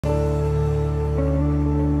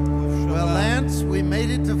We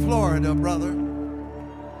made it to Florida, brother.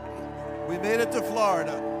 We made it to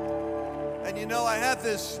Florida. And you know, I have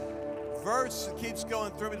this verse that keeps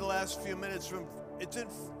going through me the last few minutes. It's in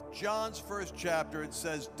John's first chapter. It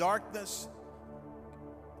says, darkness,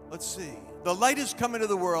 let's see. The light has come into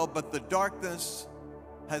the world, but the darkness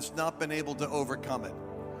has not been able to overcome it.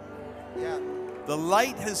 Yeah. The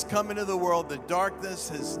light has come into the world, the darkness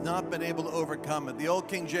has not been able to overcome it. The old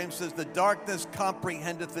King James says, the darkness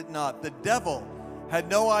comprehendeth it not. The devil had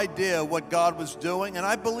no idea what God was doing, and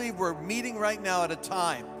I believe we're meeting right now at a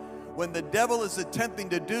time when the devil is attempting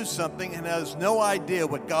to do something and has no idea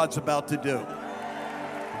what God's about to do.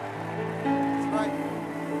 That's right.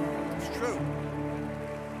 It's true.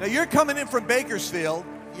 Now you're coming in from Bakersfield.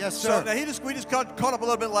 Yes, sir. So now we just caught up a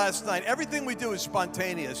little bit last night. Everything we do is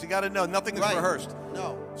spontaneous. You got to know, nothing is rehearsed.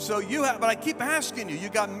 No. So you have, but I keep asking you. You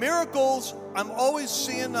got miracles. I'm always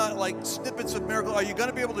seeing like snippets of miracles. Are you going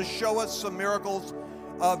to be able to show us some miracles,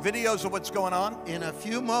 videos of what's going on? In a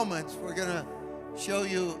few moments, we're going to show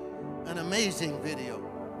you an amazing video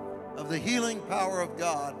of the healing power of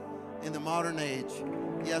God in the modern age.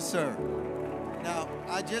 Yes, sir. Now,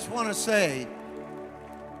 I just want to say,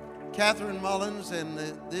 Catherine Mullins and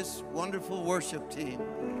this wonderful worship team,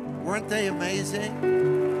 weren't they amazing?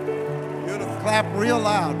 Beautiful. Clap real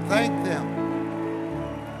loud. Thank them.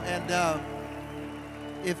 And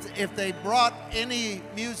if they brought any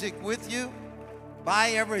music with you,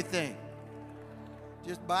 buy everything.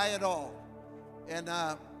 Just buy it all. And,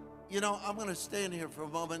 you know, I'm going to stand here for a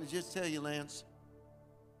moment and just tell you, Lance,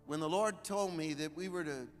 when the Lord told me that we were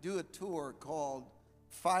to do a tour called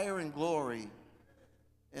Fire and Glory,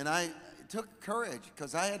 and it took courage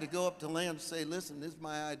because I had to go up to Lance and say, listen, this is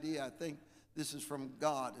my idea. I think this is from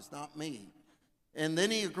God. It's not me. And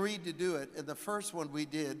then he agreed to do it. And the first one we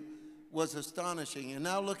did was astonishing. And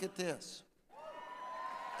now look at this.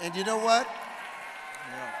 And you know what?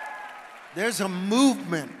 Yeah. There's a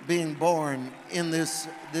movement being born in this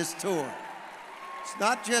tour. It's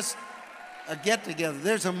not just a get-together.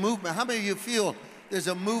 There's a movement. How many of you feel there's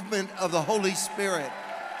a movement of the Holy Spirit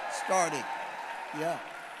starting? Yeah.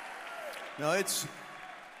 No, it's, to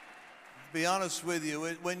be honest with you,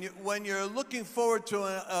 when you're looking forward to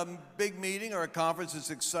a big meeting or a conference, it's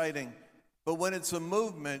exciting. But when it's a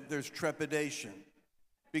movement, there's trepidation.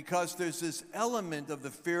 Because there's this element of the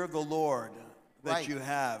fear of the Lord that you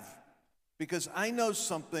have. Because I know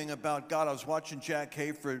something about God. I was watching Jack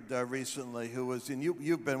Hayford recently, who was in,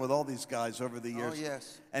 you've been with all these guys over the years. Oh,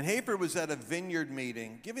 yes. And Hayford was at a vineyard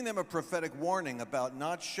meeting, giving them a prophetic warning about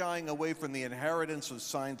not shying away from the inheritance of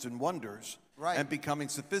signs and wonders and becoming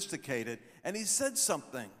sophisticated. And he said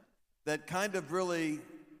something that kind of really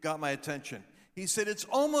got my attention. He said, it's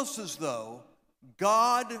almost as though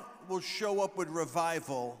God will show up with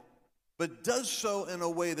revival, but does so in a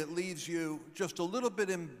way that leaves you just a little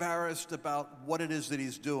bit embarrassed about what it is that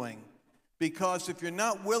he's doing. Because if you're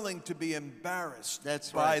not willing to be embarrassed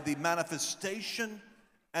by the manifestation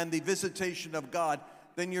and the visitation of God,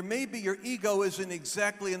 then maybe your ego isn't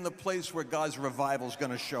exactly in the place where God's revival is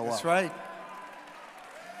going to show up. That's right.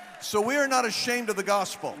 So we are not ashamed of the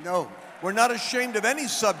gospel. No. We're not ashamed of any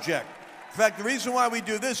subject. In fact, the reason why we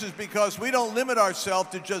do this is because we don't limit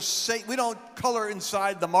ourselves to just say, we don't color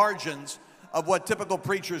inside the margins of what typical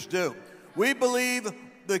preachers do. We believe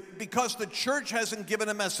that because the church hasn't given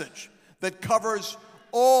a message that covers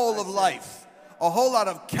all of life, a whole lot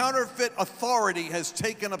of counterfeit authority has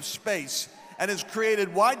taken up space and has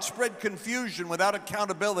created widespread confusion without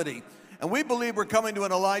accountability. And we believe we're coming to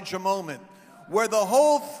an Elijah moment where the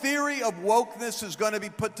whole theory of wokeness is going to be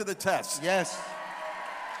put to the test. Yes.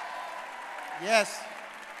 Yes.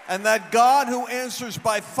 And that God who answers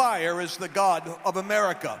by fire is the God of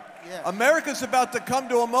America. Yes. America's about to come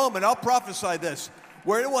to a moment, I'll prophesy this,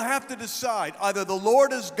 where it will have to decide either the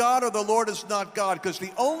Lord is God or the Lord is not God, because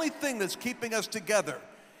the only thing that's keeping us together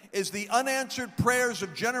is the unanswered prayers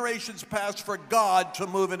of generations past for God to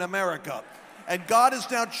move in America. And God is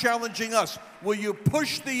now challenging us. Will you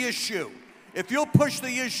push the issue? If you'll push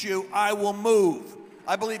the issue, I will move.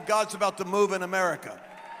 I believe God's about to move in America.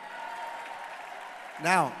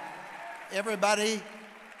 Now, everybody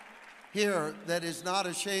here that is not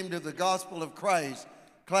ashamed of the gospel of Christ,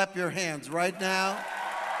 clap your hands right now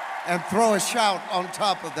and throw a shout on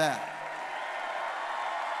top of that.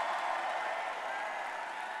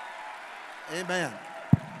 Amen.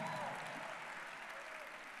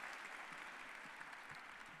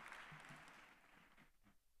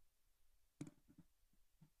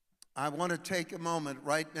 I want to take a moment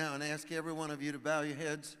right now and ask every one of you to bow your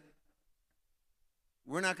heads.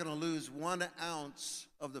 We're not going to lose 1 ounce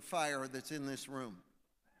of the fire that's in this room.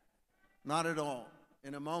 Not at all.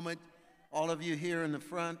 In a moment, All of you here in the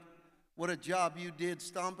front, what a job you did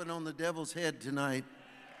stomping on the devil's head tonight.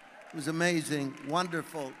 It was amazing,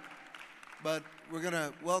 wonderful. But we're going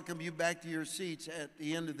to welcome you back to your seats at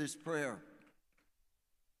the end of this prayer.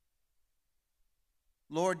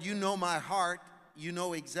 Lord, you know my heart. You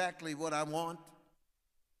know exactly what I want.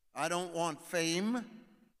 I don't want fame.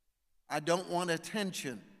 I don't want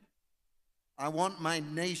attention. I want my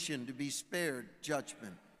nation to be spared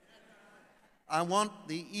judgment. I want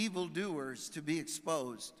the evildoers to be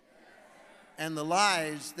exposed and the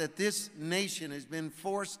lies that this nation has been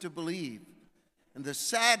forced to believe and the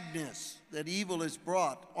sadness that evil has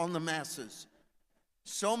brought on the masses.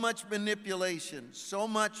 So much manipulation, so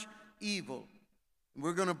much evil.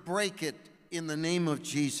 We're going to break it in the name of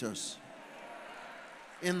Jesus.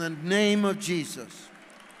 In the name of Jesus.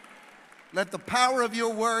 Let the power of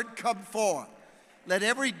your word come forth. Let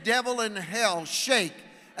every devil in hell shake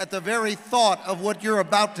at the very thought of what you're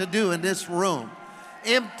about to do in this room.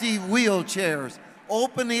 Empty wheelchairs,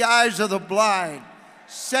 open the eyes of the blind,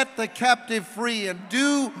 set the captive free, and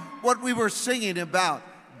do what we were singing about.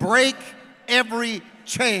 Break every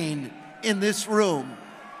chain in this room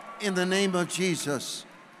in the name of Jesus.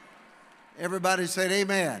 Everybody said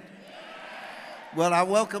amen. Well, I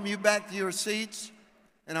welcome you back to your seats,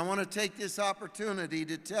 and I want to take this opportunity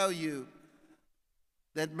to tell you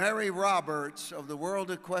that Mary Roberts of the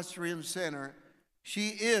World Equestrian Center, she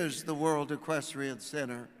is the World Equestrian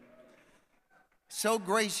Center, so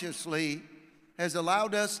graciously has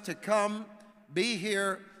allowed us to come be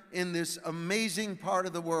here in this amazing part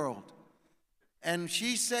of the world. And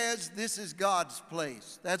she says this is God's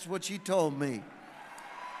place. That's what she told me.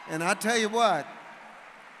 And I tell you what,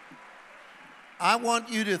 I want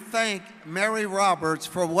you to thank Mary Roberts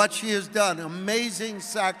for what she has done. Amazing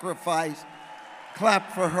sacrifice.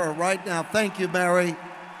 Clap for her right now. Thank you, Mary.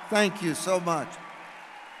 Thank you so much.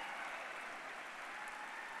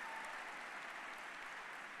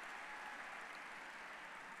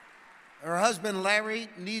 Her husband, Larry,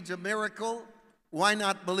 needs a miracle. Why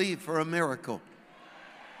not believe for a miracle?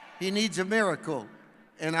 He needs a miracle.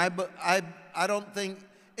 And I don't think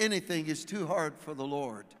anything is too hard for the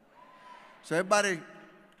Lord. So everybody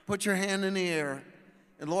put your hand in the air.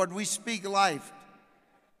 And Lord, we speak life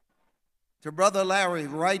to Brother Larry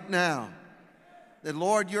right now. That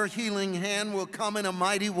Lord, your healing hand will come in a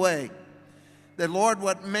mighty way. That Lord,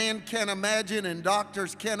 what man can't imagine and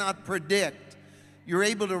doctors cannot predict, you're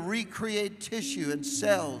able to recreate tissue and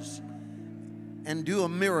cells and do a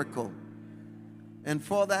miracle. And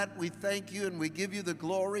for that, we thank you and we give you the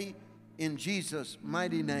glory in Jesus'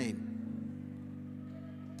 mighty name.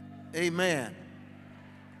 Amen.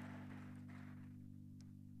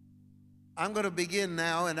 I'm going to begin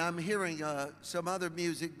now, and I'm hearing some other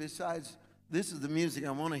music besides, this is the music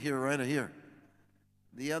I want to hear right here.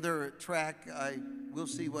 The other track, we'll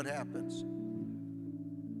see what happens.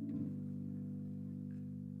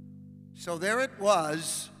 So there it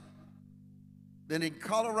was, that in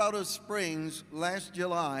Colorado Springs last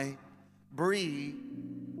July, Bree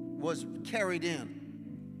was carried in.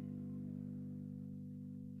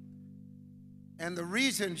 And the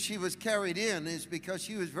reason she was carried in is because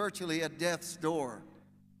she was virtually at death's door.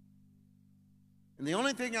 And the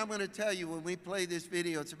only thing I'm going to tell you when we play this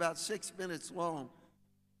video, it's about 6 minutes long,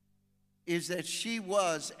 is that she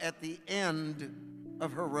was at the end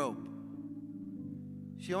of her rope.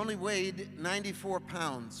 She only weighed 94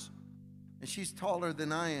 pounds, and she's taller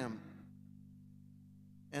than I am.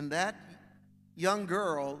 And that young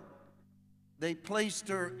girl, they placed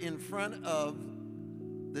her in front of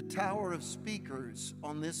the tower of speakers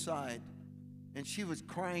on this side, and she was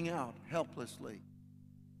crying out helplessly.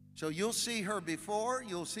 So you'll see her before,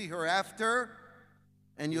 you'll see her after,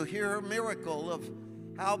 and you'll hear her miracle of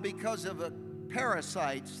how because of a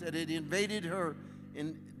parasites that had invaded her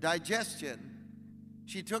in digestion,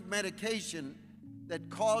 she took medication that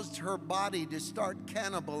caused her body to start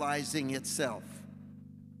cannibalizing itself.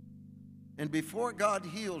 And before God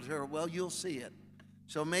healed her, well, you'll see it.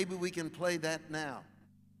 So maybe we can play that now.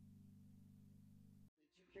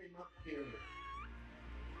 You came up here,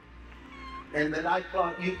 and that I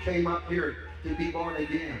thought you came up here to be born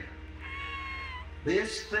again.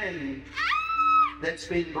 This thing that's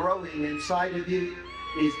been growing inside of you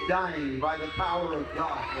is dying by the power of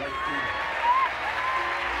God right now.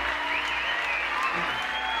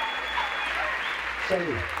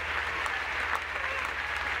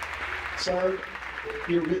 So, if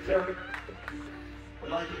you're with her, I'd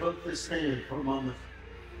like you both to stand for a moment.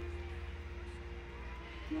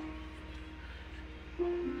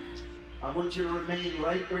 I want you to remain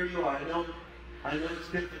right where you are. I know it's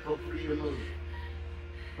difficult for you to move.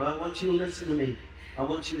 But I want you to listen to me. I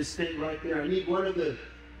want you to stay right there. I need one of the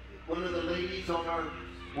ladies on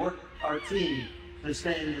our team to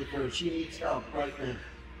stand with her. She needs help right now.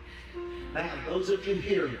 Now, those of you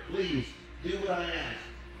here, please do what I ask.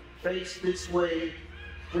 Face this way,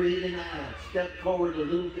 create an aisle. Step forward a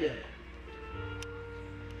little bit.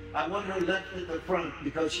 I want her left at the front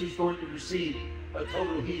because she's going to receive a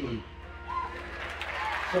total healing.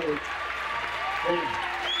 So, there.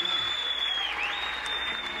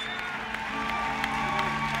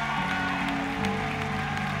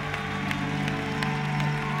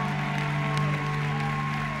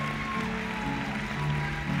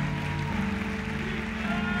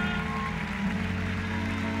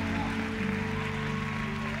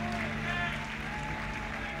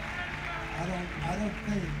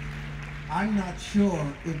 I'm not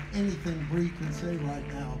sure if anything Bree can say right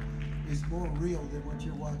now is more real than what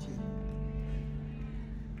you're watching.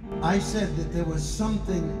 I said that there was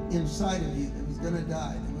something inside of you that was going to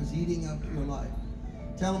die, that was eating up your life.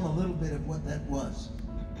 Tell them a little bit of what that was.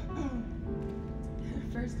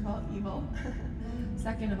 First of all, evil.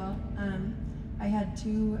 Second of all, I had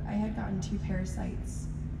gotten 2 parasites.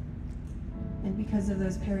 And because of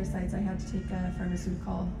those parasites, I had to take a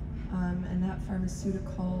pharmaceutical. And that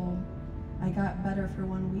pharmaceutical, I got better for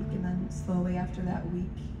 1 week, and then slowly after that week,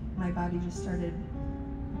 my body just started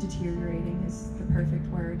deteriorating, is the perfect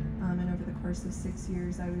word. And over the course of 6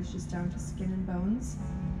 years, I was just down to skin and bones.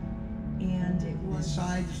 And it was...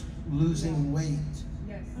 Besides losing weight,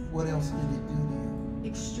 yes. What else did it do to you?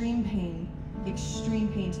 Extreme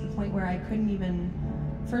pain to the point where I couldn't even,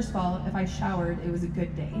 first of all, if I showered, it was a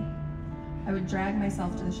good day. I would drag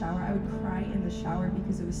myself to the shower. I would cry in the shower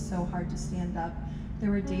because it was so hard to stand up. There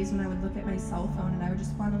were days when I would look at my cell phone and I would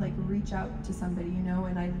just want to like reach out to somebody, you know,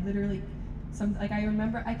 and I literally, I can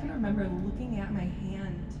remember looking at my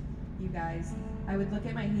hand, you guys. I would look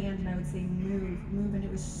at my hand and I would say, move, move, and it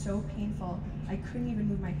was so painful. I couldn't even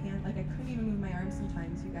move my hand, like I couldn't even move my arms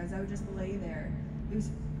sometimes, you guys. I would just lay there. It was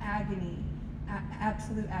agony,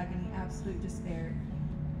 absolute agony, absolute despair.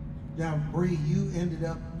 Now, Bree, you ended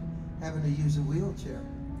up having to use a wheelchair.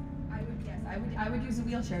 I would use a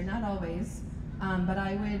wheelchair, not always, but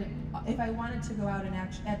I would, if I wanted to go out and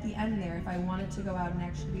actually, at the end there, if I wanted to go out and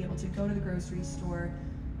actually be able to go to the grocery store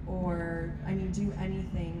or, do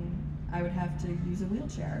anything, I would have to use a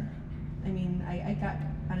wheelchair. I got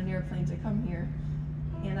on an airplane to come here,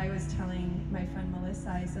 and I was telling my friend Melissa,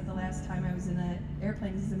 I said the last time I was in an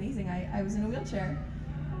airplane, this is amazing, I was in a wheelchair,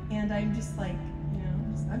 and I'm just like,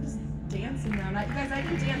 I'm just dancing now. You guys, I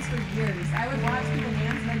didn't dance for years. I would watch people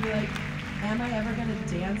dance and I'd be like, am I ever going to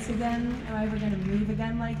dance again? Am I ever going to move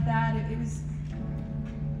again like that? It was...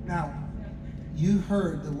 Now, you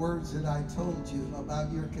heard the words that I told you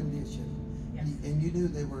about your condition. Yes. And you knew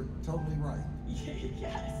they were totally right.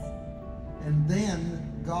 Yes. And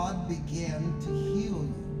then God began to heal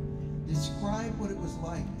you. Describe what it was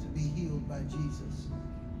like to be healed by Jesus.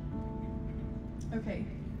 Okay.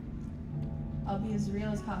 I'll be as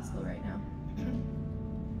real as possible right now.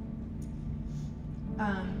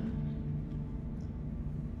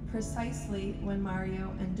 Precisely when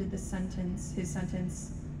Mario ended his sentence,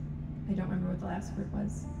 I don't remember what the last word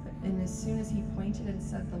was, and as soon as he pointed and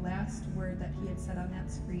said the last word that he had said on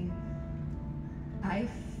that screen, I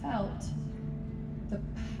felt the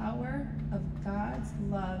power of God's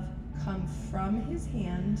love come from his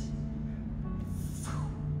hand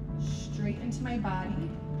straight into my body.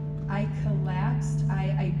 I collapsed,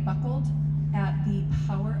 I buckled at the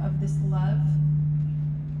power of this love.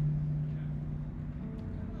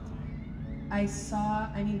 I saw,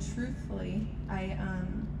 truthfully, I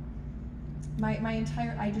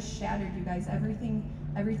just shattered, you guys.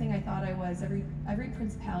 Everything I thought I was, every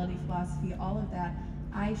principality, philosophy, all of that,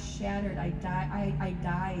 I shattered, I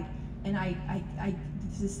died, and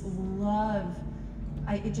this love,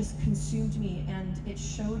 it just consumed me, and it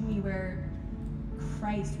showed me where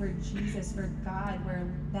Christ, where Jesus, where God, where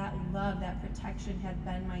that love, that protection had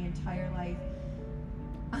been my entire life.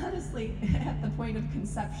 Honestly, at the point of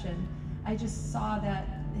conception, I just saw that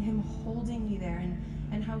him holding me there,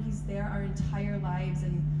 and how he's there our entire lives,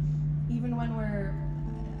 and even when we're,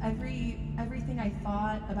 everything I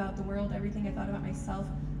thought about the world, everything I thought about myself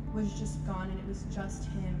was just gone, and it was just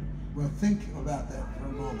him. Well, think about that for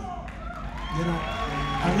a moment.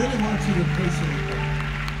 I really want you to appreciate that.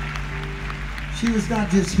 She was not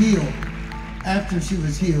just healed. After she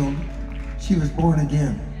was healed, she was born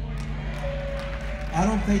again. I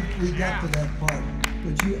don't think we got to that part,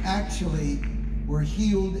 but you actually were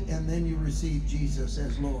healed and then you received Jesus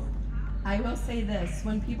as Lord. I will say this,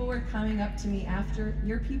 when people were coming up to me after,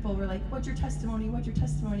 your people were like, what's your testimony, what's your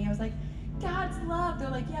testimony? I was like, God's love. They're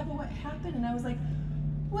like, yeah, but what happened? And I was like,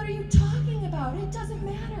 what are you talking about? It doesn't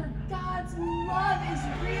matter. God's love is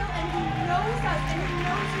real, and He knows us, and He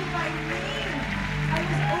knows me by name. I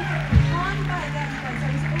was overcome by that, you guys. I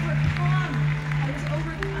was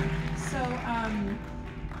overcome.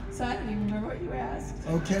 So I don't even remember what you asked.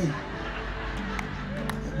 Okay.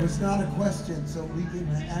 It was not a question, so we can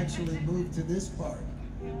actually move to this part.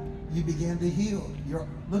 You began to heal.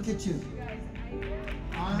 Look at you.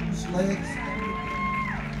 Arms, legs.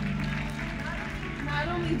 Not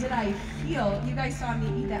only did I heal, you guys saw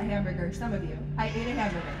me eat that hamburger, some of you. I ate a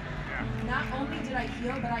hamburger. Not only did I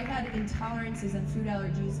heal, but I had intolerances and food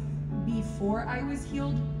allergies before I was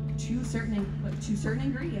healed to certain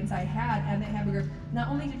ingredients I had and that hamburger. Not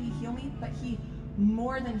only did He heal me, but He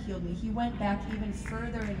more than healed me. He went back even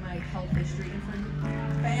further in my health history and for me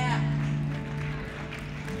back.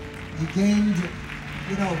 You gained,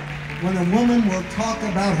 when a woman will talk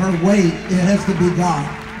about her weight, it has to be God.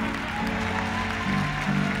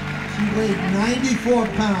 She weighed 94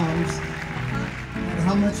 pounds. And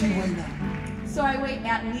how much you weigh now? So I weigh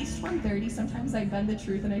at least 130. Sometimes I bend the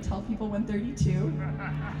truth and I tell people 132.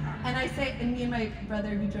 And I say, and me and my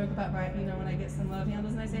brother, we joke about my, when I get some love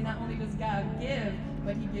handles, and I say, not only does God give,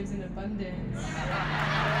 but He gives in abundance.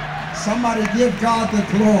 Somebody give God the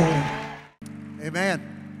glory. Amen.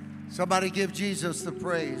 Somebody give Jesus the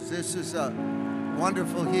praise. This is a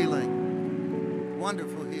wonderful healing.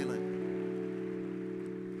 Wonderful healing.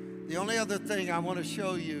 The only other thing I want to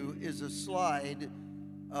show you is a slide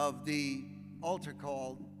of the altar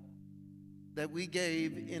call that we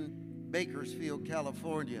gave in Bakersfield,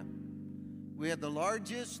 California. We had the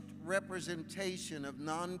largest representation of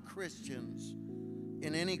non-Christians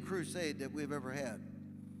in any crusade that we've ever had.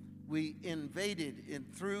 We invaded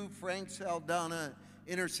through Frank Saldana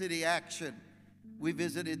Inner City Action. We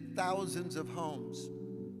visited thousands of homes.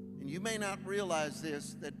 And you may not realize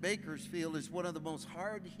this, that Bakersfield is one of the most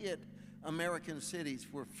hard-hit American cities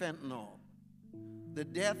for fentanyl. The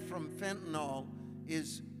death from fentanyl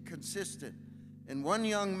is consistent. And one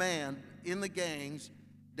young man in the gangs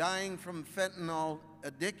dying from fentanyl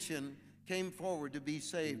addiction came forward to be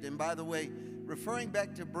saved. And by the way, referring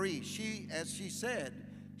back to Bree, as she said,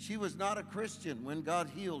 she was not a Christian when God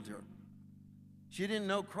healed her. She didn't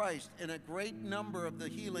know Christ, and a great number of the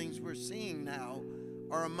healings we're seeing now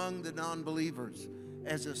are among the non-believers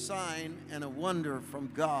as a sign and a wonder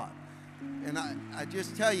from God. And I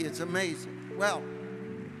just tell you, it's amazing. Well,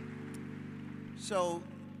 so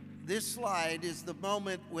this slide is the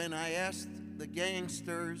moment when I asked the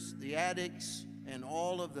gangsters, the addicts, and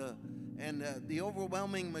all of the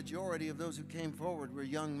overwhelming majority of those who came forward were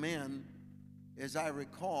young men, as I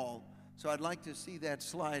recall. So I'd like to see that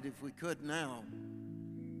slide if we could now.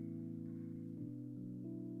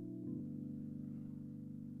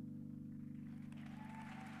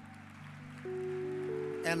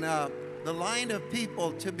 And the line of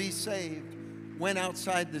people to be saved went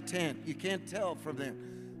outside the tent. You can't tell from there.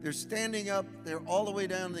 They're standing up. They're all the way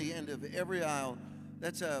down the end of every aisle.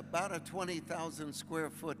 That's about a 20,000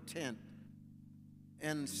 square foot tent.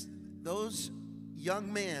 And those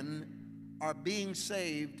young men are being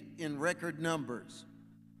saved in record numbers.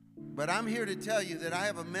 But I'm here to tell you that I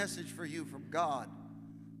have a message for you from God.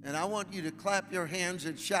 And I want you to clap your hands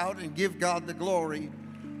and shout and give God the glory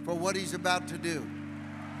for what He's about to do.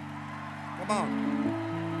 Come on.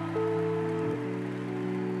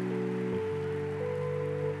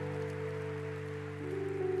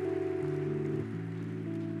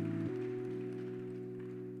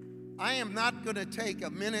 I am not going to take a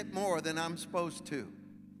minute more than I'm supposed to.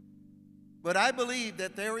 But I believe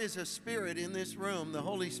that there is a spirit in this room, the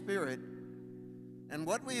Holy Spirit. And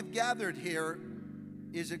what we have gathered here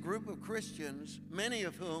is a group of Christians, many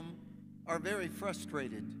of whom are very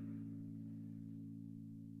frustrated.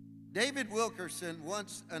 David Wilkerson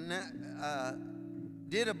once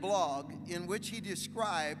did a blog in which he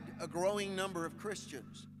described a growing number of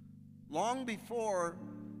Christians. Long before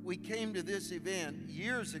we came to this event,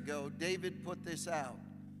 years ago, David put this out,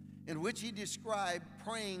 in which he described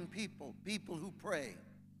praying people, people who pray.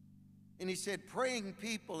 And he said, praying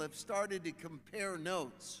people have started to compare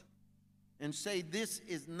notes and say, this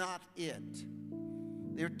is not it.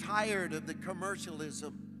 They're tired of the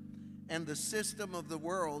commercialism and the system of the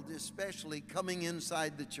world, especially coming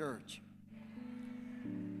inside the church.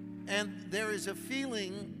 And there is a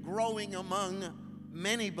feeling growing among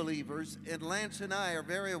many believers, and Lance and I are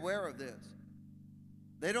very aware of this.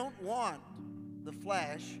 They don't want the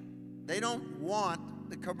flash. They don't want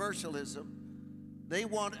the commercialism. They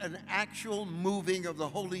want an actual moving of the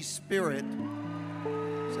Holy Spirit.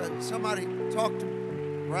 So somebody talk to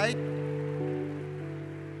me, right?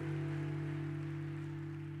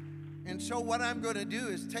 And so what I'm going to do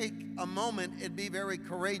is take a moment and be very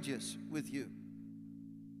courageous with you.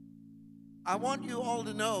 I want you all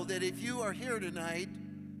to know that if you are here tonight,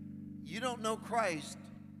 you don't know Christ,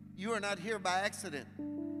 you are not here by accident.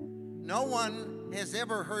 No one has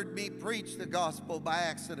ever heard me preach the gospel by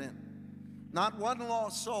accident. Not one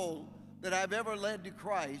lost soul that I've ever led to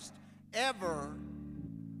Christ ever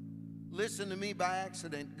listened to me by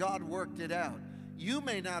accident. God worked it out. You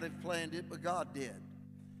may not have planned it, but God did.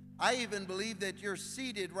 I even believe that you're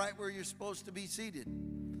seated right where you're supposed to be seated.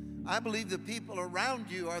 I believe the people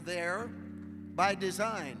around you are there by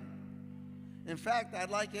design. In fact,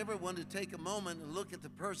 I'd like everyone to take a moment and look at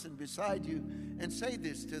the person beside you and say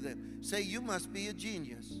this to them. Say, you must be a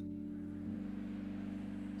genius.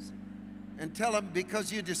 And tell them,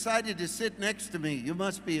 because you decided to sit next to me, you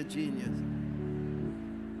must be a genius.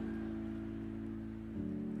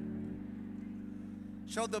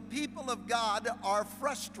 So the people of God are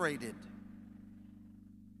frustrated.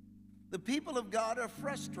 The people of God are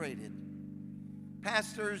frustrated.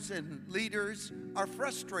 Pastors and leaders are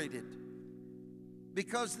frustrated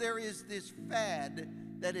because there is this fad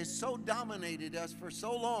that has so dominated us for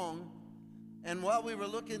so long, and while we were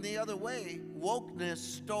looking the other way, wokeness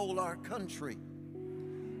stole our country.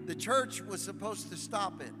 The church was supposed to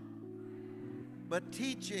stop it, but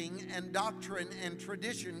teaching and doctrine and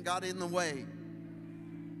tradition got in the way.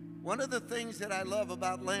 One of the things that I love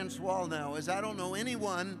about Lance Wall now is I don't know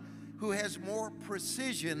anyone who has more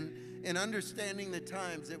precision in understanding the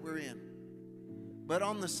times that we're in. But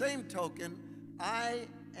on the same token, I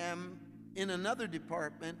am in another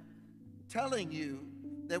department telling you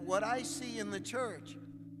that what I see in the church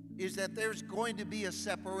is that there's going to be a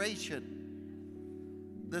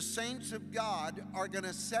separation. The saints of God are going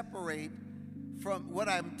to separate from what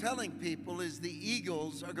I'm telling people is the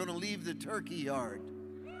eagles are going to leave the turkey yard.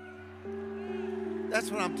 That's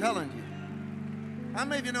what I'm telling you. How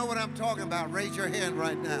many of you know what I'm talking about? Raise your hand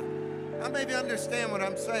right now. How many of you understand what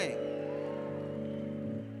I'm saying?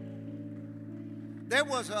 There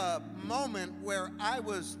was a moment where I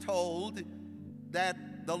was told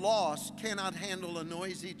that the lost cannot handle a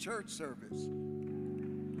noisy church service.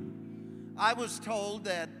 I was told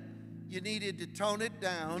that you needed to tone it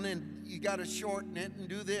down and you got to shorten it and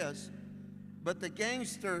do this. But the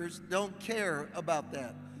gangsters don't care about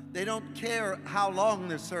that. They don't care how long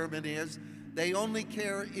the sermon is. They only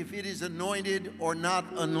care if it is anointed or not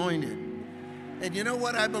anointed. And you know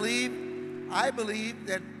what I believe? I believe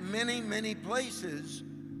that many, many places,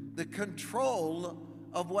 the control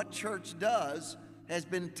of what church does has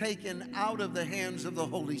been taken out of the hands of the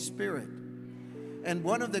Holy Spirit. And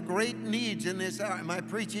one of the great needs in this hour, am I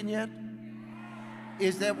preaching yet?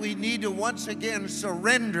 Is that we need to once again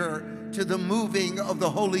surrender to the moving of the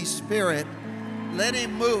Holy Spirit. Let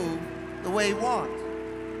Him move the way He wants.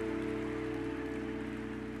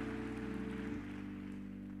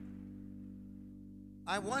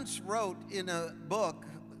 I once wrote in a book,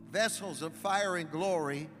 Vessels of Fire and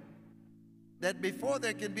Glory, that before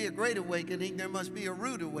there can be a great awakening, there must be a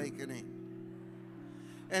rude awakening.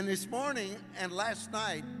 And this morning and last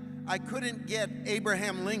night, I couldn't get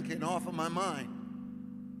Abraham Lincoln off of my mind.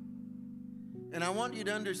 And I want you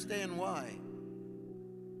to understand why.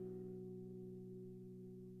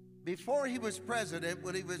 Before he was president,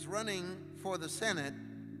 when he was running for the Senate,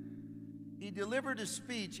 he delivered a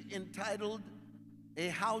speech entitled A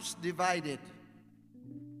House Divided,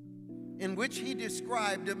 in which he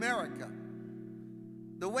described America.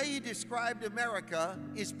 The way he described America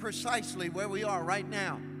is precisely where we are right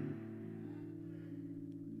now.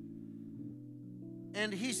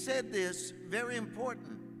 And he said this very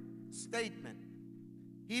important statement.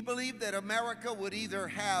 He believed that America would either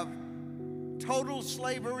have total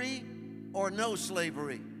slavery or no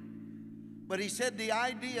slavery. But he said the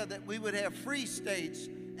idea that we would have free states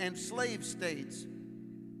and slave states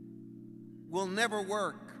will never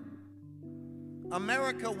work.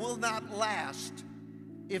 America will not last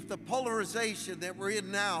if the polarization that we're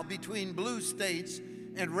in now between blue states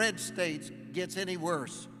and red states gets any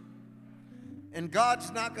worse. And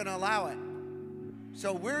God's not going to allow it.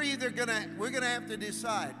 So we're going to have to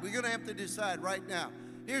decide. We're going to have to decide right now.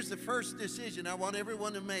 Here's the first decision I want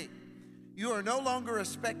everyone to make. You are no longer a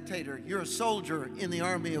spectator. You're a soldier in the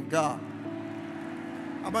army of God.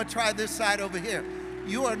 I'm going to try this side over here.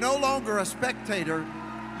 You are no longer a spectator.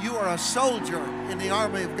 You are a soldier in the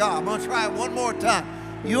army of God. I'm going to try it one more time.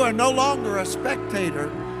 You are no longer a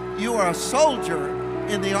spectator. You are a soldier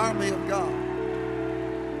in the army of God.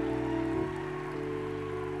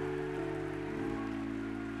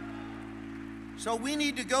 So we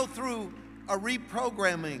need to go through a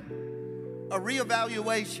reprogramming, a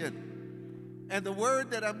reevaluation. And the word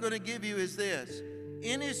that I'm going to give you is this.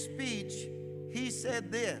 In his speech, he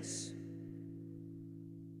said this.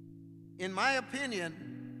 In my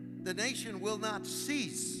opinion, the nation will not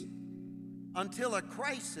cease until a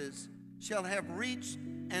crisis shall have reached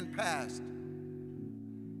and passed.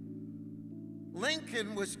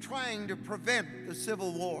 Lincoln was trying to prevent the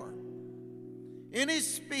Civil War. In his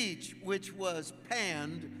speech, which was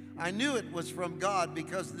panned, I knew it was from God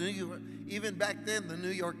because even back then the New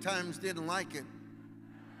York Times didn't like it.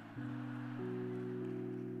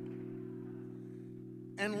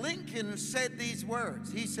 And Lincoln said these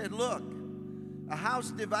words. He said, look, a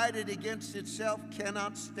house divided against itself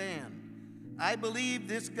cannot stand. I believe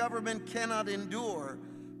this government cannot endure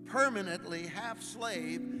permanently half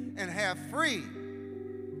slave and half free.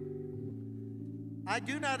 I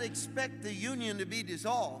do not expect the Union to be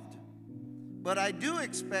dissolved, but I do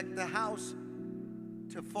expect the house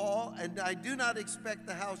to fall, and I do not expect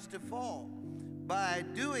the house to fall, but I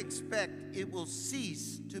do expect it will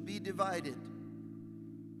cease to be divided.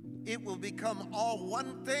 It will become all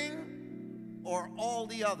one thing or all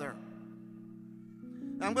the other.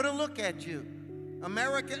 I'm going to look at you.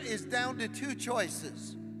 America is down to two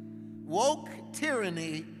choices: woke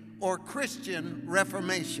tyranny or Christian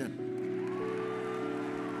reformation.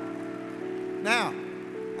 Now,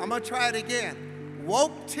 I'm going to try it again.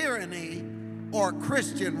 Woke tyranny or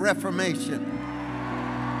Christian reformation.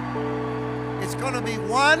 It's going to be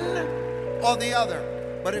one or the other,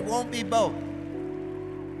 but it won't be both.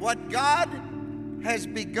 What God has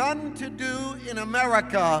begun to do in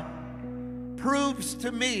America proves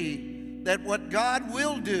to me that what God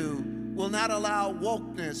will do will not allow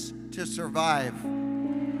wokeness to survive.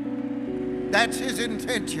 That's his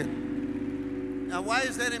intention. Now, why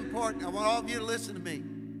is that important? I want all of you to listen to me.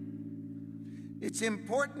 It's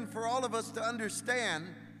important for all of us to understand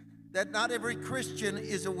that not every Christian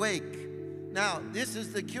is awake. Now, this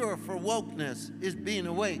is the cure for wokeness, is being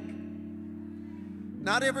awake.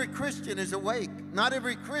 Not every Christian is awake. Not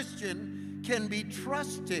every Christian can be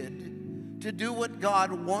trusted to do what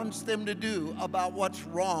God wants them to do about what's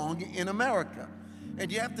wrong in America.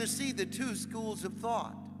 And you have to see the two schools of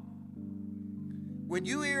thought. When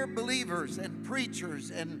you hear believers and preachers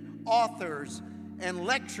and authors and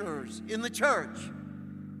lecturers in the church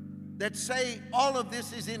that say all of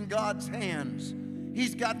this is in God's hands,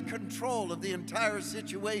 he's got control of the entire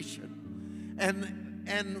situation,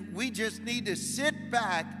 and we just need to sit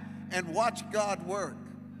back and watch God work.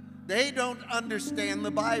 They don't understand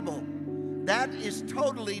the Bible. That is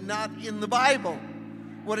totally not in the Bible.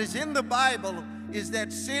 What is in the Bible is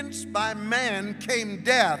that since by man came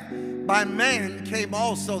death, by man came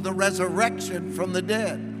also the resurrection from the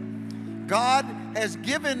dead. God has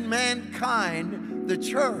given mankind, the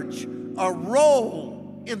church, a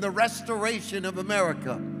role in the restoration of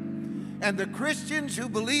America. And the Christians who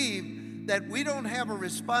believe that we don't have a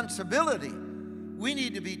responsibility, we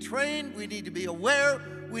need to be trained, we need to be aware,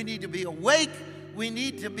 we need to be awake, we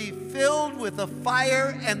need to be filled with the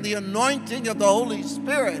fire and the anointing of the Holy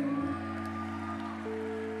Spirit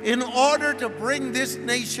in order to bring this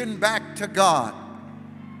nation back to God.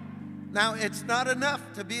 Now, it's not enough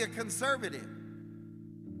to be a conservative.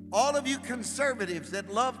 All of you conservatives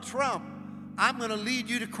that love Trump, I'm going to lead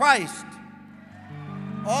you to Christ.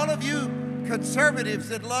 All of you conservatives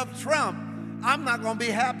that love Trump, I'm not going to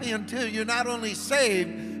be happy until you're not only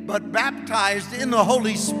saved, but baptized in the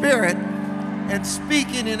Holy Spirit and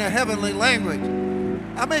speaking in a heavenly language.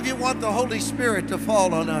 How many of you want the Holy Spirit to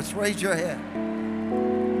fall on us? Raise your hand.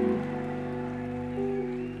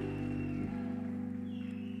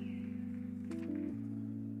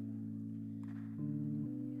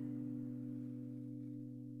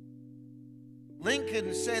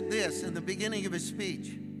 Lincoln said this in the beginning of his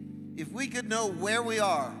speech: if we could know where we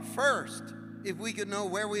are, first, if we could know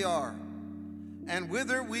where we are and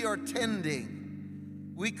whither we are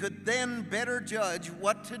tending, we could then better judge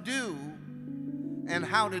what to do and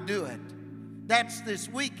how to do it. That's this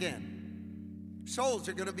weekend. Souls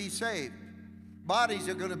are going to be saved. Bodies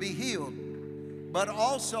are going to be healed. But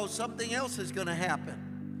also something else is going to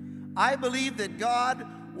happen. I believe that God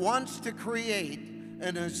wants to create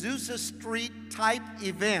an Azusa Street type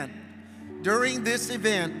event during this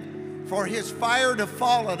event for his fire to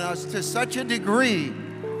fall on us to such a degree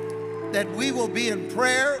that we will be in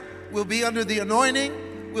prayer, we'll be under the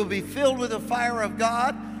anointing, we'll be filled with the fire of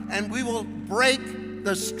God, and we will break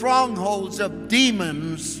the strongholds of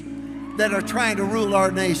demons that are trying to rule our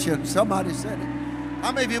nation. Somebody said it.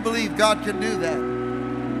 How many of you believe God can do that?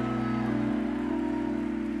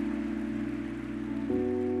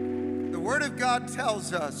 The Word of God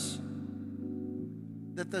tells us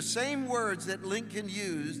that the same words that Lincoln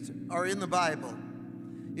used are in the Bible.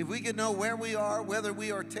 If we could know where we are, whether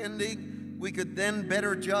we are tending, we could then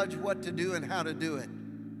better judge what to do and how to do it.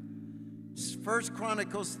 1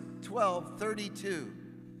 Chronicles 12:32.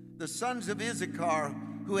 The sons of Issachar,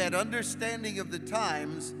 who had understanding of the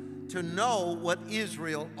times, to know what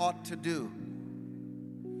Israel ought to do.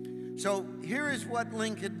 So here is what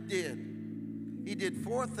Lincoln did. He did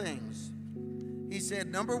 4 things. He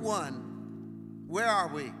said, number 1, where are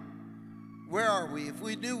we? Where are we? If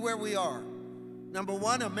we knew where we are. Number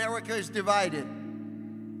 1, America is divided.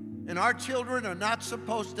 And our children are not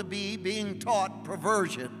supposed to be being taught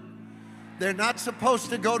perversion. They're not supposed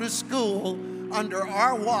to go to school under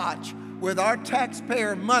our watch with our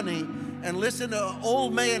taxpayer money and listen to an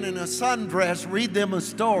old man in a sundress read them a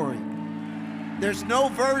story. There's no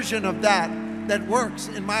version of that works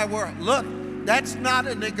in my world. Look, that's not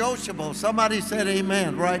a negotiable. Somebody said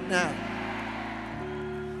amen right now.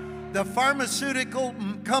 The pharmaceutical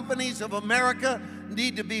companies of America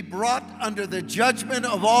need to be brought under the judgment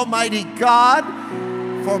of Almighty God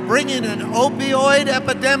for bringing an opioid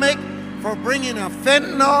epidemic, for bringing a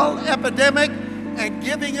fentanyl epidemic, and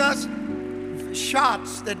giving us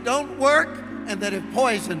shots that don't work and that have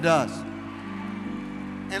poisoned us.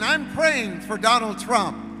 And I'm praying for Donald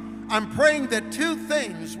Trump. I'm praying that 2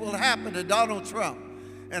 things will happen to Donald Trump.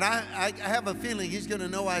 And I have a feeling he's going to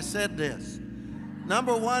know I said this.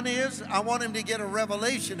 Number 1 is I want him to get a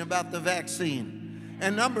revelation about the vaccine.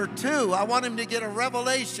 And number 2, I want him to get a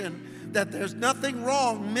revelation that there's nothing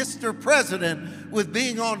wrong, Mr. President, with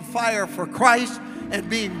being on fire for Christ and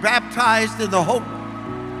being baptized in the hope.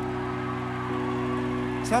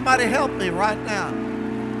 Somebody help me right now.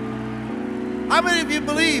 How many of you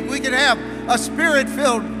believe we can have a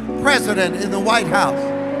spirit-filled president in the White House?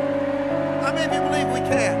 How many of you believe we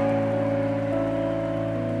can?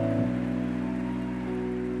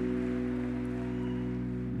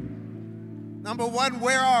 Number 1,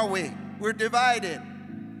 where are we? We're divided.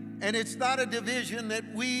 And it's not a division that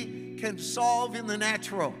we can solve in the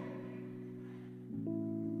natural.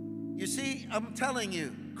 You see, I'm telling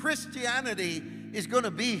you, Christianity is going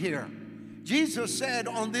to be here. Jesus said,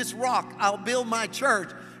 on this rock, I'll build my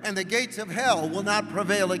church, and the gates of hell will not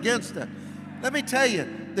prevail against it. Let me tell you,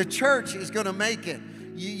 the church is going to make it.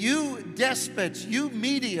 You despots, you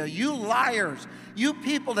media, you liars, you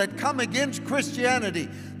people that come against Christianity,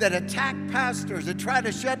 that attack pastors, that try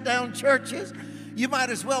to shut down churches, you might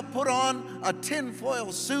as well put on a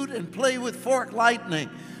tinfoil suit and play with fork lightning,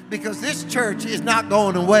 because this church is not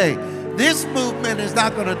going away. This movement is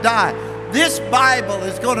not going to die. This Bible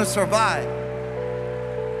is going to survive.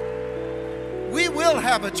 We will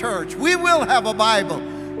have a church. We will have a Bible.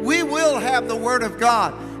 We will have the Word of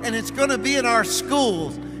God. And it's going to be in our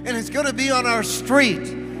schools. And it's going to be on our streets.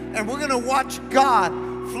 And we're going to watch God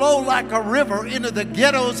flow like a river into the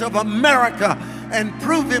ghettos of America and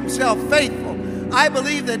prove Himself faithful. I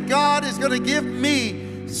believe that God is going to give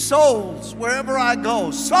me souls wherever I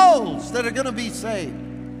go. Souls that are going to be saved.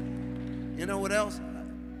 You know what else?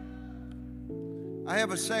 I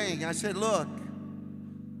have a saying. I said, look,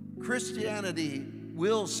 Christianity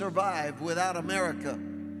will survive without America,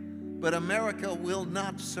 but America will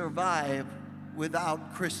not survive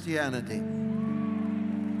without Christianity.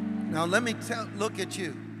 Now let me look at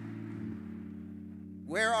you.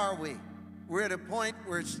 Where are we? We're at a point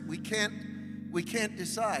where we can't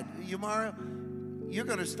decide. Yamara, you're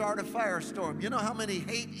going to start a firestorm. You know how many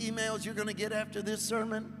hate emails you're going to get after this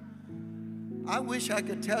sermon? I wish I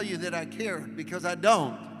could tell you that I cared, because I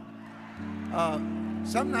don't.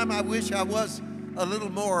 Sometimes I wish I was a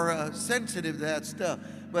little more sensitive to that stuff,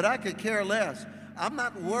 but I could care less. I'm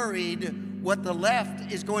not worried what the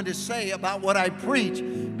left is going to say about what I preach,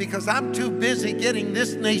 because I'm too busy getting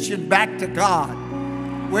this nation back to God,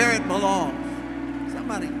 where it belongs.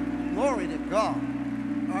 Somebody, glory to God.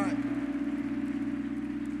 All right.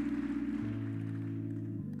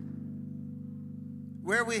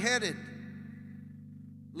 Where are we headed?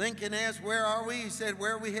 Lincoln asked, where are we? He said,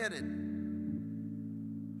 where are we headed?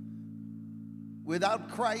 Without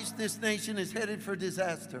Christ, this nation is headed for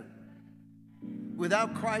disaster.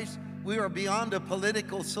 Without Christ, we are beyond a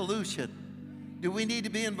political solution. Do we need to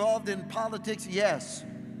be involved in politics? Yes.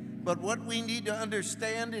 But what we need to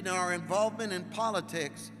understand in our involvement in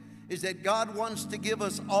politics is that God wants to give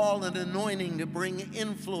us all an anointing to bring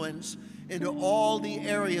influence into all the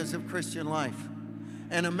areas of Christian life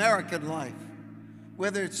and American life.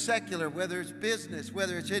 Whether it's secular, whether it's business,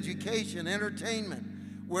 whether it's education, entertainment,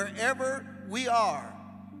 wherever we are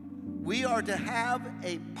to have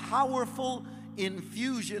a powerful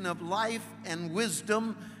infusion of life and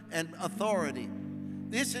wisdom and authority.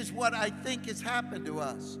 This is what I think has happened to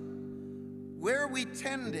us. Where are we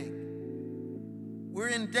tending? We're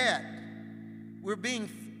in debt. We're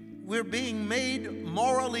being made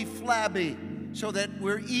morally flabby so that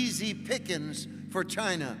we're easy pickings for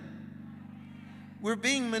China. We're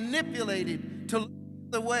being manipulated to look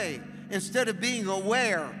the way instead of being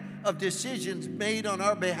aware of decisions made on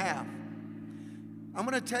our behalf. I'm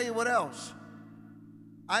going to tell you what else.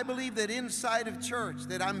 I believe that inside of church,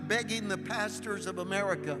 that I'm begging the pastors of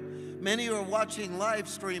America, many who are watching live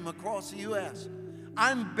stream across the U.S.,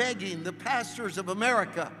 I'm begging the pastors of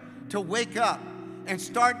America to wake up and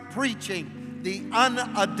start preaching the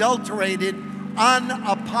unadulterated,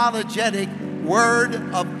 unapologetic Word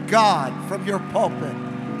of God from your pulpit.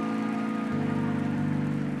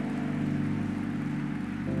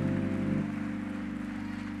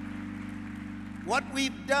 What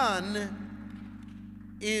we've done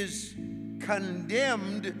is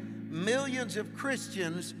condemned millions of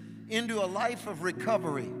Christians into a life of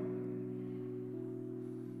recovery.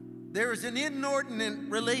 There is an inordinate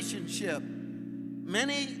relationship.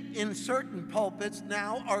 Many in certain pulpits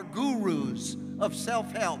now are gurus of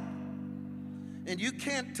self-help. And you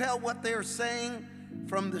can't tell what they're saying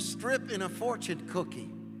from the strip in a fortune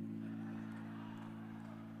cookie.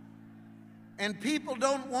 And people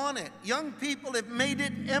don't want it. Young people have made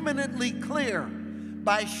it eminently clear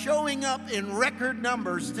by showing up in record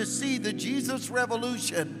numbers to see the Jesus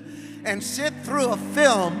Revolution and sit through a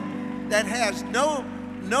film that has no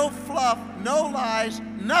fluff, no lies,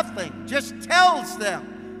 nothing, just tells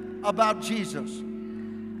them about Jesus.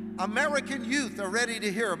 American youth are ready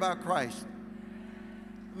to hear about Christ.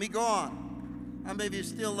 Let me go on. How many of you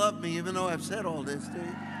still love me even though I've said all this to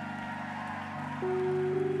you?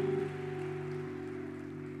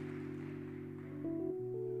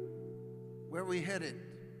 Where are we headed?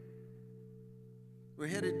 We're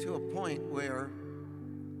headed to a point where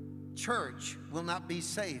church will not be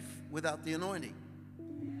safe without the anointing.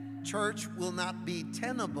 Church will not be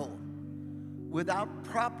tenable without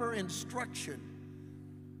proper instruction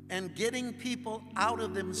and getting people out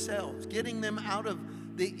of themselves, getting them out of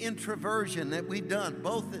the introversion that we've done,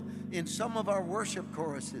 both in some of our worship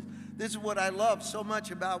choruses. This is what I love so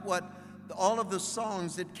much about what all of the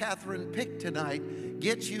songs that Catherine picked tonight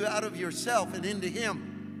gets you out of yourself and into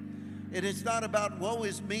Him. And it's not about woe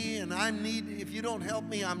is me and if you don't help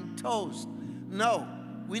me, I'm toast. No,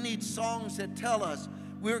 we need songs that tell us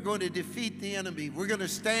we're going to defeat the enemy. We're going to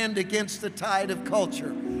stand against the tide of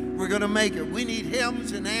culture. We're going to make it. We need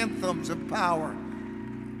hymns and anthems of power.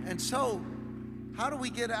 And so, how do we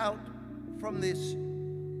get out from this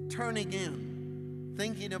turning in,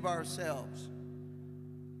 thinking of ourselves?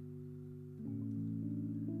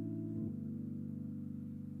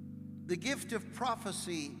 The gift of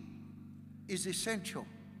prophecy is essential.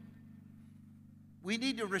 We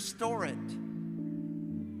need to restore it.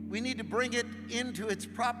 We need to bring it into its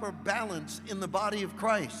proper balance in the body of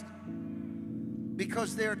Christ.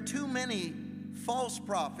 Because there are too many false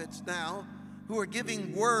prophets now who are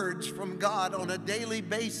giving words from God on a daily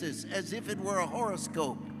basis as if it were a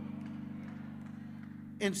horoscope.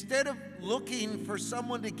 Instead of looking for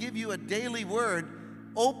someone to give you a daily word,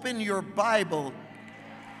 open your Bible.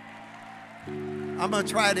 I'm going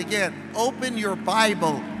to try it again. Open your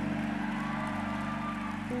Bible.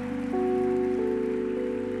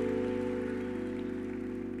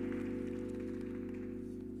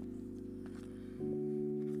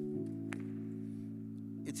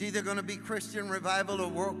 It's either going to be Christian revival or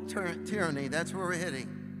world tyranny. That's where we're heading.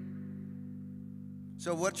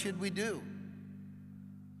 So what should we do?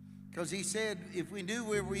 Because He said if we knew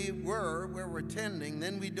where we're tending,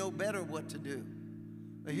 then we'd know better what to do.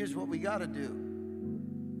 But here's what we got to do.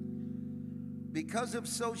 Because of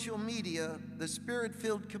social media, the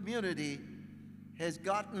Spirit-filled community has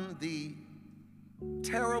gotten the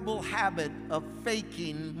terrible habit of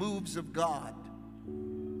faking moves of God.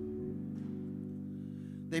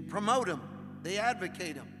 They promote them. They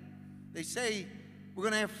advocate them. They say, we're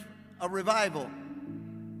going to have a revival.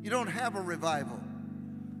 You don't have a revival.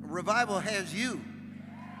 A revival has you.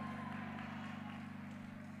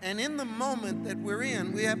 And in the moment that we're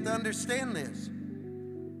in, we have to understand this.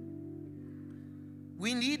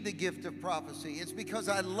 We need the gift of prophecy. It's because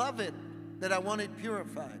I love it that I want it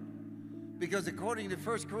purified. Because according to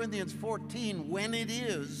 1 Corinthians 14, when it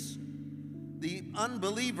is, the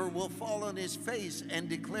unbeliever will fall on his face and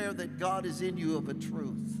declare that God is in you of a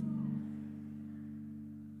truth.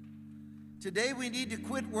 Today we need to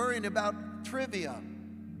quit worrying about trivia.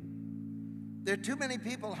 There are too many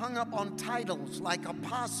people hung up on titles like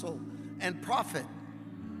apostle and prophet.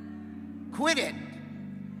 Quit it.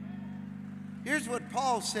 Here's what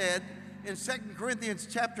Paul said in 2 Corinthians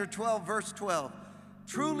chapter 12, verse 12,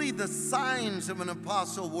 truly the signs of an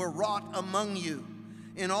apostle were wrought among you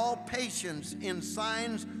in all patience, in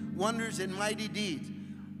signs, wonders, and mighty deeds.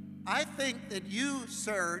 I think that you,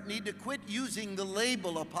 sir, need to quit using the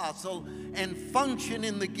label apostle and function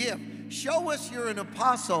in the gift. Show us you're an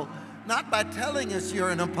apostle, not by telling us you're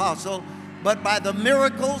an apostle, but by the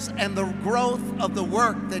miracles and the growth of the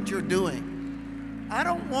work that you're doing. I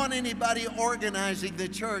don't want anybody organizing the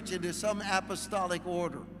church into some apostolic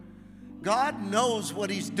order. God knows what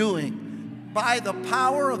he's doing by the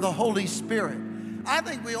power of the Holy Spirit. I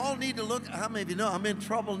think we all need to look. How many of you know I'm in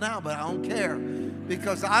trouble now, but I don't care,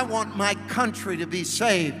 because I want my country to be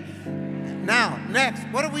saved. Now, next,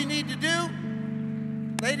 what do we need to do?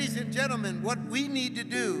 Ladies and gentlemen, what we need to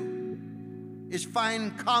do is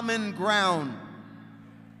find common ground.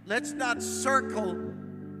 Let's not circle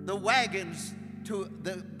the wagons to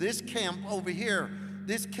this camp over here,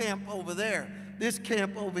 this camp over there, this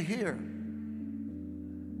camp over here.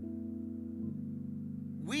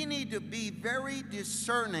 We need to be very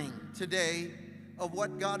discerning today of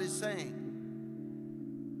what God is saying.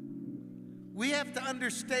 We have to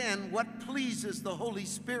understand what pleases the Holy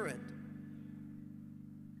Spirit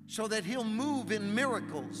so that he'll move in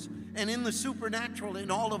miracles and in the supernatural in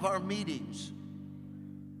all of our meetings.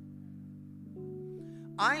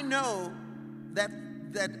 I know that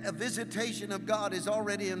a visitation of God is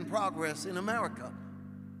already in progress in America.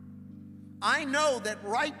 I know that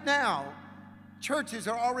right now, churches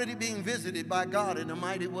are already being visited by God in a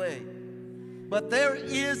mighty way. But there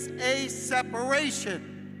is a separation.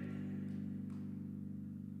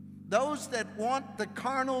 Those that want the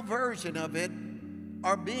carnal version of it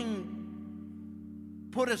are being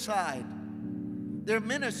put aside. Their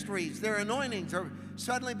ministries, their anointings are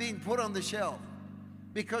suddenly being put on the shelf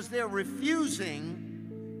because they're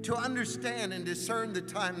refusing to understand and discern the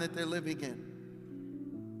time that they're living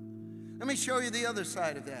in. Let me show you the other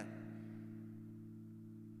side of that.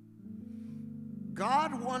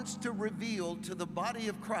 God wants to reveal to the body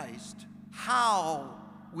of Christ how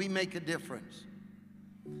we make a difference.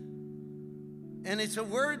 And it's a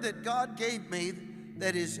word that God gave me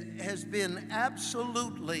that has been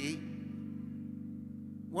absolutely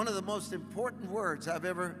one of the most important words I've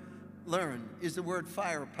ever learned, is the word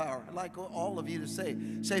firepower. I'd like all of you to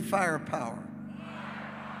say firepower.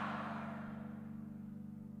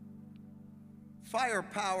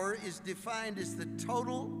 Firepower is defined as the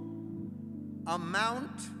total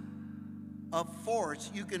amount of force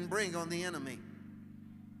you can bring on the enemy.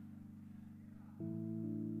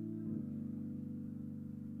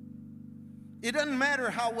 It doesn't matter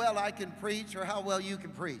how well I can preach or how well you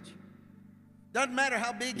can preach. Doesn't matter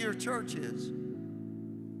how big your church is.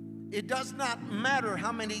 It does not matter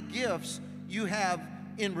how many gifts you have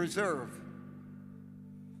in reserve.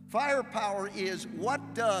 Firepower is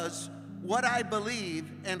what does what I believe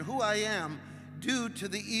and who I am do to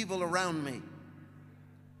the evil around me.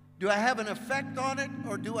 Do I have an effect on it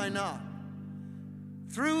or do I not?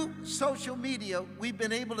 Through social media, we've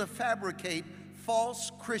been able to fabricate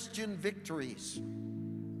false Christian victories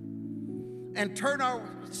and turn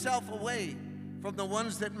ourselves away from the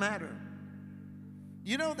ones that matter.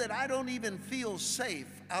 You know that I don't even feel safe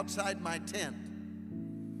outside my tent.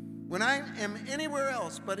 When I am anywhere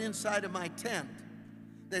else but inside of my tent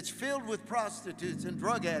that's filled with prostitutes and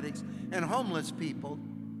drug addicts and homeless people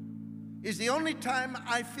is the only time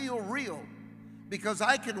I feel real, because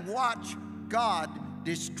I can watch God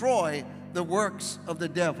destroy the works of the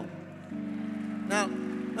devil. Now,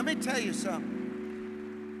 let me tell you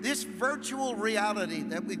something. This virtual reality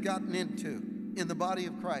that we've gotten into in the body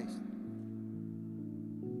of Christ.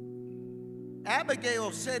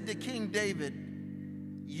 Abigail said to King David,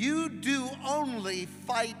 "You do only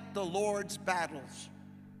fight the Lord's battles."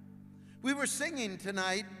 We were singing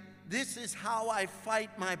tonight, "This is how I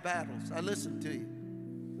fight my battles." I listened to you.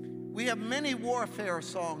 We have many warfare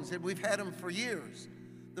songs, and we've had them for years.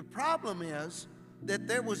 The problem is that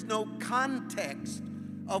there was no context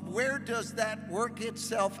of where does that work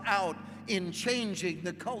itself out in changing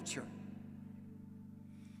the culture.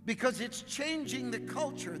 Because it's changing the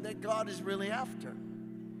culture that God is really after.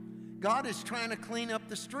 God is trying to clean up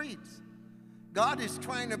the streets. God is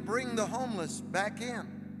trying to bring the homeless back in.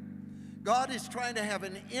 God is trying to have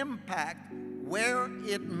an impact where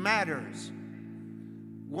it matters.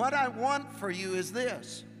 What I want for you is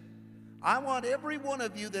this. I want every one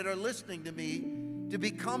of you that are listening to me to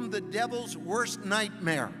become the devil's worst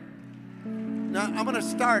nightmare. Now, I'm going to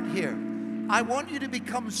start here. I want you to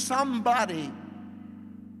become somebody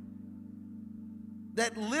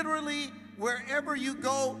that literally, wherever you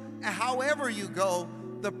go, however you go,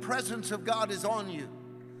 the presence of God is on you.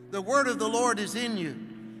 The word of the Lord is in you,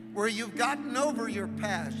 where you've gotten over your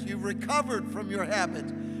past. You've recovered from your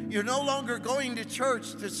habits. You're no longer going to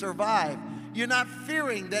church to survive. You're not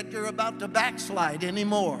fearing that you're about to backslide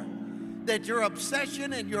anymore. That your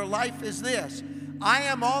obsession in your life is this: I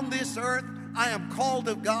am on this earth. I am called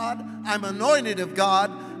of God. I'm anointed of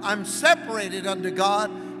God. I'm separated unto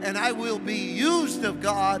God, and I will be used of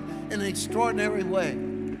God in an extraordinary way.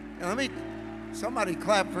 And somebody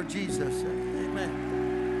clap for Jesus. Amen.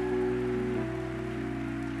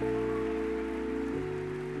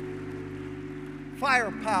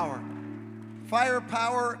 Firepower.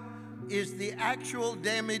 Firepower is the actual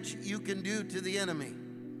damage you can do to the enemy.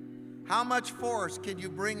 How much force can you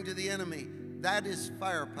bring to the enemy? That is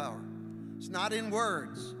firepower. It's not in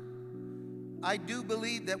words. I do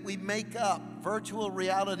believe that we make up virtual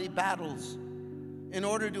reality battles in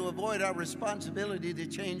order to avoid our responsibility to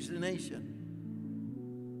change the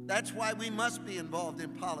nation. That's why we must be involved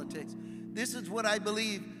in politics. This is what I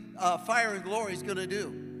believe Fire and Glory is going to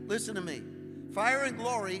do. Listen to me. Fire and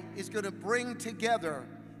Glory is going to bring together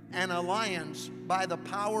an alliance by the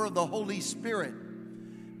power of the Holy Spirit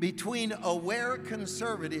between aware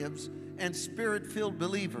conservatives and spirit-filled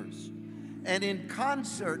believers. And in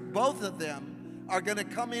concert, both of them are going to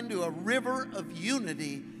come into a river of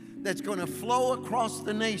unity that's going to flow across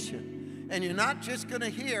the nation. And you're not just going to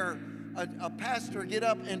hear a pastor get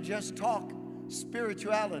up and just talk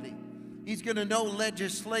spirituality. He's going to know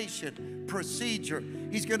legislation, procedure.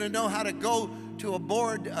 He's going to know how to go to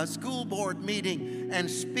a school board meeting and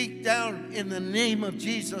speak down in the name of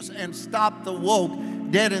Jesus and stop the woke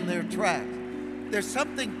dead in their tracks. There's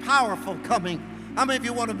something powerful coming. How many of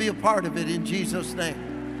you want to be a part of it in Jesus'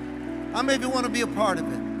 name? How many of you want to be a part of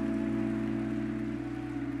it?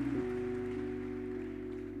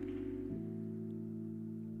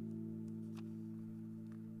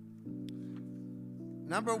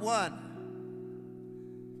 Number one,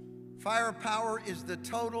 firepower is the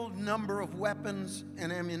total number of weapons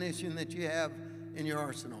and ammunition that you have in your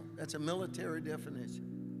arsenal. That's a military definition.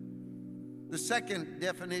 The second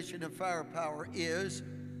definition of firepower is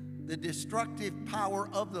the destructive power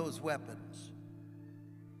of those weapons.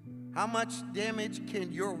 How much damage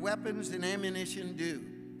can your weapons and ammunition do?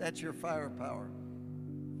 That's your firepower.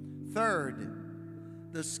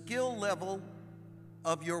 Third, the skill level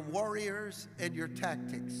of your warriors and your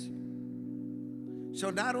tactics. So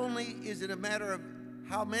not only is it a matter of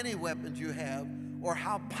how many weapons you have or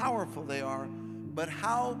how powerful they are, but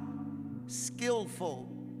how skillful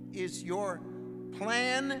is your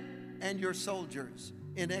plan and your soldiers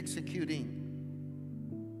in executing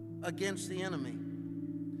against the enemy.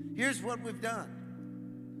 Here's what we've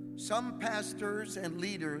done. Some pastors and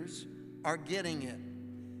leaders are getting it.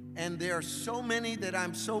 And there are so many that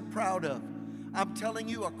I'm so proud of. I'm telling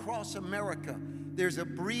you, across America, there's a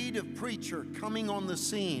breed of preacher coming on the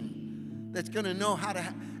scene that's going to know how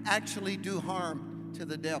to actually do harm to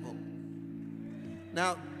the devil.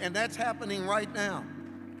 Now, and that's happening right now.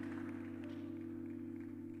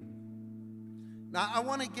 Now, I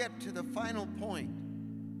want to get to the final point.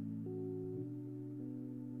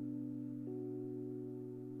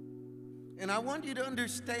 And I want you to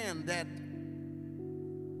understand that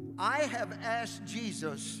I have asked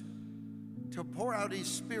Jesus to pour out His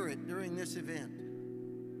Spirit during this event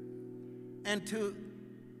and to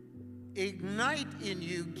ignite in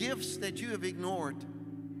you gifts that you have ignored,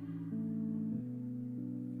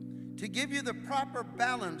 to give you the proper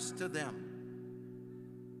balance to them.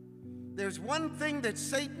 There's one thing that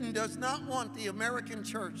Satan does not want the American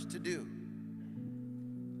church to do,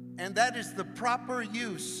 and that is the proper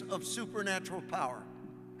use of supernatural power.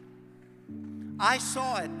 I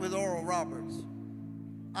saw it with Oral Roberts.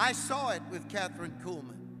 I saw it with Catherine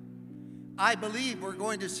Kuhlman. I believe we're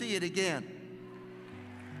going to see it again.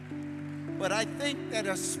 But I think that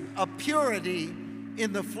a purity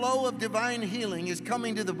in the flow of divine healing is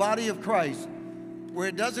coming to the body of Christ, where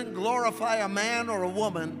it doesn't glorify a man or a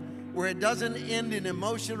woman, where it doesn't end in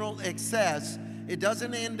emotional excess, it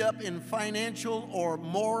doesn't end up in financial or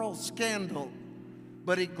moral scandal,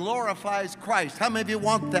 but it glorifies Christ. How many of you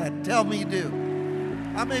want that? Tell me you do.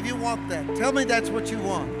 How many of you want that? Tell me that's what you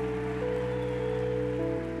want.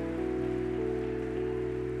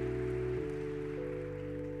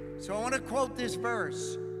 So I want to quote this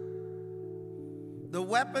verse. The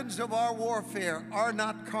weapons of our warfare are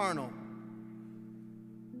not carnal,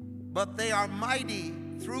 but they are mighty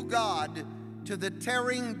through God to the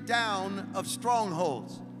tearing down of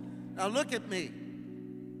strongholds. Now look at me.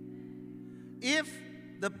 If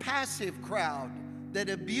the passive crowd that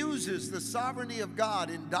abuses the sovereignty of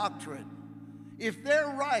God in doctrine, if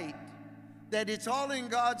they're right that it's all in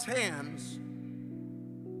God's hands,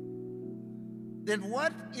 then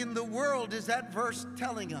what in the world is that verse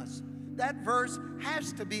telling us? That verse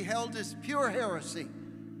has to be held as pure heresy.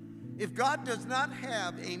 If God does not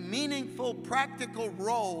have a meaningful, practical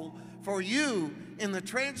role for you in the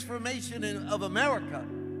transformation of America,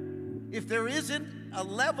 if there isn't a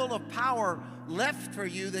level of power left for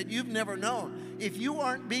you that you've never known, if you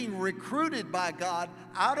aren't being recruited by God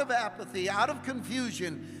out of apathy, out of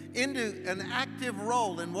confusion, into an active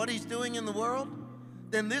role in what He's doing in the world,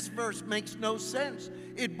 then this verse makes no sense.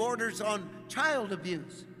 It borders on child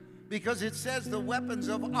abuse, because it says the weapons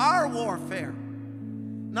of our warfare,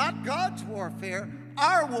 not God's warfare,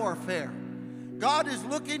 our warfare. God is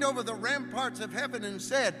looking over the ramparts of heaven and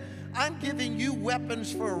said, I'm giving you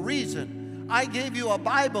weapons for a reason. I gave you a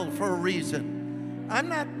Bible for a reason. I'm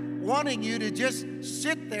not wanting you to just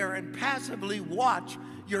sit there and passively watch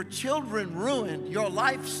your children ruined, your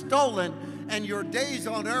life stolen, and your days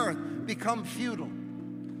on earth become futile.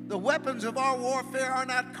 The weapons of our warfare are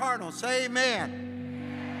not carnal. Say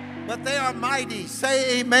amen. But they are mighty.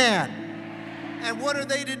 Say amen. And what are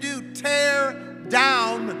they to do? Tear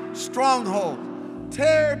down strongholds.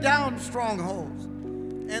 Tear down strongholds.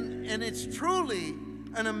 And it's truly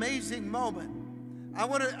an amazing moment. I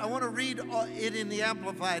want to read it in the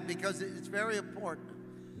Amplified because it's very important.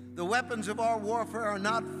 The weapons of our warfare are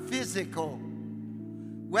not physical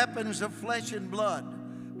weapons of flesh and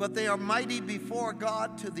blood, but they are mighty before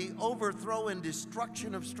God to the overthrow and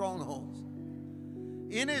destruction of strongholds.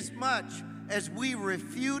 Inasmuch as we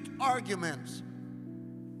refute arguments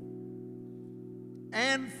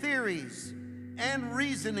and theories and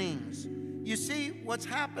reasonings. You see, what's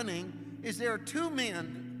happening is there are two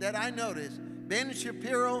men that I noticed, Ben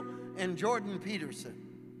Shapiro and Jordan Peterson.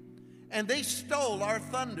 And they stole our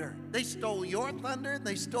thunder. They stole your thunder,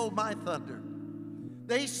 they stole my thunder.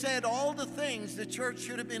 They said all the things the church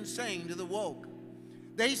should have been saying to the woke.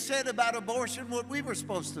 They said about abortion what we were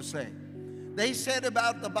supposed to say. They said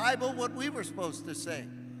about the Bible what we were supposed to say.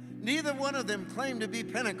 Neither one of them claimed to be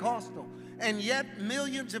Pentecostal. And yet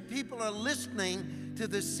millions of people are listening to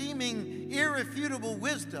the seeming irrefutable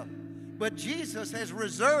wisdom. But Jesus has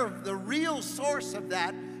reserved the real source of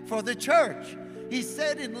that for the church. He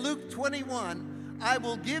said in Luke 21, I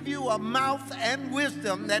will give you a mouth and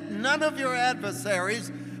wisdom that none of your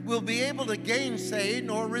adversaries will be able to gainsay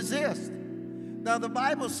nor resist. Now the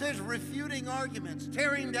Bible says refuting arguments,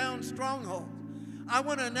 tearing down strongholds. I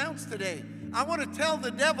want to announce today, I want to tell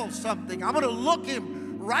the devil something. I want to look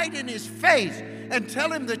him right in his face and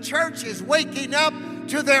tell him the church is waking up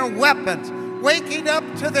to their weapons, waking up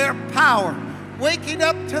to their power, waking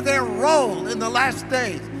up to their role in the last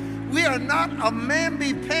days. We are not a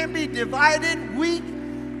mamby-pamby, divided, weak.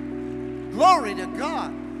 Glory to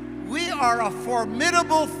God. We are a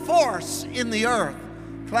formidable force in the earth.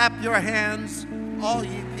 Clap your hands, all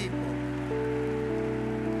ye people.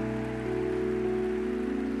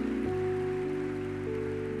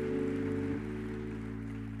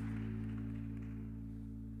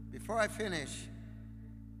 Before I finish,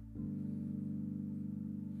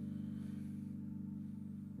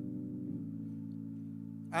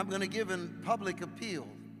 I'm going to give a public appeal.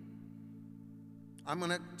 I'm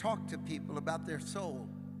going to talk to people about their soul.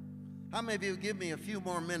 How many of you give me a few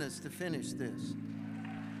more minutes to finish this?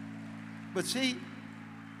 But see,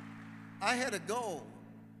 I had a goal.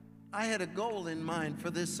 I had a goal in mind for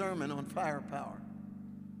this sermon on firepower.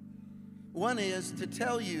 One is to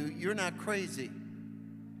tell you you're not crazy.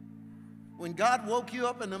 When God woke you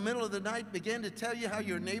up in the middle of the night, began to tell you how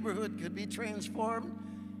your neighborhood could be transformed,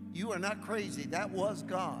 you are not crazy. That was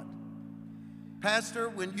God. Pastor,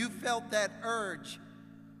 when you felt that urge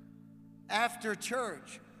after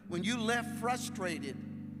church, when you left frustrated,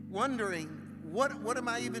 wondering, what am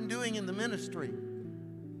I even doing in the ministry?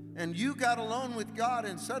 And you got alone with God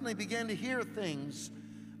and suddenly began to hear things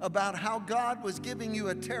about how God was giving you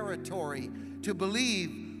a territory to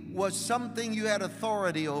believe was something you had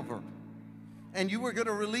authority over. And you were going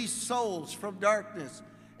to release souls from darkness.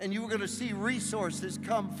 And you were going to see resources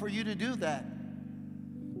come for you to do that.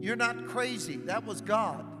 You're not crazy. That was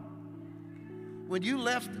God. When you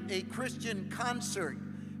left a Christian concert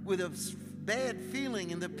with a bad feeling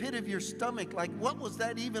in the pit of your stomach, like what was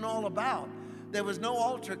that even all about? There was no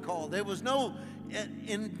altar call. There was no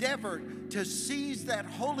endeavor to seize that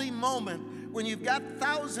holy moment when you've got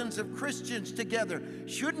thousands of Christians together.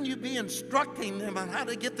 Shouldn't you be instructing them on how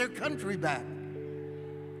to get their country back?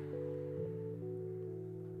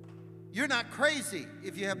 You're not crazy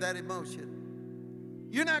if you have that emotion.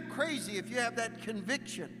 You're not crazy if you have that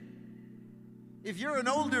conviction. If you're an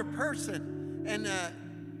older person and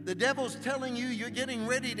the devil's telling you you're getting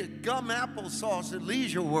ready to gum applesauce at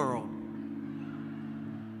Leisure World,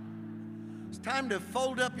 time to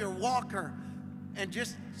fold up your walker and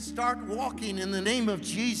just start walking in the name of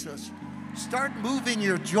Jesus. Start moving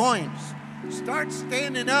your joints. Start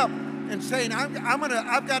standing up and saying,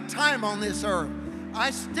 I've got time on this earth.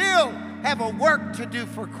 I still have a work to do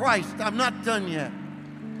for Christ. I'm not done yet.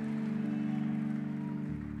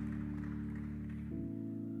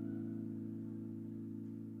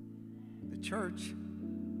 The church,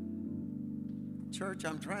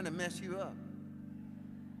 I'm trying to mess you up.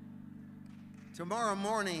 Tomorrow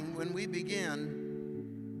morning when we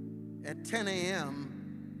begin at 10 a.m.,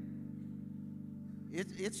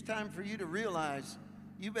 it's time for you to realize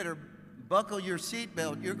you better buckle your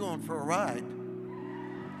seatbelt. You're going for a ride.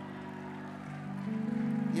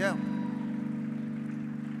 Yeah.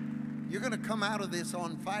 You're going to come out of this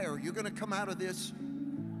on fire. You're going to come out of this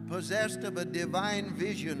possessed of a divine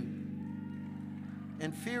vision.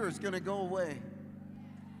 And fear is going to go away.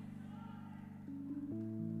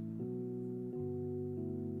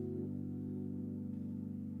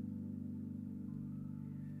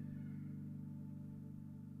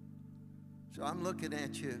 So I'm looking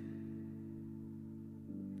at you,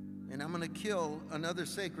 and I'm going to kill another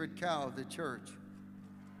sacred cow of the church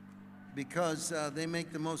because they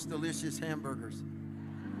make the most delicious hamburgers.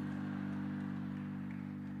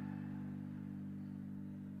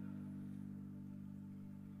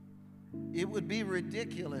 It would be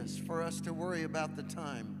ridiculous for us to worry about the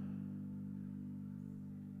time.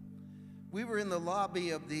 We were in the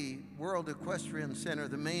lobby of the World Equestrian Center,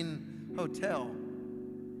 the main hotel,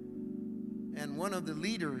 and one of the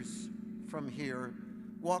leaders from here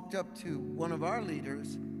walked up to one of our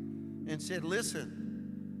leaders and said,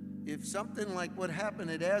 listen, if something like what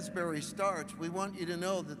happened at Asbury starts, we want you to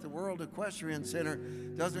know that the World Equestrian Center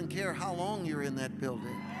doesn't care how long you're in that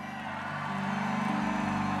building.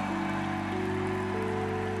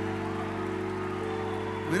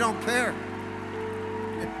 We don't care.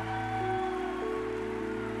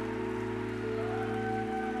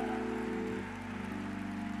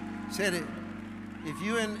 Said it. If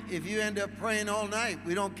you end up praying all night,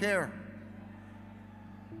 we don't care.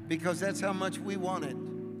 Because that's how much we want it.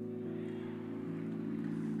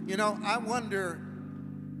 You know, I wonder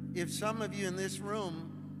if some of you in this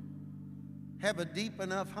room have a deep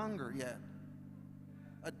enough hunger yet.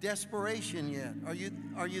 A desperation yet.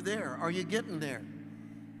 Are you there? Are you getting there?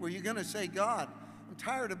 Where you're going to say, God, I'm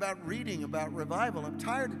tired about reading about revival. I'm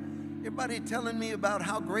tired everybody telling me about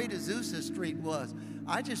how great Azusa Street was.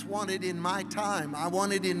 I just want it in my time. I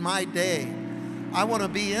want it in my day. I want to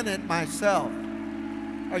be in it myself.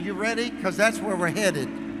 Are you ready? Because that's where we're headed.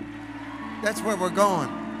 That's where we're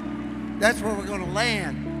going. That's where we're going to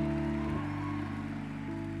land.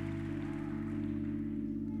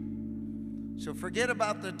 So forget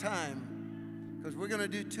about the time. Because we're going to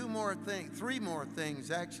do three more things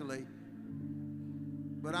actually.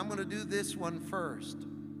 But I'm going to do this one first.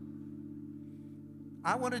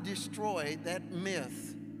 I want to destroy that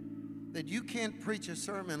myth that you can't preach a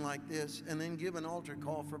sermon like this and then give an altar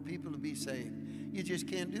call for people to be saved. You just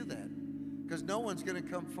can't do that because no one's going to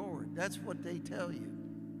come forward. That's what they tell you.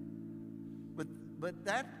 But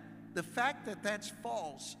the fact that that's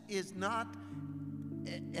false is not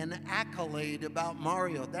an accolade about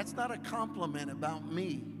Mario. That's not a compliment about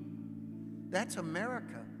me. That's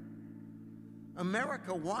America.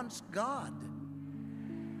 America wants God.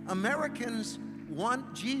 Americans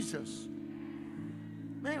want Jesus.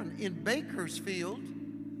 Man, in Bakersfield,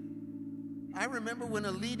 I remember when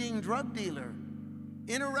a leading drug dealer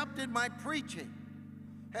interrupted my preaching,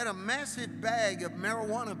 had a massive bag of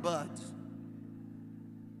marijuana buds.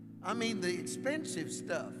 I mean, the expensive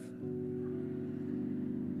stuff.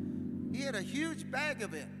 He had a huge bag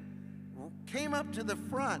of it. Came up to the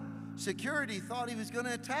front. Security thought he was going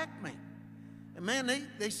to attack me. And man,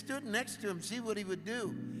 they stood next to him, see what he would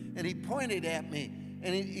do. And he pointed at me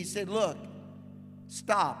and he said, look,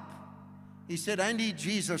 stop. He said, I need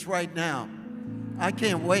Jesus right now. I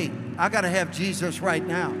can't wait. I got to have Jesus right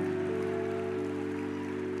now.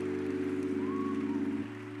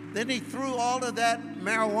 Then he threw all of that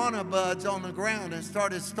marijuana buds on the ground and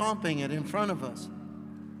started stomping it in front of us.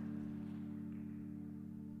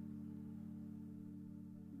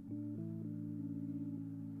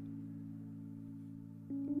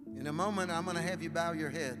 In a moment, I'm going to have you bow your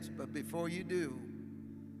heads, but before you do,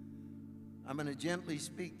 I'm going to gently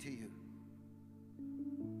speak to you.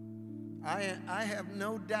 I have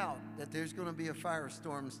no doubt that there's going to be a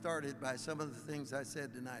firestorm started by some of the things I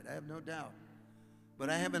said tonight. I have no doubt. But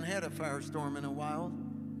I haven't had a firestorm in a while.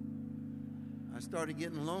 I started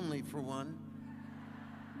getting lonely for one.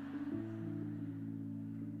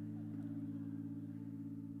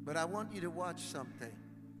 But I want you to watch something.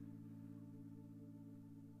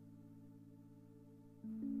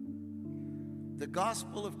 the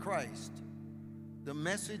gospel of Christ, the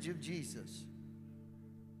message of Jesus,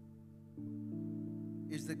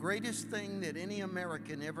 is the greatest thing that any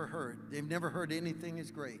American ever heard. They've never heard anything as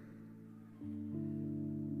great.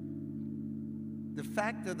 The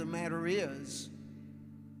fact of the matter is,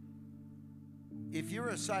 if you're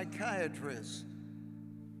a psychiatrist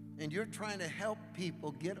and you're trying to help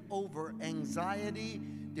people get over anxiety,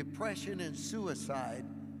 depression, and suicide,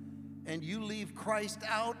 and you leave Christ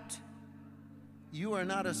out, you are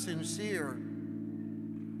not a sincere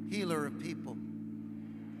healer of people.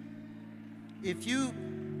 If you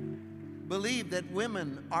believe that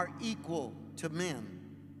women are equal to men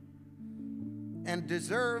and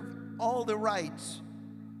deserve all the rights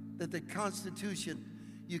that the Constitution,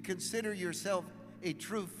 you consider yourself a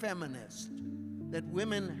true feminist, that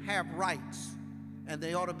women have rights and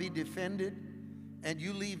they ought to be defended, and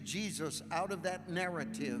you leave Jesus out of that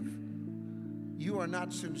narrative, you are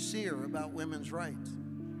not sincere about women's rights.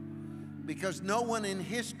 Because no one in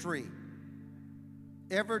history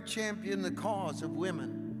ever championed the cause of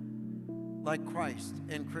women like Christ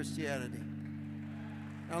and Christianity.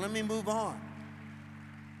 Now let me move on.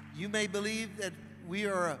 You may believe that we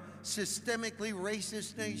are a systemically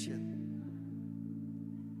racist nation.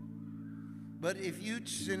 But if you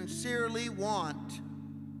sincerely want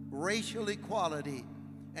racial equality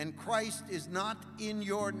and Christ is not in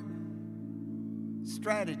your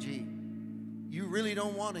strategy, you really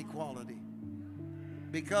don't want equality.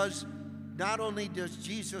 Because not only does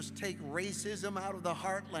Jesus take racism out of the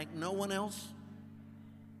heart like no one else,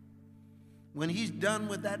 when he's done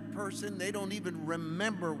with that person, they don't even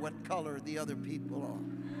remember what color the other people are.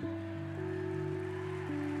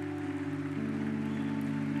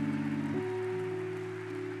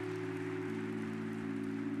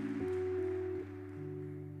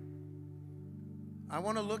 I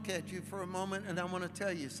want to look at you for a moment, and I want to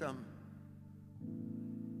tell you something.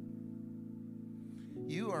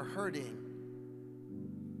 You are hurting,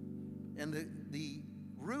 and the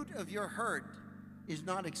root of your hurt is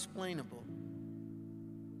not explainable.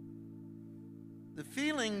 The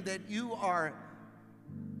feeling that you are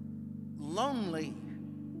lonely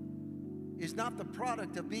is not the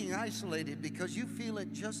product of being isolated, because you feel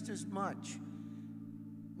it just as much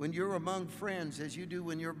when you're among friends as you do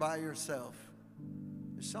when you're by yourself.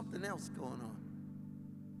 There's something else going on.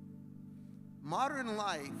 Modern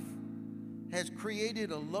life has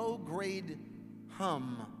created a low-grade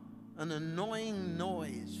hum, an annoying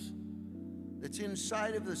noise that's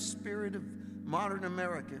inside of the spirit of modern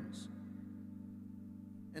Americans.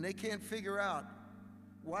 And they can't figure out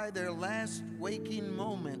why their last waking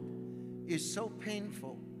moment is so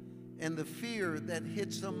painful, and the fear that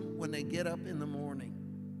hits them when they get up in the morning.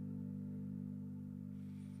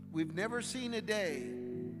 We've never seen a day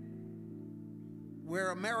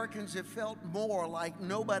where Americans have felt more like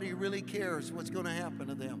nobody really cares what's going to happen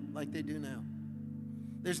to them like they do now.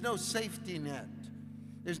 There's no safety net.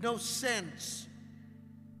 There's no sense.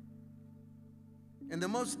 And the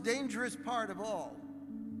most dangerous part of all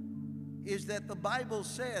is that the Bible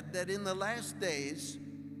said that in the last days,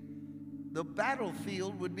 the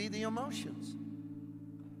battlefield would be the emotions.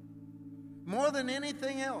 More than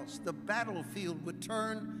anything else, the battlefield would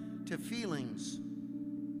turn to feelings.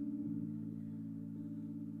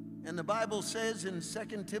 And the Bible says in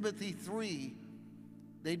 2 Timothy 3,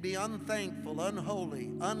 they'd be unthankful,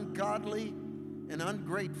 unholy, ungodly, and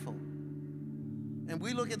ungrateful. And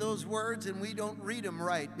we look at those words and we don't read them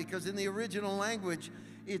right, because in the original language,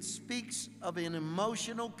 it speaks of an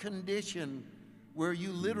emotional condition where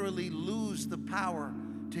you literally lose the power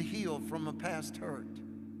to heal from a past hurt.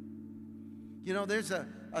 You know, there's a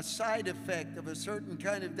side effect of a certain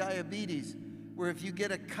kind of diabetes where if you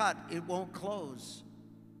get a cut, it won't close.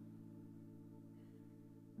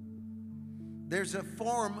 There's a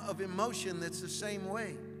form of emotion that's the same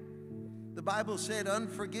way. The Bible said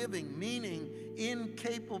unforgiving, meaning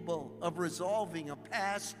incapable of resolving a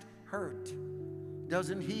past hurt.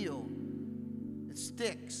 Doesn't heal. It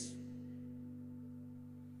sticks.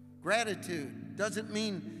 Gratitude doesn't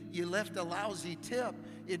mean you left a lousy tip.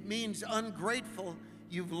 It means ungrateful.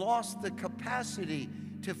 You've lost the capacity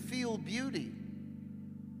to feel beauty,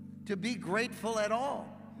 to be grateful at all,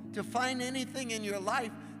 to find anything in your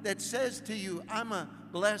life that says to you, I'm a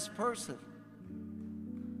blessed person.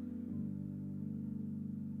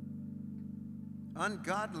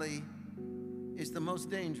 Ungodly is the most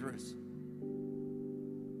dangerous,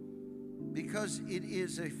 because it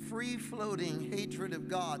is a free-floating hatred of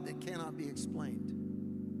God that cannot be explained.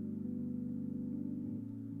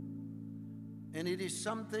 And it is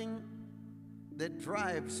something that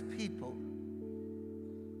drives people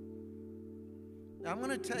Now, I'm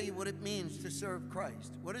going to tell you what it means to serve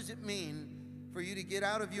Christ. What does it mean for you to get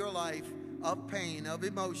out of your life of pain, of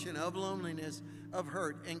emotion, of loneliness, of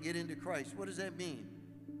hurt, and get into Christ? What does that mean?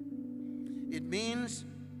 It means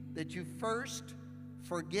that you first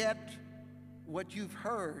forget what you've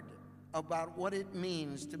heard about what it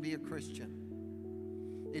means to be a Christian.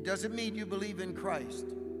 It doesn't mean you believe in Christ.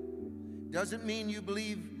 It doesn't mean you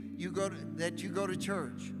believe that you go to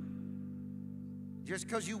church. Just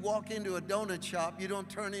because you walk into a donut shop, you don't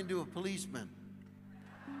turn into a policeman.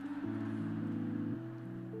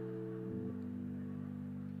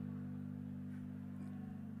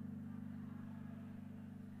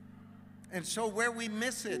 And so where we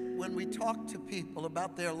miss it when we talk to people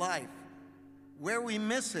about their life, where we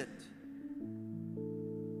miss it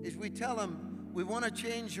is we tell them, we want to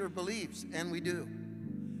change your beliefs, and we do.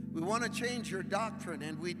 We want to change your doctrine,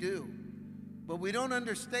 and we do. But we don't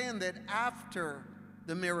understand that after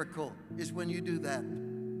the miracle is when you do that.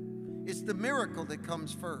 It's the miracle that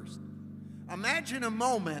comes first. Imagine a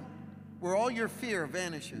moment where all your fear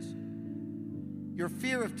vanishes. Your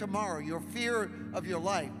fear of tomorrow, your fear of your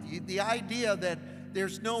life, the idea that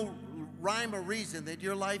there's no rhyme or reason, that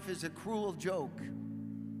your life is a cruel joke.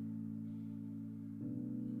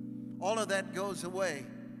 All of that goes away.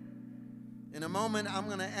 In a moment, I'm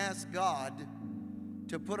going to ask God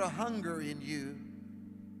to put a hunger in you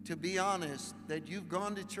to be honest that you've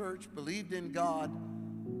gone to church, believed in God,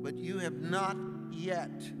 but you have not yet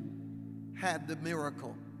had the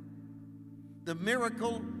miracle. The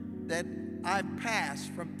miracle that I've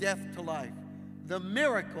passed from death to life. The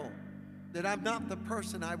miracle that I'm not the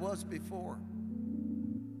person I was before.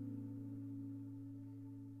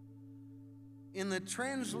 In the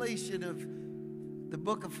translation of the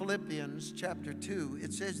book of Philippians, chapter 2,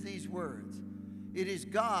 it says these words: it is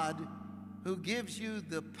God who gives you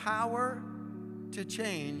the power to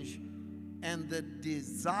change and the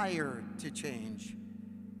desire to change.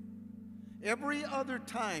 Every other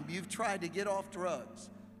time you've tried to get off drugs,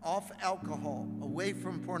 off alcohol, away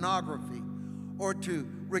from pornography, or to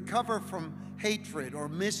recover from hatred or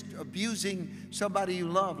abusing somebody you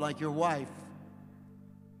love, like your wife,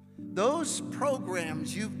 those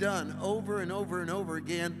programs you've done over and over and over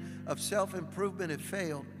again of self-improvement have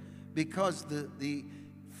failed because the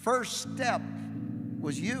first step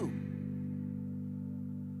was you.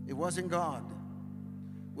 It wasn't God.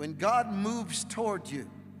 When God moves toward you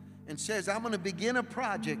and says, I'm going to begin a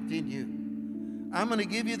project in you, I'm going to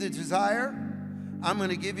give you the desire, I'm going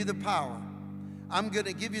to give you the power. I'm going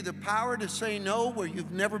to give you the power to say no where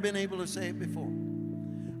you've never been able to say it before.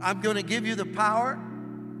 I'm going to give you the power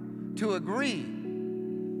to agree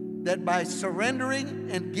that by surrendering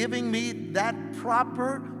and giving me that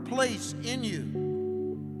proper place in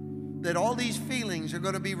you, that all these feelings are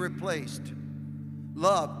going to be replaced.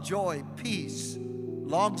 Love, joy, peace,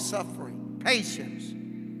 long-suffering, patience.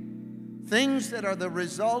 Things that are the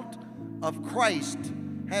result of Christ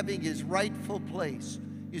having his rightful place.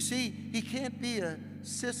 You see, he can't be a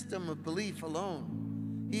system of belief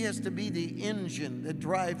alone. He has to be the engine that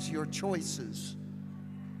drives your choices.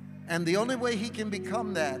 And the only way he can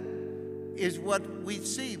become that is what we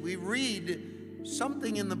see. We read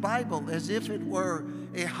something in the Bible as if it were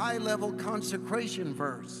a high-level consecration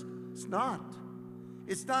verse. It's not.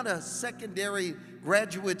 It's not a secondary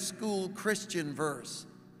graduate school Christian verse.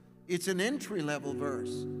 It's an entry-level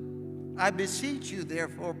verse. I beseech you,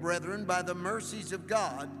 therefore, brethren, by the mercies of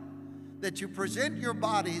God, that you present your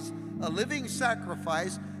bodies a living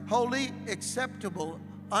sacrifice, holy, acceptable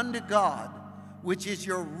unto God, which is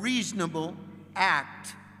your reasonable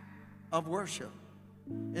act of worship.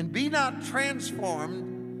 And be not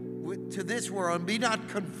transformed to this world, and be not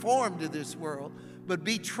conformed to this world, but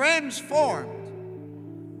be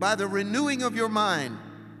transformed by the renewing of your mind.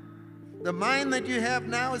 The mind that you have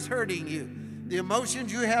now is hurting you. The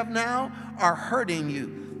emotions you have now are hurting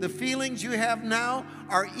you. The feelings you have now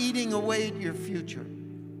are eating away at your future.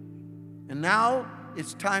 And now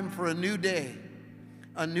it's time for a new day,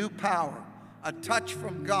 a new power, a touch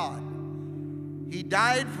from God. He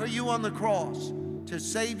died for you on the cross to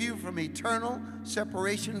save you from eternal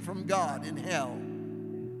separation from God in hell.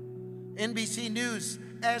 NBC News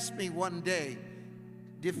asked me one day,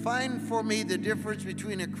 define for me the difference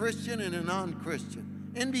between a Christian and a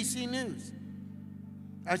non-Christian. NBC News.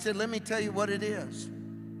 I said, let me tell you what it is.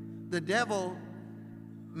 The devil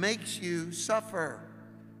makes you suffer.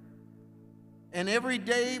 And every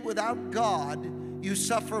day without God, you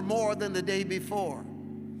suffer more than the day before.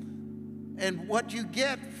 And what you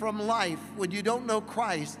get from life when you don't know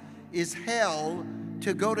Christ is hell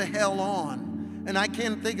to go to hell on. And I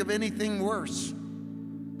can't think of anything worse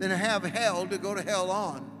than to have hell to go to hell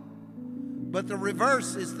on. But the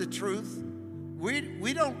reverse is the truth.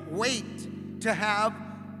 We don't wait to have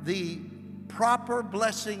the proper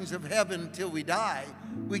blessings of heaven till we die.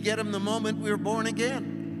 We get them the moment we're born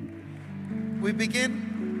again. We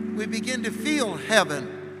begin to feel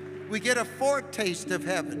heaven. We get a foretaste of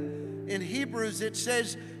heaven. In Hebrews it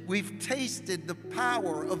says, we've tasted the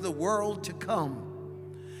power of the world to come.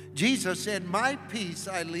 Jesus said, my peace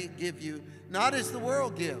I give you, not as the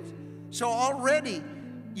world gives. So already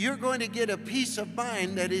you're going to get a peace of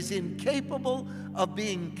mind that is incapable of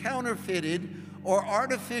being counterfeited or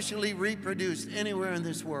artificially reproduced anywhere in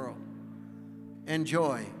this world. And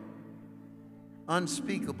joy,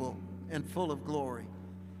 unspeakable and full of glory.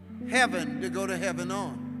 Heaven to go to heaven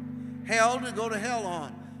on. Hell to go to hell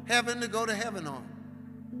on. Heaven to go to heaven on.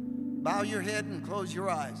 Bow your head and close your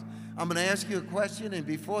eyes. I'm going to ask you a question, and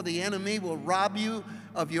before the enemy will rob you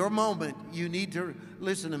of your moment, you need to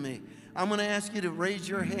listen to me. I'm going to ask you to raise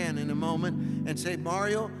your hand in a moment and say,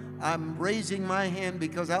 Mario, I'm raising my hand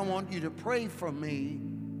because I want you to pray for me.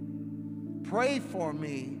 Pray for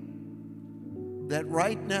me that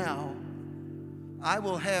right now I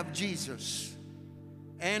will have Jesus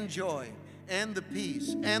and joy and the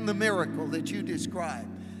peace and the miracle that you described.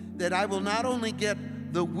 That I will not only get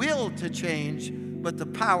the will to change, but the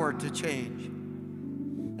power to change.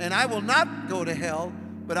 And I will not go to hell,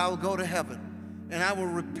 but I will go to heaven. And I will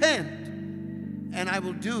repent, and I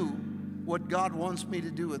will do what God wants me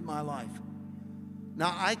to do with my life.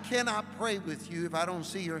 Now, I cannot pray with you if I don't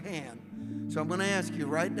see your hand. So I'm going to ask you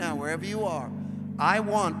right now, wherever you are, I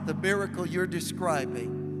want the miracle you're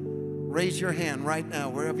describing. Raise your hand right now,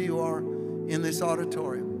 wherever you are in this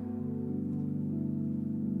auditorium.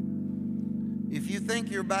 If you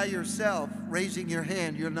think you're by yourself raising your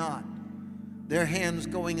hand, you're not. There are hands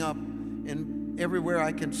going up in everywhere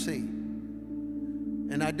I can see.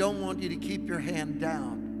 And I don't want you to keep your hand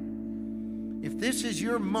down. If this is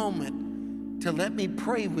your moment to let me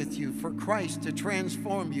pray with you for Christ to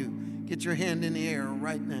transform you, get your hand in the air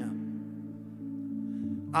right now.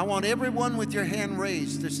 I want everyone with your hand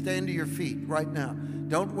raised to stand to your feet right now.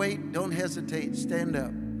 Don't wait, don't hesitate. Stand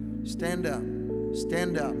up, stand up,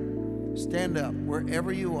 stand up. Stand up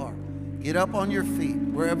wherever you are. Get up on your feet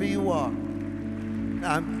wherever you are.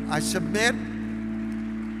 I submit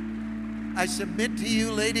to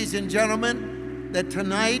you, ladies and gentlemen, that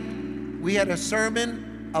tonight we had a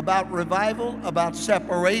sermon about revival, about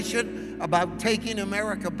separation, about taking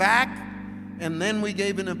America back, and then we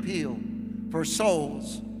gave an appeal for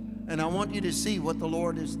souls. And I want you to see what the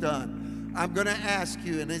Lord has done. I'm going to ask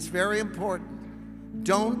you, and it's very important,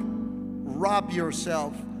 don't rob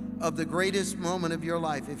yourself of the greatest moment of your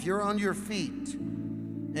life. If you're on your feet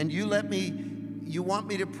and you want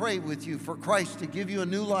me to pray with you for Christ to give you a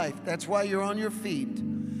new life, that's why you're on your feet.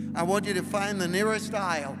 I want you to find the nearest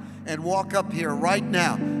aisle and walk up here right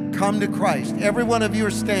now. Come to Christ. Every one of you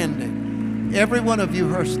are standing. Every one of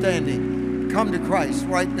you are standing. Come to Christ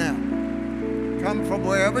right now. Come from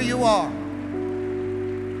wherever you are.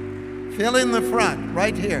 Fill in the front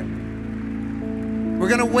right here. We're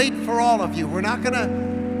going to wait for all of you. We're not going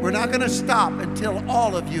to stop until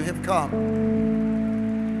all of you have come.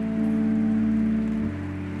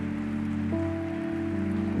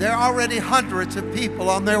 There are already hundreds of people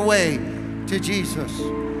on their way to Jesus.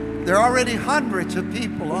 There are already hundreds of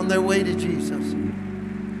people on their way to Jesus.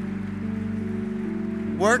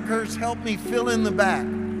 Workers, help me fill in the back.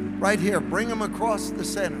 Right here. Bring them across the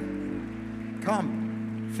center.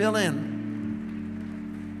 Come. Fill in.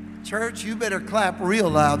 Church, you better clap real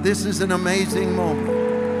loud. This is an amazing moment.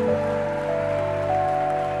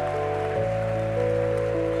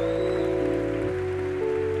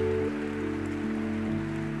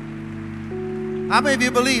 How many of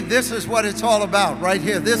you believe this is what it's all about right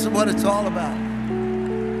here? This is what it's all about.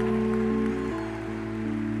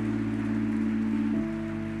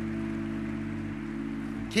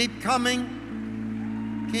 Keep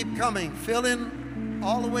coming. Keep coming. Fill in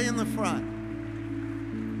all the way in the front.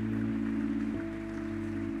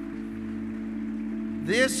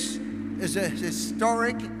 This is a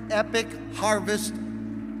historic, epic harvest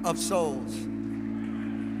of souls.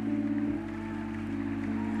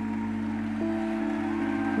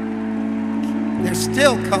 They're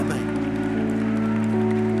still coming.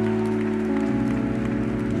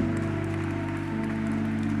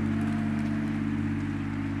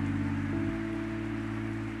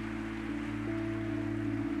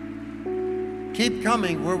 Keep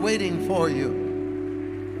coming. We're waiting for you.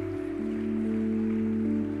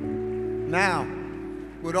 Now,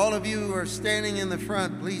 would all of you who are standing in the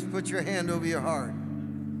front, please put your hand over your heart.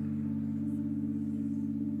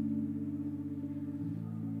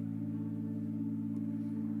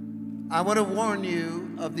 I want to warn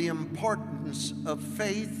you of the importance of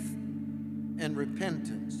faith and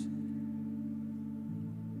repentance.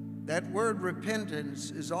 That word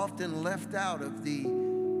repentance is often left out of the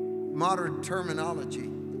modern terminology,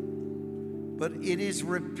 but it is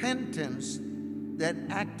repentance that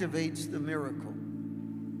activates the miracle.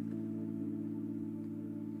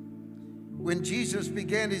 When Jesus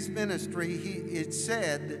began his ministry, it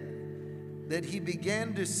said that he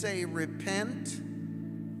began to say, repent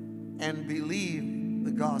and believe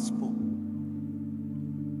the gospel.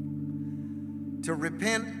 To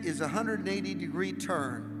repent is a 180-degree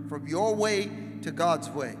turn from your way to God's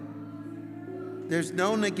way. There's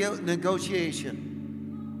no negotiation.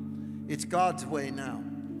 It's God's way now,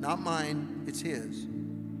 not mine, it's his.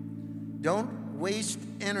 Don't waste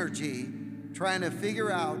energy trying to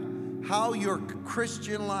figure out how your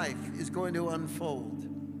Christian life is going to unfold.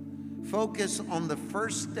 Focus on the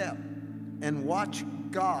first step and watch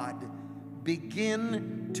God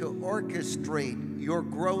begin to orchestrate your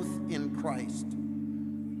growth in Christ.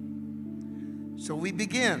 So we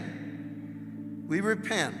begin, we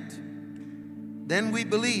repent, then we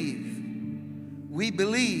believe. We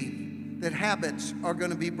believe that habits are going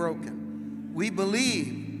to be broken. We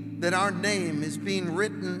believe that our name is being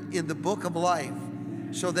written in the book of life,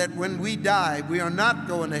 so that when we die, we are not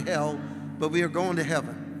going to hell, but we are going to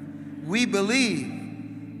heaven. We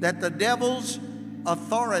believe that the devil's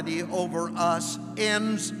authority over us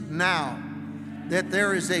ends now, that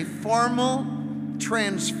there is a formal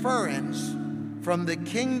transference from the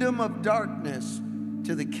kingdom of darkness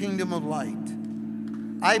to the kingdom of light.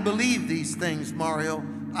 I believe these things, Mario.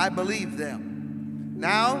 I believe them.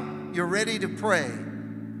 Now you're ready to pray.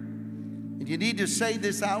 And you need to say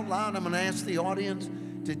this out loud. I'm going to ask the audience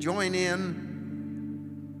to join in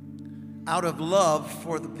out of love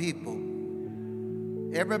for the people.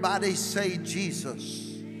 Everybody say,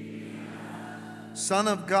 Jesus, Son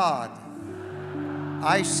of God,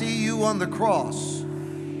 I see you on the cross,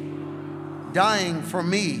 dying for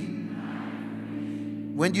me.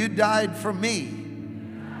 When you died for me,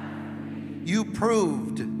 you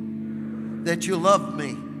proved that you loved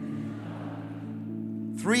me.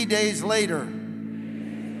 3 days later,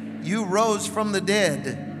 you rose from the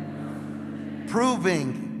dead,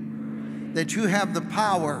 proving that you have the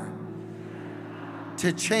power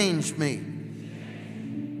to change me.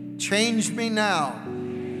 Change me now.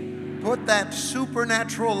 Put that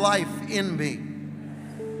supernatural life in me.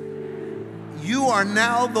 You are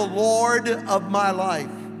now the Lord of my life.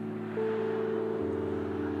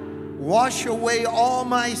 Wash away all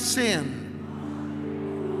my sin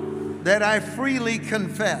that I freely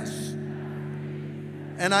confess.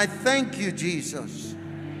 And I thank you, Jesus,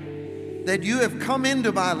 that you have come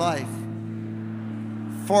into my life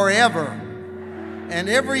forever. And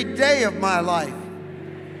every day of my life,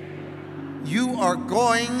 you are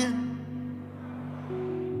going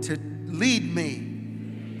to lead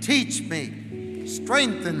me, teach me,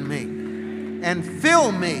 strengthen me, and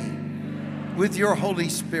fill me with your Holy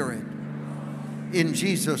Spirit. In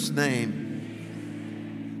Jesus' name.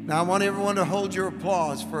 Now I want everyone to hold your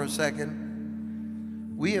applause for a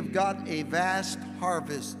second. We have got a vast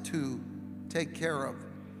harvest to take care of.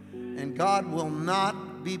 And God will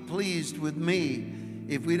not be pleased with me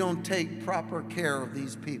if we don't take proper care of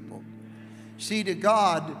these people. See, to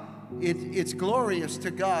God, it's glorious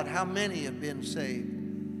to God how many have been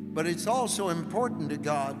saved. But it's also important to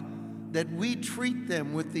God that we treat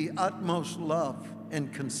them with the utmost love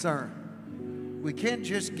and concern. We can't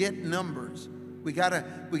just get numbers. We gotta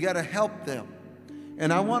help them.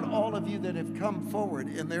 And I want all of you that have come forward,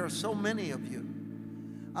 and there are so many of you,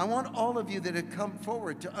 I want all of you that have come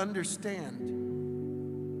forward to understand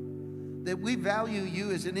that we value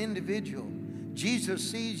you as an individual. Jesus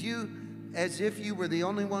sees you as if you were the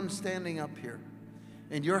only one standing up here.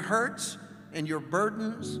 And your hurts and your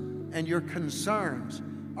burdens and your concerns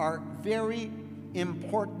are very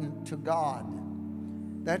important to God.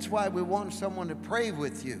 That's why we want someone to pray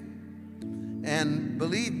with you. And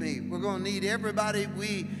believe me, we're going to need everybody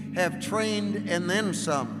we have trained and then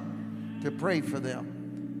some to pray for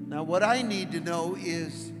them. Now, what I need to know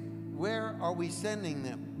is, where are we sending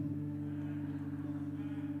them?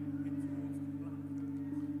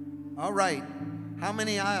 All right. How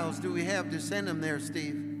many aisles do we have to send them there,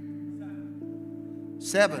 Steve?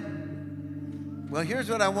 7. Well, here's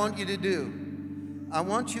what I want you to do. I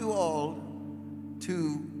want you all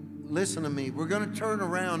to listen to me. We're going to turn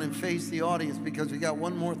around and face the audience because we got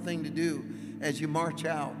one more thing to do as you march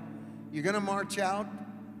out. You're going to march out.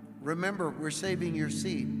 Remember, we're saving your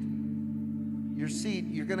seat. Your seat,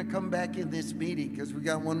 you're going to come back in this meeting because we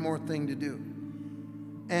got one more thing to do.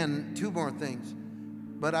 And 2 more things.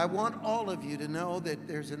 But I want all of you to know that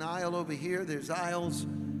there's an aisle over here, there's aisles,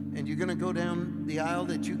 and you're going to go down the aisle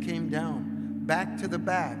that you came down, back to the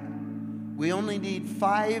back. We only need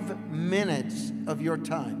 5 minutes of your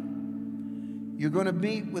time. You're going to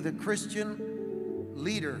meet with a Christian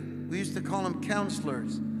leader. We used to call them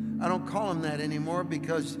counselors. I don't call them that anymore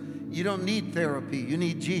because you don't need therapy. You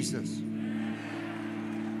need Jesus.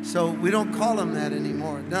 So we don't call them that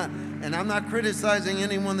anymore. And I'm not criticizing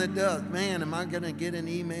anyone that does. Man, am I going to get an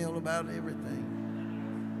email about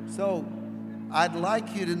everything? So I'd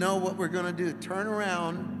like you to know what we're going to do. Turn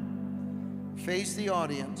around, face the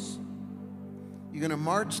audience. You're going to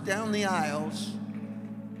march down the aisles.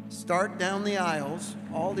 Start down the aisles,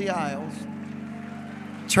 all the aisles.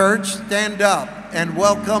 Church, stand up and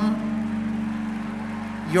welcome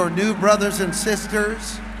your new brothers and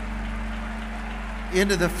sisters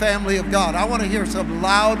into the family of God. I want to hear some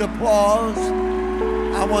loud applause.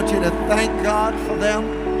 I want you to thank God for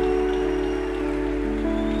them.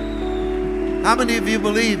 How many of you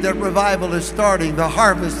believe that revival is starting? The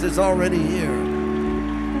harvest is already here.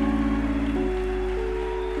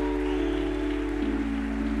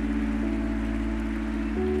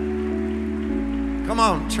 Come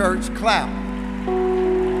on, church, clap.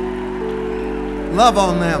 Love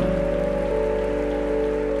on them.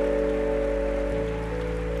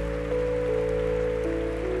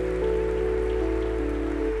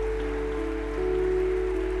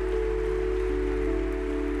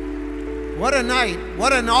 What a night.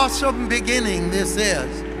 What an awesome beginning this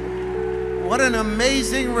is. What an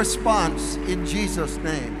amazing response in Jesus'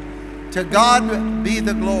 name. To God be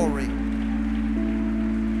the glory.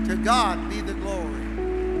 To God be the glory.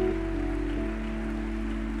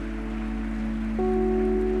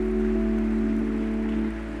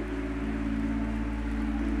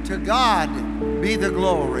 To God be the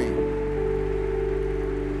glory.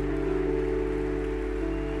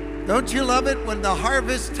 Don't you love it when the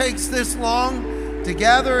harvest takes this long to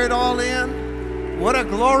gather it all in? What a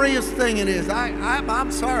glorious thing it is.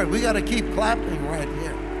 I'm sorry, we got to keep clapping right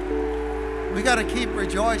here. We got to keep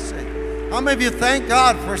rejoicing. How many of you thank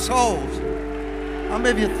God for souls? How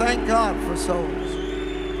many of you thank God for souls?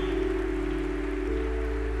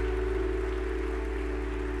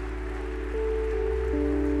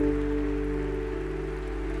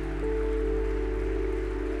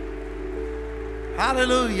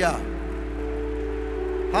 Hallelujah.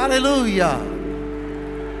 Hallelujah.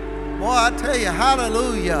 Boy, I tell you,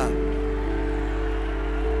 hallelujah.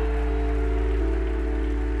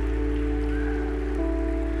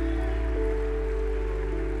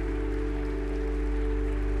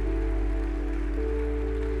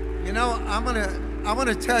 You know, I'm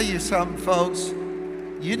gonna tell you something, folks.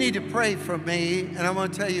 You need to pray for me, and I'm gonna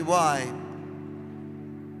tell you why.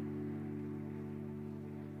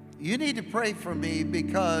 You need to pray for me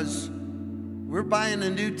because we're buying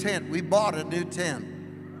a new tent. We bought a new tent.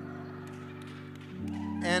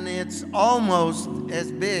 And it's almost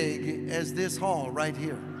as big as this hall right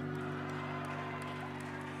here.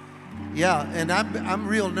 Yeah, and I'm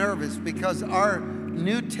real nervous because our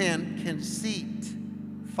new tent can seat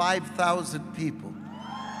 5,000 people.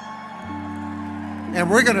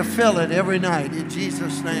 And we're going to fill it every night in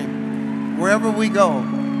Jesus' name. Wherever we go,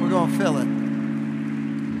 we're going to fill it.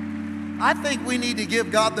 I think we need to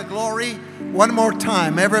give God the glory one more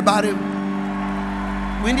time. Everybody,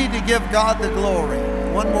 we need to give God the glory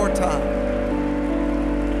one more time.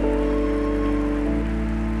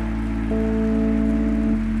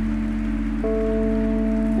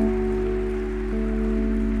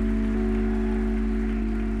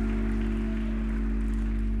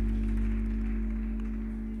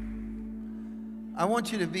 I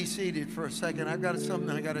want you to be seated for a second. I've got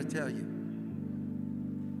something I got to tell you.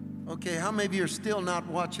 Okay, how many of you are still not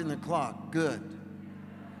watching the clock? Good.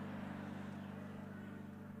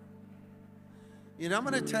 You know, I'm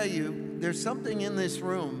going to tell you, there's something in this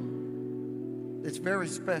room that's very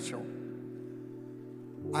special.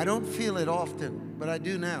 I don't feel it often, but I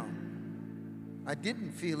do now. I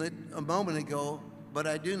didn't feel it a moment ago, but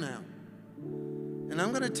I do now. And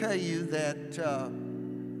I'm going to tell you that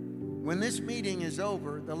when this meeting is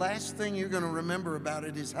over, the last thing you're going to remember about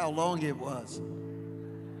it is how long it was.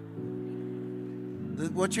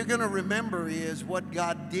 What you're going to remember is what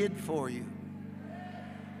God did for you.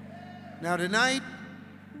 Now tonight,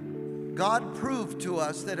 God proved to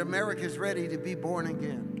us that America is ready to be born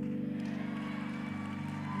again.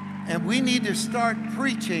 And we need to start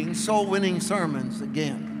preaching soul-winning sermons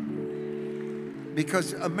again.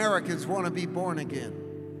 Because Americans want to be born again.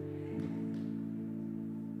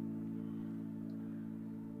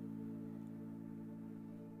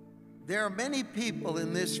 There are many people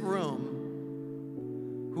in this room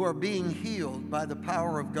who are being healed by the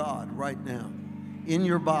power of God right now in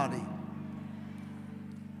your body.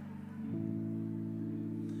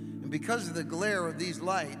 And because of the glare of these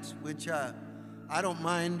lights, which I don't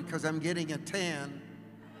mind because I'm getting a tan,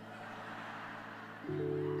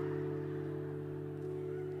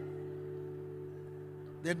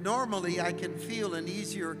 that normally I can feel an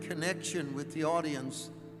easier connection with the audience.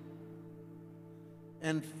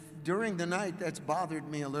 And during the night, that's bothered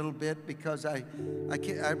me a little bit because I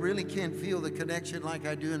really can't feel the connection like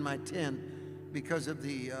I do in my tent because of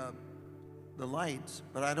the lights,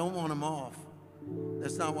 but I don't want them off.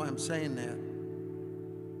 That's not why I'm saying that.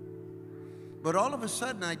 But all of a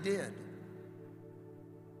sudden I did.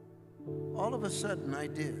 All of a sudden I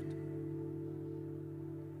did.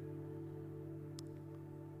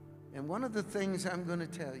 And one of the things I'm going to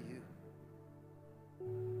tell you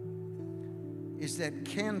is that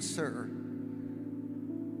cancer,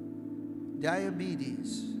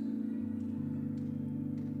 diabetes,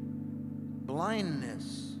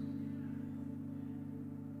 blindness,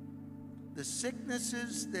 the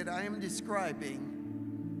sicknesses that I am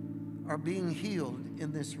describing are being healed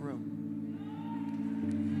in this room.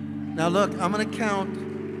 Now look, I'm going to count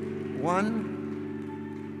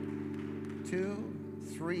 1, 2,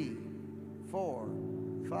 3, 4,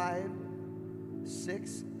 5,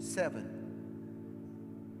 6, 7.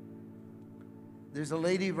 There's a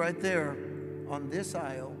lady right there on this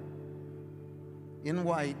aisle in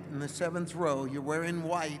white in the 7th row. You're wearing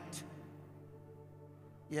white.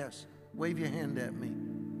 Yes, wave your hand at me.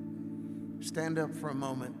 Stand up for a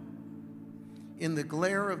moment. In the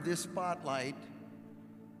glare of this spotlight,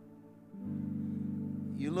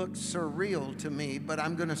 you look surreal to me, but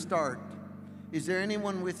I'm going to start. Is there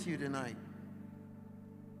anyone with you tonight?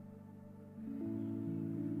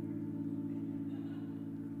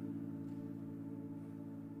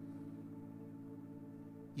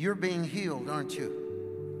 You're being healed, aren't you?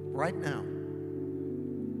 Right now.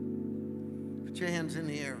 Put your hands in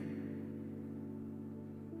the air.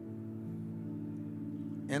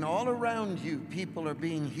 And all around you, people are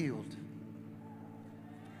being healed.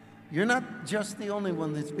 You're not just the only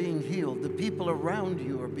one that's being healed. The people around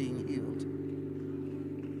you are being healed.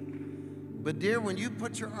 But dear, when you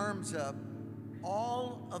put your arms up,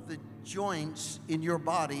 all of the joints in your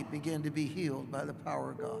body begin to be healed by the power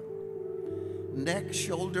of God. Neck,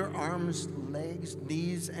 shoulder, arms, legs,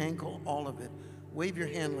 knees, ankle, all of it. Wave your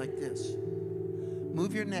hand like this.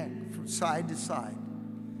 Move your neck from side to side.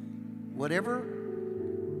 Whatever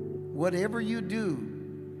you do,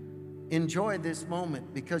 enjoy this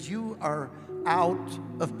moment because you are out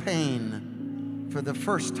of pain for the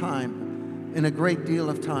first time in a great deal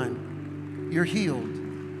of time. You're healed.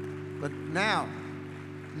 But now,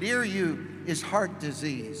 near you is heart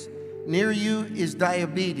disease. Near you is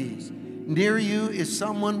diabetes. Near you is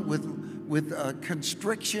someone with a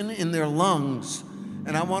constriction in their lungs.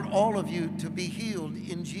 And I want all of you to be healed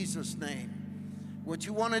in Jesus' name. What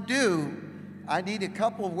you want to do, I need a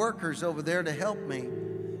couple workers over there to help me.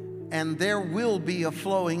 And there will be a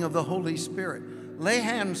flowing of the Holy Spirit. Lay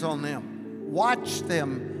hands on them. Watch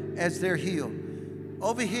them as they're healed.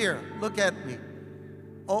 Over here, look at me.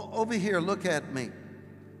 Over here, look at me.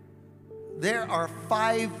 There are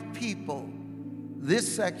 5 people.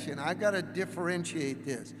 This section, I got to differentiate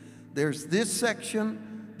this. There's this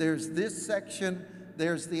section, there's this section,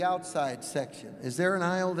 there's the outside section. Is there an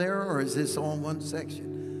aisle there, or is this all one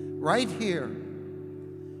section? Right here,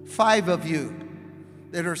 5 of you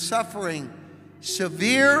that are suffering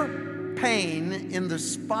severe pain in the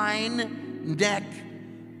spine, neck,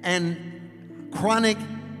 and chronic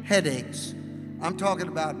headaches. I'm talking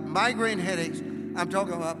about migraine headaches. I'm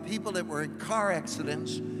talking about people that were in car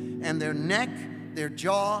accidents and their neck, their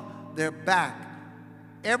jaw, their back.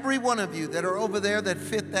 Every one of you that are over there that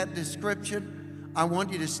fit that description, I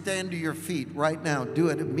want you to stand to your feet right now. Do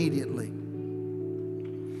it immediately.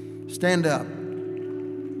 Stand up.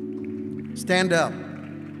 Stand up.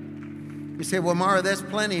 You say, well, Mara, that's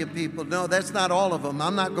plenty of people. No, that's not all of them.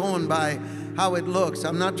 I'm not going by how it looks.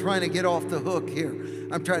 I'm not trying to get off the hook here.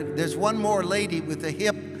 There's one more lady with a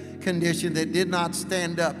hip condition that did not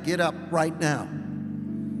stand up. Get up right now.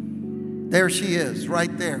 There she is,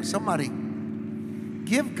 right there. Somebody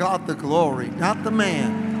give God the glory, not the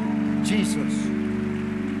man, Jesus.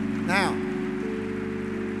 Now,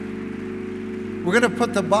 we're going to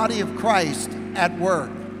put the body of Christ at work.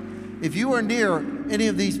 If you are near any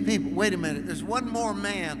of these people, wait a minute, there's one more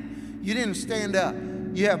man. You didn't stand up.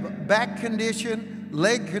 You have back condition,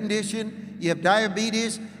 leg condition, you have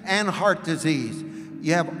diabetes and heart disease.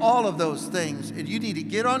 You have all of those things, and you need to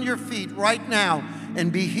get on your feet right now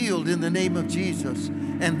and be healed in the name of Jesus.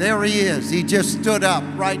 And there he is. He just stood up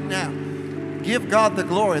right now. Give God the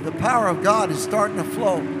glory. The power of God is starting to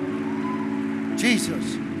flow.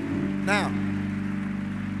 Jesus. Now,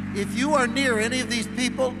 if you are near any of these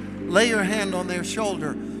people, lay your hand on their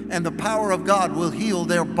shoulder, and the power of God will heal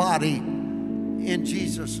their body in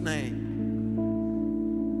Jesus' name.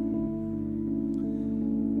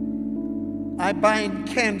 I bind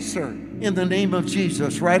cancer in the name of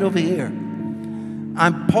Jesus right over here.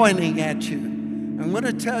 I'm pointing at you. I'm going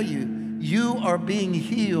to tell you, you are being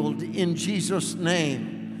healed in Jesus'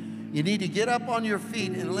 name. You need to get up on your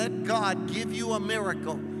feet and let God give you a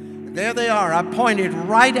miracle. There they are. I pointed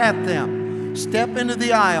right at them. Step into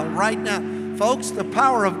the aisle right now. Folks, the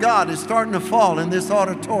power of God is starting to fall in this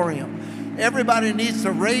auditorium. Everybody needs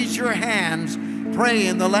to raise your hands, pray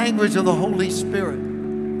in the language of the Holy Spirit.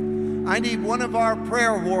 I need one of our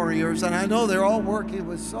prayer warriors, and I know they're all working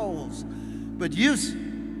with souls. But you,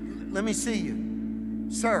 let me see you.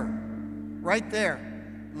 Sir, right there.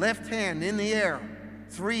 Left hand in the air.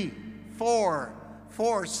 3, 4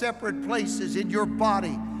 separate places in your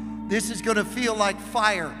body. This is going to feel like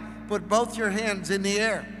fire. Put both your hands in the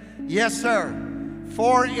air. Yes, sir.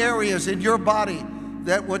 4 areas in your body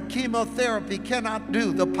that what chemotherapy cannot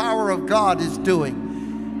do, the power of God is doing.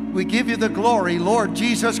 We give you the glory, Lord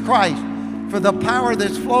Jesus Christ, for the power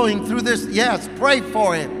that's flowing through this. Yes, pray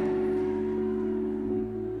for it.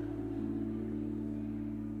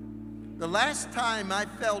 The last time I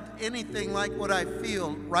felt anything like what I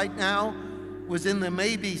feel right now was in the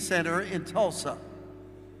Maybe Center in Tulsa.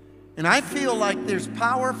 And I feel like there's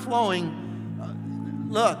power flowing.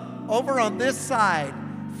 Look, over on this side,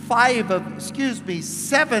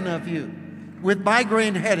 7 of you with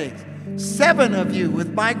migraine headaches. 7 of you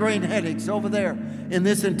with migraine headaches over there in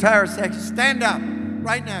this entire section. Stand up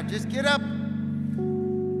right now. Just get up.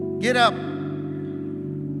 Get up.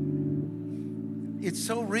 It's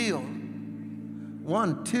so real.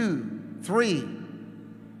 1, 2, 3.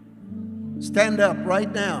 Stand up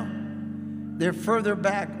right now. They're further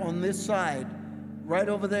back on this side, right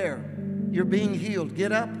over there. You're being healed.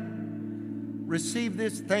 Get up. Receive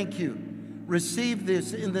this. Thank you. Receive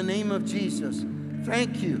this in the name of Jesus.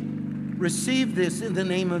 Thank you. Receive this in the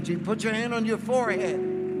name of Jesus. Put your hand on your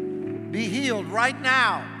forehead. Be healed right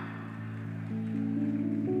now.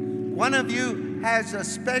 One of you has a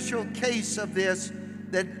special case of this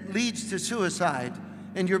that leads to suicide,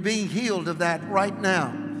 and you're being healed of that right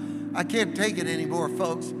now. I can't take it anymore,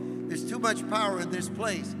 folks. There's too much power in this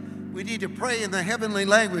place. We need to pray in the heavenly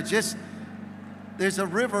language. There's a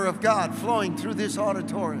river of God flowing through this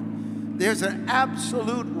auditorium. There's an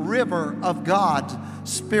absolute river of God's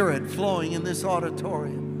Spirit flowing in this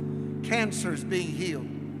auditorium. Cancer's being healed.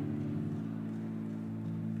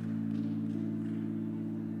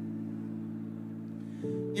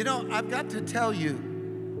 You know, I've got to tell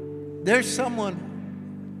you, there's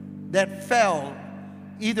someone that fell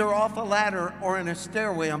either off a ladder or in a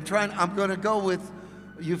stairway. I'm going to go with,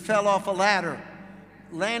 you fell off a ladder,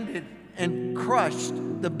 landed and crushed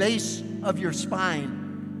the base of your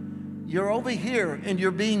spine. You're over here and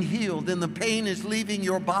you're being healed, and the pain is leaving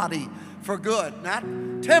your body for good, not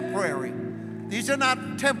temporary. These are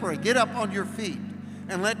not temporary. Get up on your feet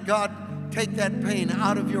and let God take that pain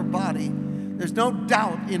out of your body. There's no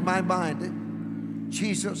doubt in my mind.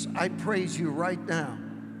 Jesus, I praise you right now.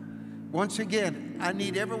 Once again, I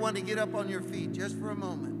need everyone to get up on your feet just for a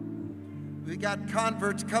moment. We got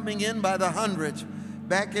converts coming in by the hundreds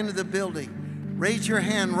back into the building. Raise your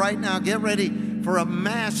hand right now. Get ready for a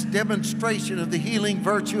mass demonstration of the healing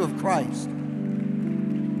virtue of Christ.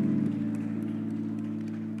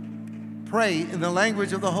 Pray in the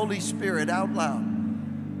language of the Holy Spirit out loud.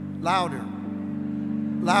 Louder,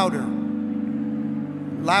 louder,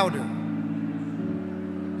 louder.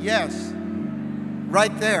 Yes,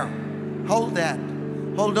 right there. Hold that.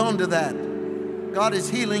 Hold on to that. God is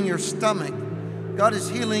healing your stomach. God is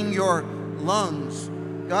healing your lungs.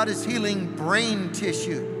 God is healing brain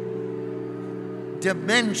tissue.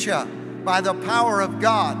 Dementia, by the power of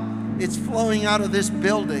God, it's flowing out of this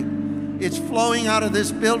building. It's flowing out of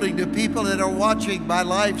this building to people that are watching by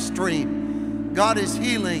live stream. God is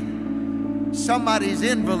healing. Somebody's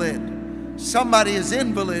invalid. Somebody is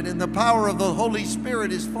invalid, and the power of the Holy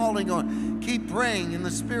Spirit is falling on. Keep praying in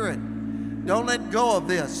the Spirit. Don't let go of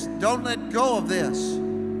this. Don't let go of this.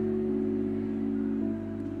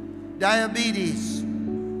 Diabetes,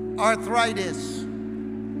 arthritis,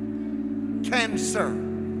 cancer,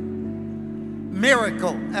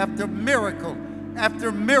 miracle after miracle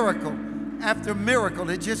after miracle after miracle.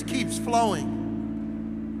 It just keeps flowing.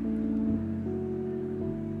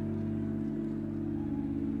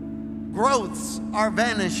 Growths are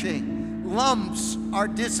vanishing. Lumps are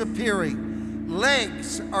disappearing.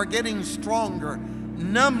 Legs are getting stronger.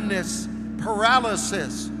 Numbness,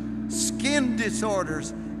 paralysis, skin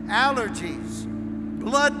disorders, allergies,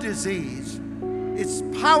 blood disease. It's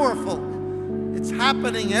powerful. It's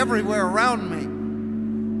happening everywhere around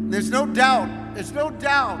me. There's no doubt. There's no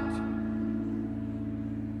doubt.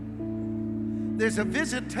 There's a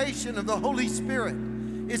visitation of the Holy Spirit.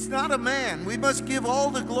 It's not a man. We must give all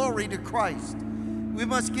the glory to Christ. We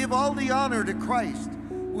must give all the honor to Christ.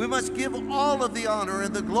 We must give all of the honor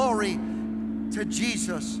and the glory to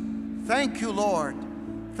Jesus. Thank you, Lord.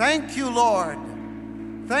 Thank you, Lord.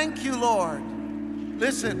 Thank you, Lord.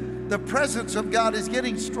 Listen, the presence of God is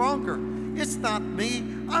getting stronger. It's not me.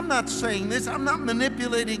 I'm not saying this. I'm not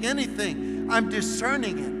manipulating anything. I'm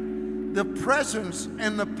discerning it. The presence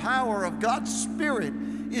and the power of God's Spirit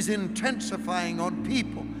is intensifying on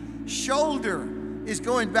people. Shoulder is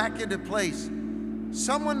going back into place.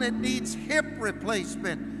 Someone that needs hip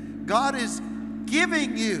replacement, God is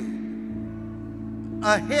giving you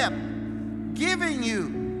a hip, giving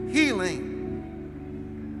you healing.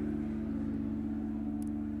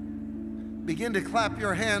 Begin to clap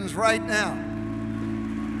your hands right now.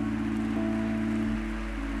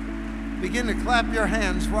 Begin to clap your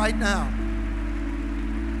hands right now.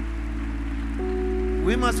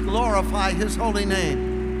 We must glorify His holy name.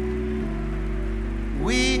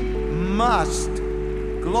 We must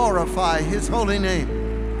glorify His holy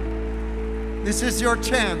name. This is your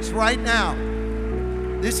chance right now.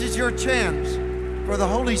 This is your chance for the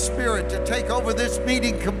Holy Spirit to take over this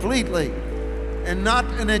meeting completely, and not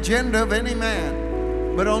an agenda of any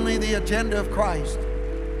man, but only the agenda of Christ.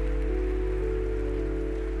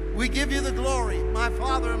 We give you the glory, my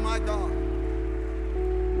Father and my God.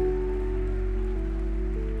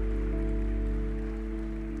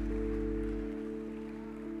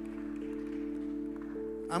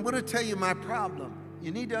 I'm going to tell you my problem.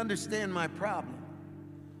 You need to understand my problem.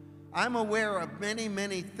 I'm aware of many,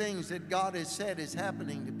 many things that God has said is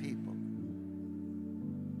happening to people.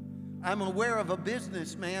 I'm aware of a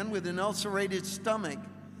businessman with an ulcerated stomach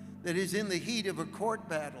that is in the heat of a court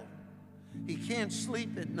battle. He can't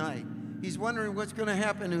sleep at night. He's wondering what's going to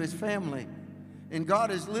happen to his family. And God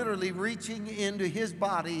is literally reaching into his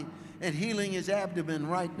body and healing his abdomen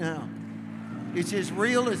right now. It's as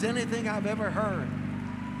real as anything I've ever heard.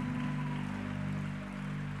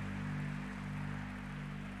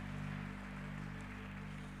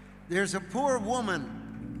 There's a poor woman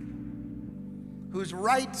whose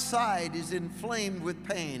right side is inflamed with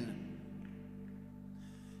pain.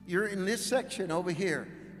 You're in this section over here.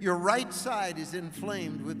 Your right side is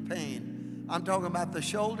inflamed with pain. I'm talking about the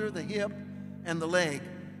shoulder, the hip, and the leg,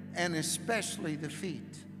 and especially the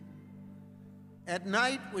feet. At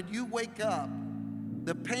night, when you wake up,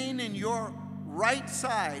 the pain in your right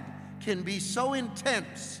side can be so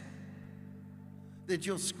intense that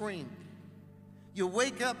you'll scream. You'll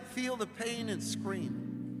wake up, feel the pain, and scream.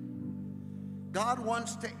 God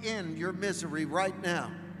wants to end your misery right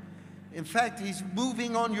now. In fact, He's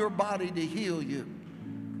moving on your body to heal you.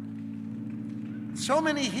 So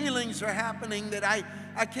many healings are happening that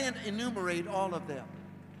I can't enumerate all of them.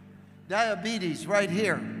 Diabetes right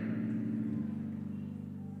here.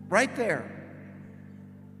 Right there.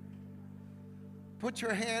 Put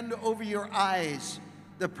your hand over your eyes.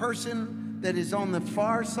 The person that is on the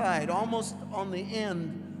far side, almost on the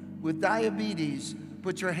end with diabetes,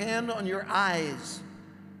 put your hand on your eyes,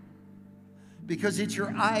 because it's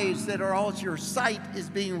your eyes that are all, your sight is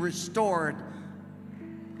being restored.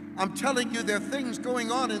 I'm telling you, there are things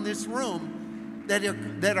going on in this room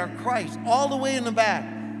that are Christ, all the way in the back,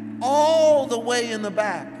 all the way in the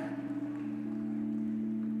back.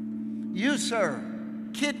 You, sir,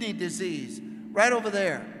 kidney disease, right over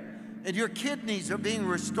there. And your kidneys are being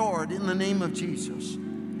restored in the name of Jesus.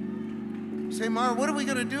 You say, Mara, what are we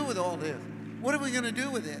going to do with all this? What are we going to do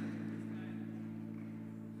with it?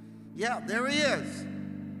 Yeah, there he is.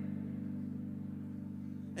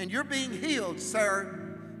 And you're being healed,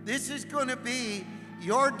 sir. This is going to be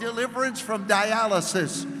your deliverance from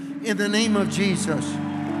dialysis in the name of Jesus.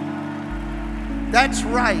 That's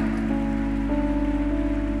right.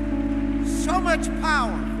 So much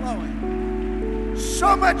power flowing.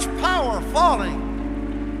 So much power falling.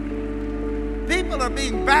 People are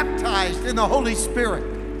being baptized in the Holy Spirit.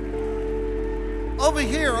 Over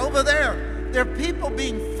here, over there, there are people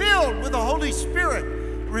being filled with the Holy Spirit,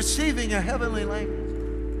 receiving a heavenly language.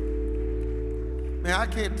 Man, I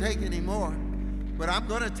can't take any more, but I'm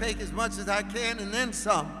going to take as much as I can and then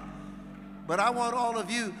some. But I want all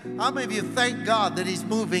of you, how many of you thank God that He's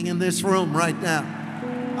moving in this room right now?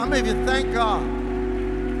 How many of you thank God?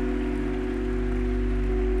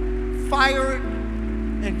 fire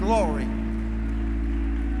and glory.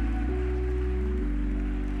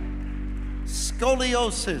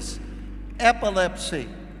 Scoliosis, epilepsy,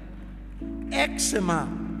 eczema,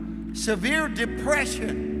 severe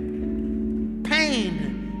depression,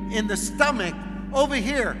 pain in the stomach. Over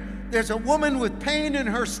here, there's a woman with pain in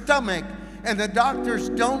her stomach, and the doctors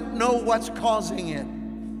don't know what's causing it.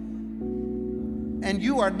 And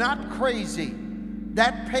you are not crazy.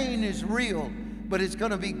 That pain is real, but it's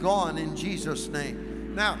going to be gone in Jesus'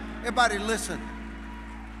 name. Now, everybody listen.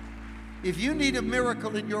 If you need a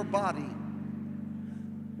miracle in your body,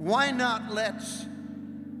 why not let's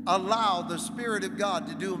allow the Spirit of God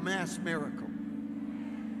to do a mass miracle?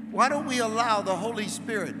 Why don't we allow the Holy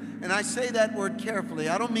Spirit? And I say that word carefully.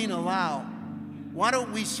 I don't mean allow. Why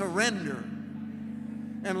don't we surrender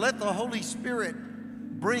and let the Holy Spirit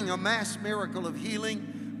bring a mass miracle of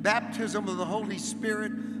healing, baptism of the Holy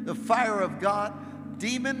Spirit, the fire of God,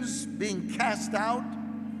 demons being cast out,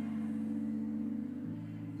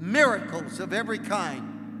 miracles of every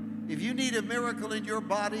kind. If you need a miracle in your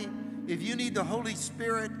body, if you need the Holy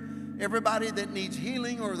Spirit, everybody that needs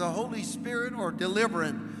healing or the Holy Spirit or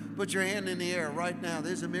deliverance, put your hand in the air right now.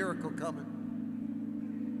 There's a miracle coming.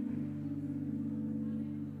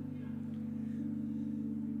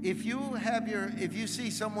 If you see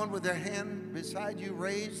someone with their hand beside you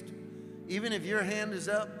raised, even if your hand is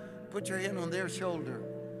up, put your hand on their shoulder.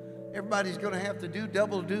 Everybody's going to have to do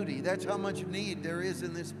double duty. That's how much need there is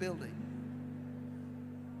in this building.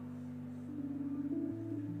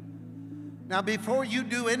 Now, before you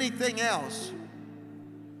do anything else,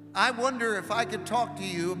 I wonder if I could talk to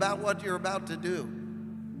you about what you're about to do.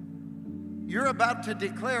 You're about to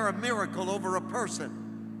declare a miracle over a person.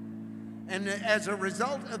 And as a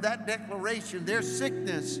result of that declaration, their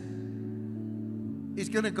sickness is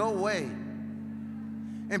going to go away.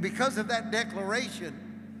 And because of that declaration,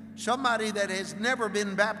 somebody that has never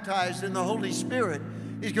been baptized in the Holy Spirit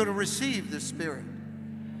is going to receive the Spirit.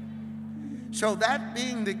 So that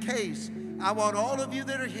being the case, I want all of you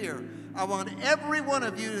that are here, I want every one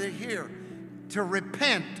of you that are here to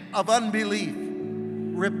repent of unbelief.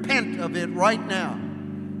 Repent of it right now.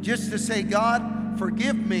 Just to say, God,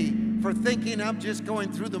 forgive me for thinking I'm just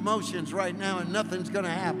going through the motions right now and nothing's going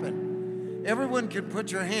to happen. Everyone can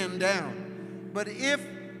put your hand down. But if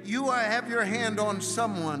you have your hand on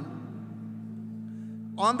someone,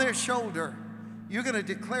 on their shoulder, you're going to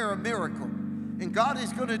declare a miracle. And God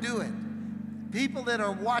is going to do it. People that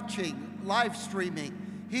are watching, live streaming,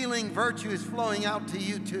 healing virtue is flowing out to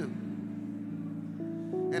you too.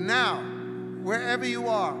 And now, wherever you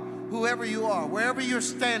are, whoever you are, wherever you're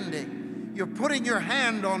standing, you're putting your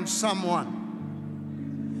hand on someone.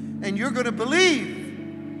 And you're going to believe.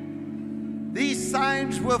 These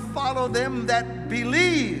signs will follow them that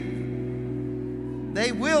believe.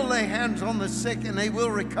 They will lay hands on the sick and they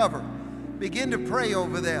will recover. Begin to pray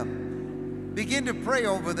over them. Begin to pray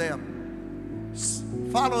over them.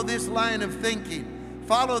 Follow this line of thinking.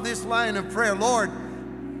 Follow this line of prayer. Lord,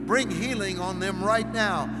 bring healing on them right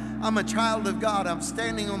now. I'm a child of God. I'm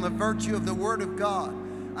standing on the virtue of the Word of God.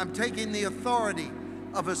 I'm taking the authority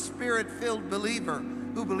of a Spirit-filled believer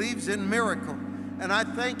who believes in miracle. And I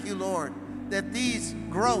thank you, Lord, that these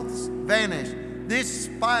growths vanish. This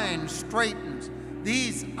spine straightens.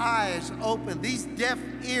 These eyes open. These deaf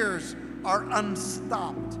ears are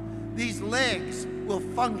unstopped. These legs will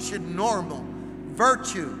function normal.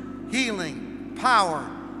 Virtue, healing, power.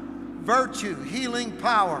 Virtue, healing,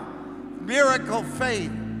 power. Miracle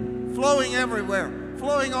faith flowing everywhere,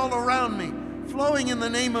 flowing all around me, flowing in the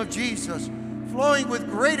name of Jesus, flowing with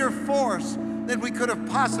greater force than we could have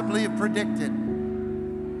possibly have predicted.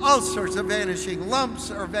 Ulcers are vanishing, lumps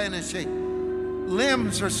are vanishing,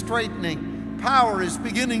 limbs are straightening, power is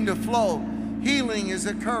beginning to flow, healing is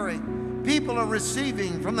occurring, people are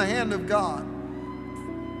receiving from the hand of God.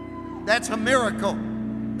 That's a miracle.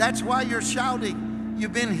 That's why you're shouting.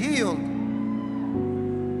 You've been healed.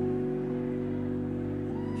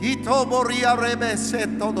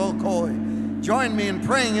 Join me in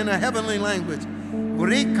praying in a heavenly language.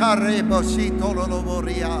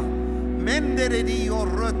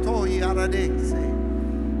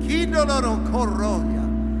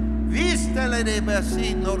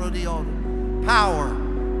 Power,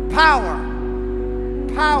 power,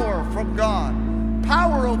 power from God.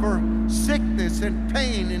 Power over sickness and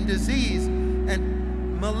pain and disease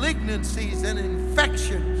and malignancies and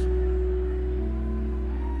infections.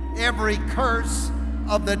 Every curse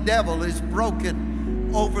of the devil is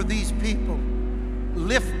broken over these people,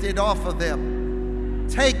 lifted off of them,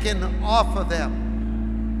 taken off of them.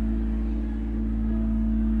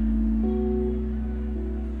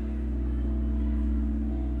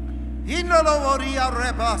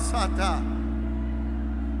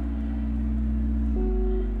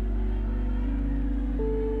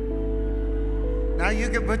 Now you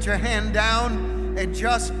can put your hand down and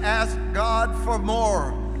just ask God for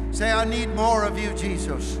more. Say, I need more of you,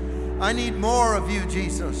 Jesus. I need more of you,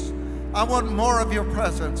 Jesus. I want more of your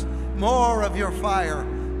presence, more of your fire,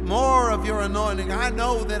 more of your anointing. I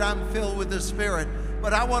know that I'm filled with the Spirit,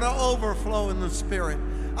 but I want to overflow in the Spirit.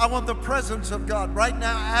 I want the presence of God. Right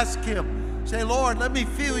now, ask Him. Say, Lord, let me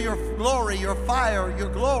feel your glory, your fire, your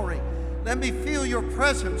glory. Let me feel your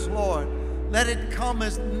presence, Lord. Let it come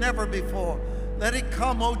as never before. Let it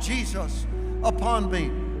come, oh Jesus, upon me.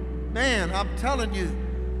 Man, I'm telling you,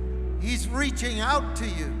 He's reaching out to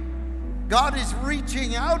you. God is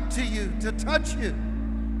reaching out to you to touch you.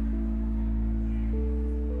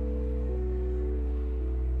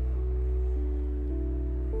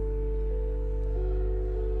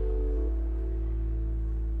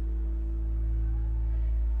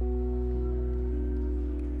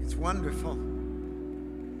 It's wonderful.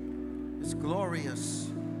 It's glorious.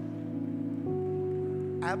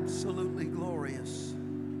 Absolutely glorious.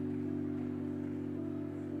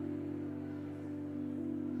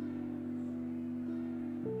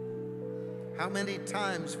 How many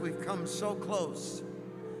times we've come so close.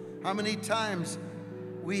 How many times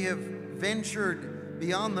we have ventured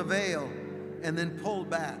beyond the veil and then pulled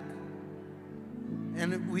back.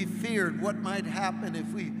 And we feared what might happen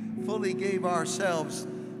if we fully gave ourselves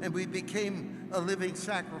and we became a living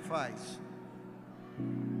sacrifice.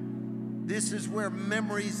 This is where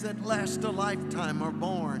memories that last a lifetime are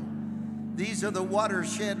born. These are the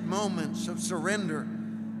watershed moments of surrender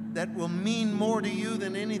that will mean more to you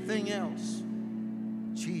than anything else.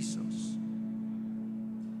 Jesus.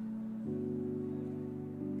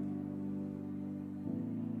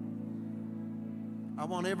 I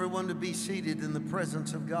want everyone to be seated in the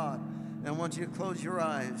presence of God. And I want you to close your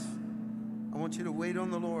eyes. I want you to wait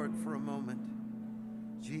on the Lord for a moment.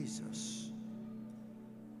 Jesus.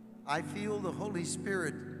 I feel the Holy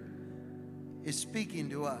Spirit is speaking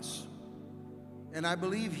to us. And I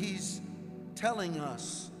believe He's telling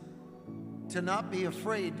us to not be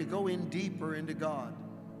afraid to go in deeper into God.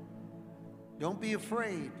 Don't be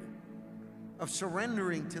afraid of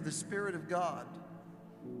surrendering to the Spirit of God.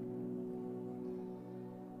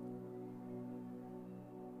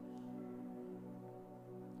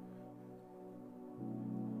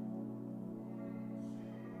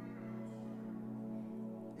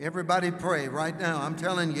 Everybody pray right now. I'm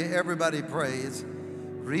telling you, everybody pray. It's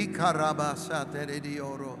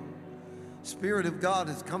Spirit of God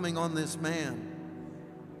is coming on this man.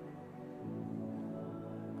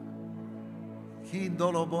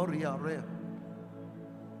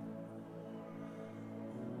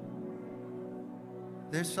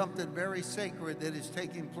 There's something very sacred that is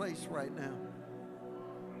taking place right now.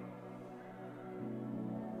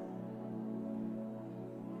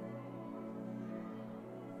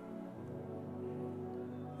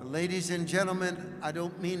 Ladies and gentlemen, I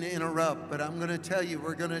don't mean to interrupt, but I'm going to tell you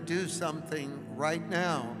we're going to do something right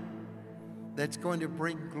now that's going to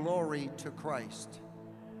bring glory to Christ.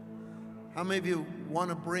 How many of you want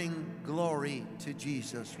to bring glory to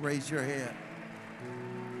Jesus? Raise your hand.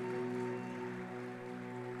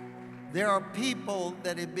 There are people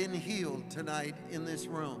that have been healed tonight in this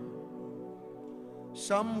room.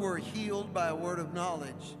 Some were healed by a word of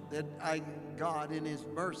knowledge that God in His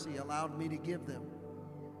mercy allowed me to give them.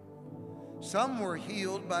 Some were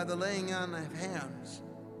healed by the laying on of hands.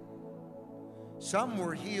 Some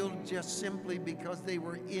were healed just simply because they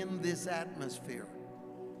were in this atmosphere.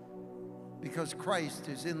 Because Christ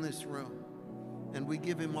is in this room, and we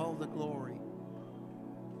give Him all the glory.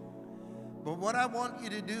 But what I want you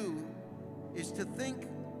to do is to think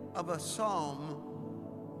of a psalm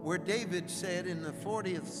where David said in the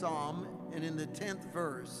 40th Psalm and in the 10th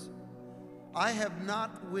verse, I have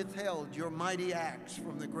not withheld your mighty acts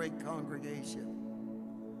from the great congregation.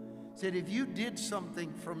 Said, if you did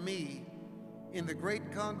something for me in the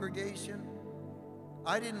great congregation,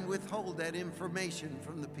 I didn't withhold that information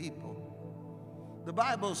from the people. The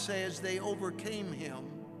Bible says they overcame Him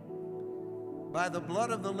by the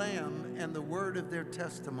blood of the Lamb and the word of their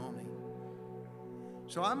testimony.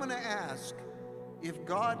 So I'm going to ask, if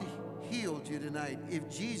God healed you tonight, if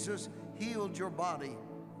Jesus healed your body,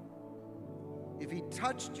 if He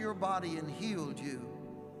touched your body and healed you,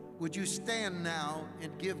 would you stand now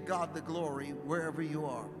and give God the glory wherever you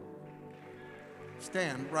are?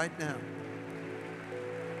 Stand right now.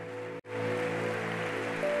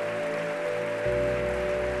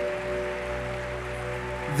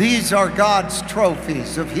 These are God's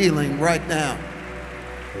trophies of healing right now.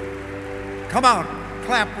 Come on.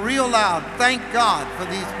 clap real loud. Thank God for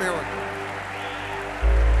these miracles.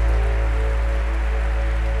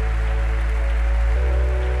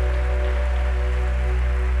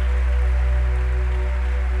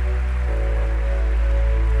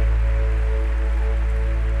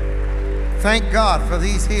 Thank God for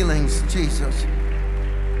these healings, Jesus.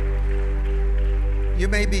 You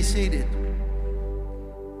may be seated.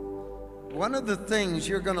 One of the things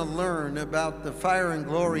you're going to learn about the Fire and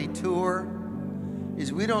Glory Tour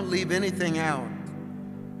is we don't leave anything out.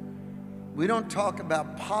 We don't talk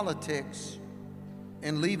about politics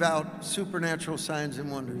and leave out supernatural signs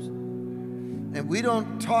and wonders. And we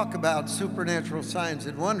don't talk about supernatural signs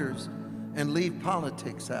and wonders and leave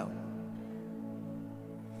politics out.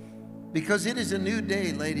 Because it is a new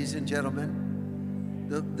day, ladies and gentlemen.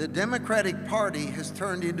 The Democratic Party has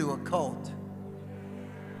turned into a cult.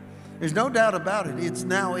 There's no doubt about it. It's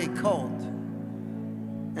now a cult.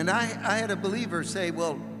 And I had a believer say,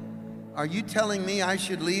 well, are you telling me I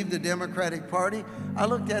should leave the Democratic Party? I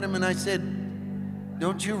looked at him and I said,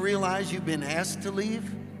 don't you realize you've been asked to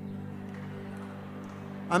leave?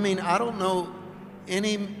 I mean, I don't know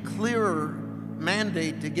any clearer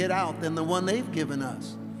mandate to get out than the one they've given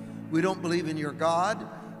us. We don't believe in your God.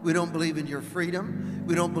 We don't believe in your freedom.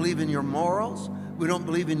 We don't believe in your morals. We don't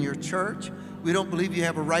believe in your church. We don't believe you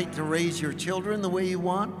have a right to raise your children the way you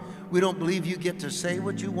want. We don't believe you get to say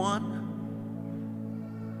what you want.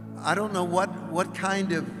 I don't know what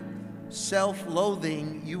kind of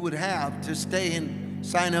self-loathing you would have to stay and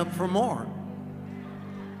sign up for more.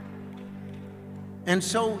 And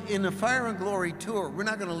so in the Fire and Glory Tour, we're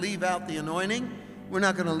not going to leave out the anointing. We're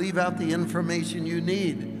not going to leave out the information you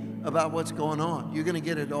need about what's going on. You're going to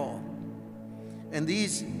get it all. And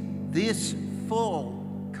this full,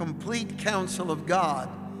 complete counsel of God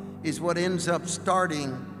is what ends up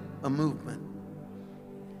starting a movement.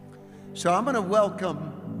 So I'm going to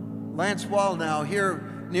welcome Lance Wall now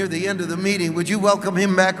here near the end of the meeting. Would you welcome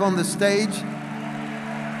him back on the stage?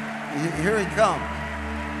 Here he comes.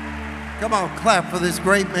 Come on, clap for this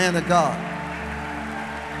great man of God.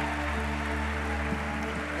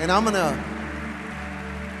 And I'm going to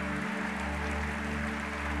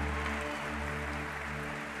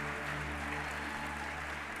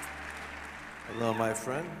hello, my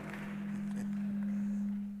friend.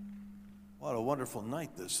 What a wonderful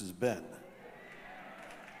night this has been.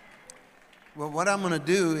 Well, what I'm going to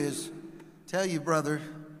do is tell you, brother,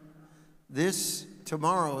 this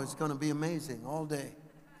tomorrow is going to be amazing all day.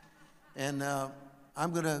 And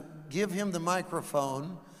I'm going to give him the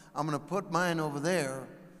microphone. I'm going to put mine over there.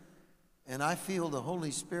 And I feel the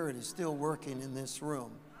Holy Spirit is still working in this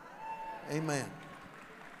room. Amen.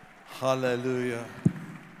 Hallelujah.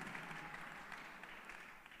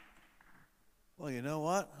 Well, you know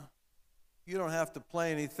what? You don't have to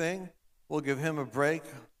play anything. We'll give him a break.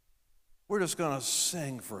 We're just going to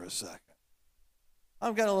sing for a second.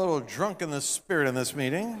 I'm getting a little drunk in the spirit in this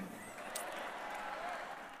meeting.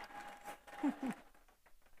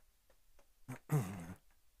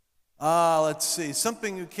 Let's see.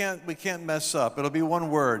 Something we can't mess up. It'll be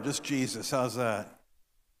one word, just Jesus. How's that?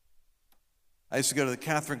 I used to go to the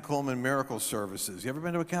Catherine Coleman miracle services. You ever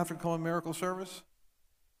been to a Catherine Coleman miracle service?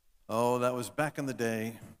 Oh, that was back in the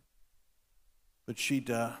day. But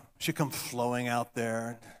she'd come flowing out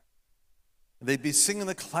there. They'd be singing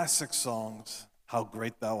the classic songs, How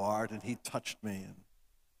Great Thou Art, and He Touched Me. And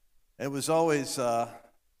it was always, and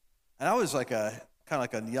I was like I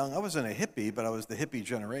wasn't a hippie, but I was the hippie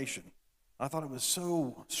generation. I thought it was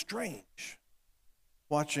so strange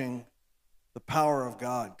watching the power of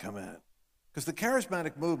God come in. Because the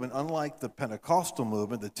charismatic movement, unlike the Pentecostal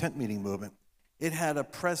movement, the tent meeting movement, it had a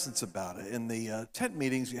presence about it. In the tent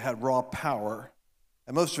meetings, you had raw power,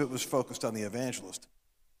 and most of it was focused on the evangelist.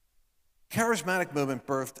 Charismatic movement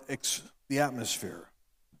birthed the atmosphere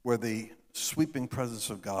where the sweeping presence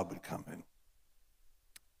of God would come in.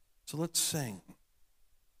 So let's sing.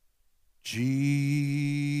 Jesus,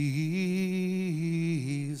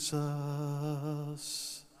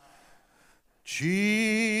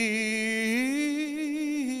 Jesus,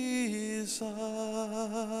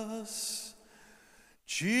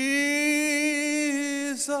 Jesus,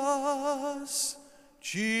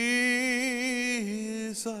 Jesus,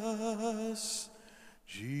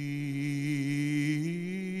 Jesus.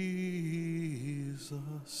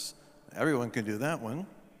 Everyone can do that one.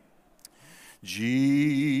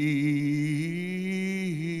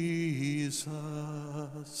 Jesus,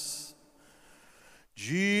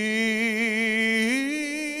 Jesus,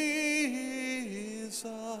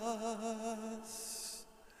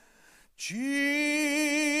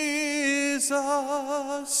 Jesus,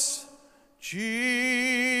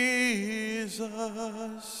 Jesus, Jesus.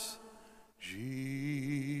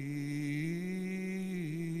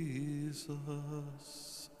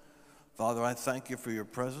 Father, I thank you for your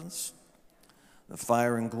presence. The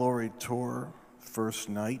Fire and Glory tour, first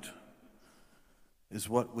night, is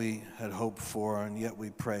what we had hoped for, and yet we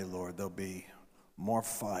pray, Lord, there'll be more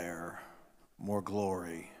fire, more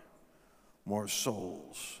glory, more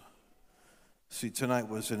souls. See, tonight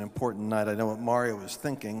was an important night. I know what Mario was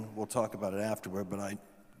thinking. We'll talk about it afterward, but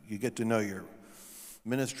you get to know your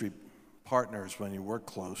ministry partners when you work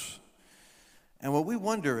close. And what we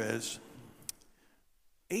wonder is,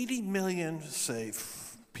 80 million, say,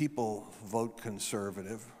 people vote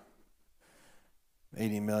conservative.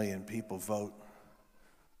 80 million people vote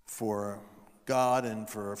for God and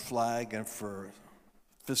for a flag and for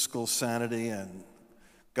fiscal sanity and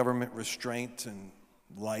government restraint and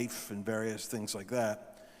life and various things like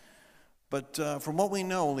that. But from what we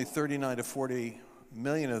know, only 39 to 40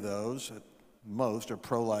 million of those, at most, are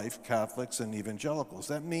pro-life, Catholics, and evangelicals.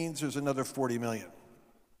 That means there's another 40 million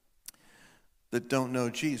that don't know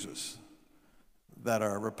Jesus, that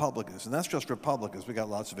are Republicans. And that's just Republicans. We got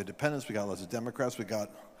lots of independents, we got lots of Democrats, we got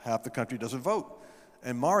half the country doesn't vote.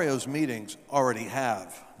 And Mario's meetings already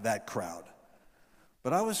have that crowd.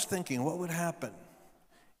 But I was thinking, what would happen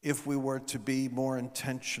if we were to be more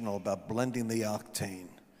intentional about blending the octane?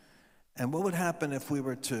 And what would happen if we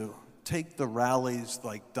were to take the rallies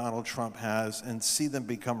like Donald Trump has and see them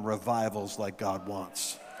become revivals like God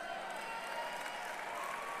wants?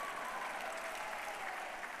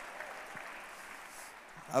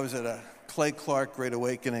 I was at a Clay Clark Great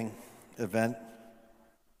Awakening event.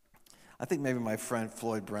 I think maybe my friend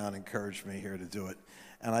Floyd Brown encouraged me here to do it.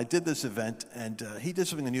 And I did this event, and he did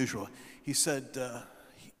something unusual. He said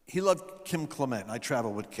he loved Kim Clement. I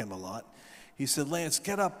travel with Kim a lot. He said, Lance,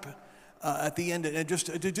 get up at the end and just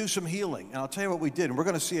to do some healing. And I'll tell you what we did, and we're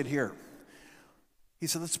going to see it here. He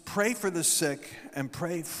said, let's pray for the sick and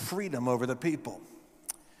pray freedom over the people.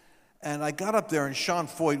 And I got up there, and Sean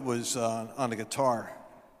Foyt was on the guitar.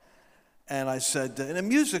 And I said, and the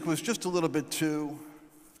music was just a little bit too,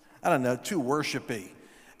 I don't know, too worshipy.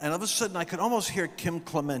 And all of a sudden, I could almost hear Kim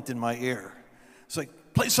Clement in my ear. It's like,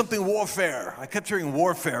 play something warfare. I kept hearing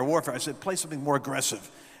warfare, warfare. I said, play something more aggressive.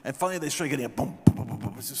 And finally, they started getting a boom, boom, boom, boom,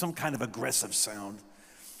 boom. Some kind of aggressive sound.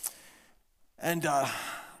 And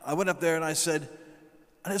I went up there and I said,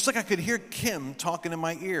 and it's like I could hear Kim talking in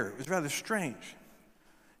my ear. It was rather strange.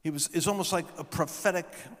 It's almost like a prophetic,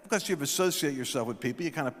 because you associate yourself with people, you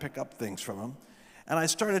kind of pick up things from them. And I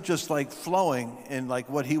started just like flowing in like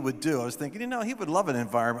what he would do. I was thinking, he would love an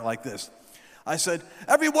environment like this. I said,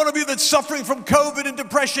 every one of you that's suffering from COVID and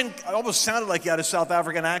depression, I almost sounded like you had a South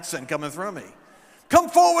African accent coming through me. Come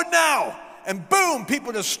forward now. And boom,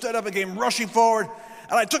 people just stood up and came rushing forward.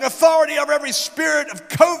 And I took authority over every spirit of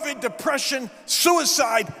COVID, depression,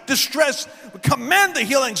 suicide, distress. We command the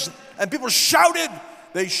healings. And people shouted.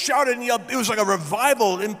 They shouted and yelled. It was like a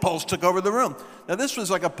revival impulse took over the room. Now, this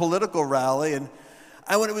was like a political rally. And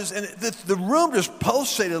when it was, and the room just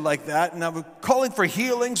pulsated like that. And I was calling for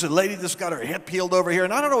healings. A lady just got her hip healed over here.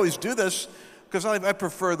 And I don't always do this because I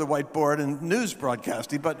prefer the whiteboard and news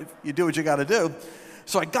broadcasting. But you do what you got to do.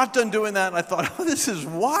 So I got done doing that. And I thought, oh, this is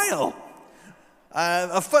wild.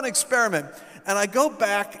 A fun experiment. And I go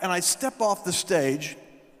back and I step off the stage.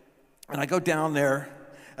 And I go down there.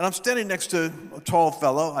 And I'm standing next to a tall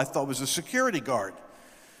fellow I thought was a security guard.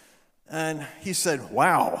 And he said,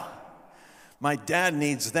 wow, my dad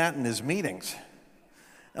needs that in his meetings.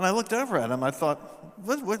 And I looked over at him. I thought,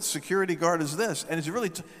 what security guard is this? And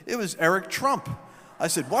it was Eric Trump. I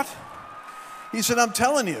said, what? He said, I'm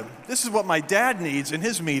telling you, this is what my dad needs in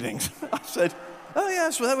his meetings. I said, oh,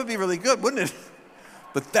 yes, well, that would be really good, wouldn't it?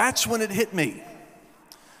 But that's when it hit me.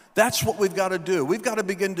 That's what we've got to do. We've got to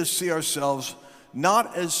begin to see ourselves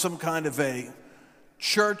not as some kind of a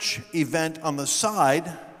church event on the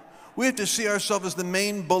side. We have to see ourselves as the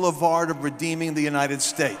main boulevard of redeeming the United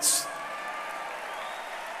States.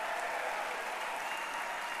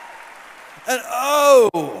 And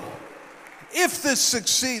if this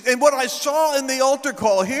succeeds, and what I saw in the altar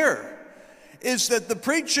call here is that the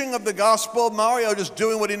preaching of the gospel, Mario just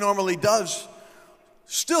doing what he normally does,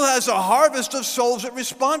 still has a harvest of souls that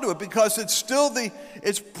respond to it, because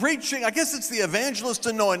it's preaching, I guess it's the evangelist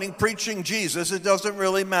anointing, preaching Jesus. It doesn't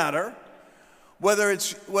really matter whether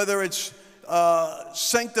it's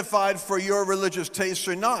sanctified for your religious tastes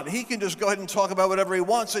or not. He can just go ahead and talk about whatever he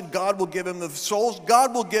wants, and God will give him the souls.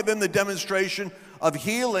 God will give him the demonstration of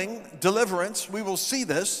healing, deliverance. We will see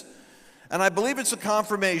this. And I believe it's a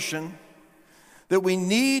confirmation that we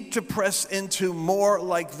need to press into more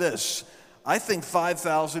like this. I think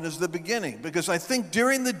 5,000 is the beginning, because I think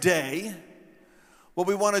during the day, What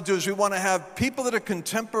we want to do is we want to have people that are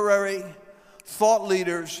contemporary thought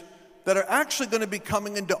leaders that are actually going to be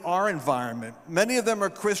coming into our environment. Many of them are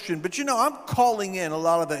Christian, but you know, I'm calling in a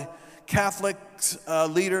lot of the Catholic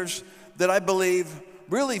leaders that I believe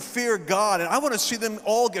really fear God, and I want to see them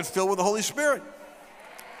all get filled with the Holy Spirit.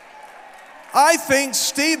 I think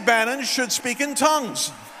Steve Bannon should speak in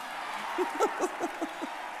tongues.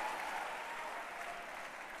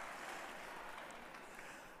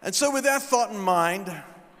 And so with that thought in mind,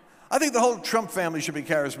 I think the whole Trump family should be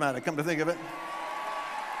charismatic, come to think of it.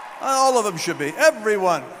 All of them should be,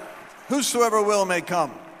 everyone. Whosoever will may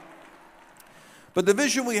come. But the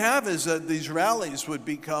vision we have is that these rallies would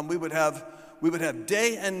become, we would have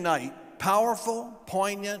day and night, powerful,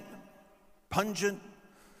 poignant, pungent,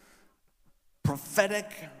 prophetic,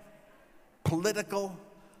 political.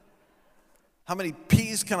 How many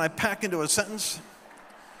P's can I pack into a sentence?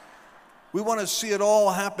 We want to see it all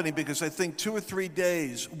happening because I think 2 or 3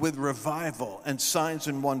 days with revival and signs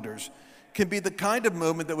and wonders can be the kind of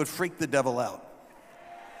movement that would freak the devil out.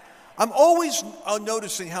 I'm always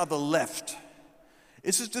noticing how the left,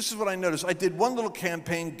 this is what I noticed. I did one little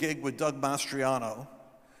campaign gig with Doug Mastriano,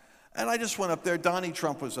 and I just went up there. Donnie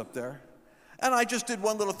Trump was up there. And I just did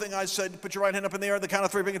one little thing. I said, put your right hand up in the air, the count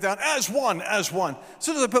of 3, bring it down, as one, as one. As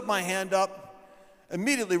soon as I put my hand up,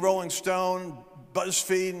 immediately Rolling Stone,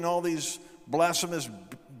 BuzzFeed, and all these blasphemous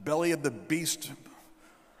belly of the beast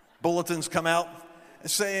bulletins come out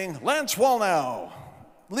saying, Lance Wallnau,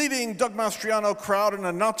 leading Doug Mastriano crowd in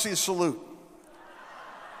a Nazi salute.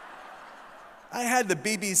 I had the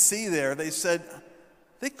BBC there. They said,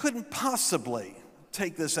 they couldn't possibly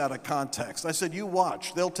take this out of context. I said, you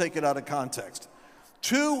watch, they'll take it out of context.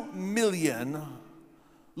 2 million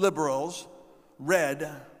liberals read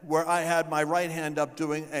where I had my right hand up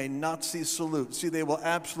doing a Nazi salute. See, they will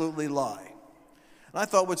absolutely lie. And I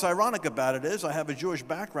thought what's ironic about it is I have a Jewish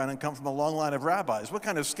background and come from a long line of rabbis. What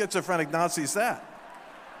kind of schizophrenic Nazi is that?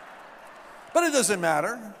 But it doesn't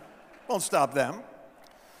matter. Won't stop them.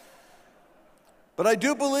 But I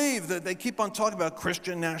do believe that they keep on talking about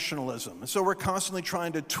Christian nationalism. And so we're constantly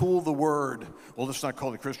trying to tool the word. Well, let's not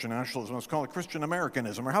call it Christian nationalism. Let's call it Christian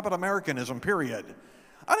Americanism. Or how about Americanism, period?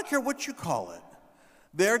 I don't care what you call it.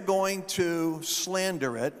 They're going to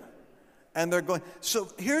slander it. And they're going. So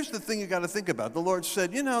here's the thing you got to think about. The Lord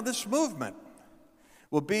said, you know, this movement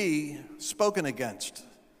will be spoken against.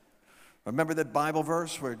 Remember that Bible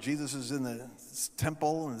verse where Jesus is in the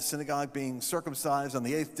temple and the synagogue being circumcised on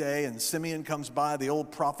the 8th day, and Simeon comes by, the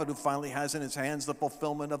old prophet who finally has in his hands the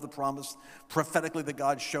fulfillment of the promise prophetically that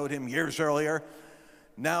God showed him years earlier.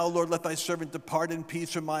 Now, Lord, let thy servant depart in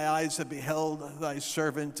peace, for my eyes have beheld thy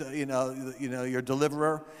servant, your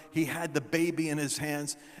deliverer. He had the baby in his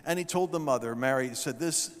hands, and he told the mother, Mary, he said,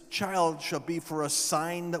 this child shall be for a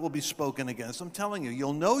sign that will be spoken against. I'm telling you,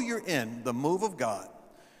 you'll know you're in the move of God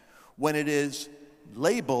when it is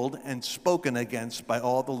labeled and spoken against by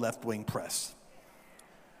all the left-wing press.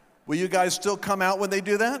 Will you guys still come out when they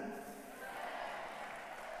do that?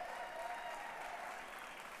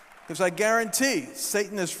 Because I guarantee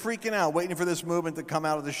Satan is freaking out, waiting for this movement to come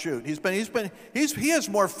out of the chute. He has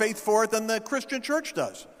more faith for it than the Christian church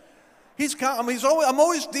does. I'm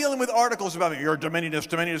always dealing with articles about you're a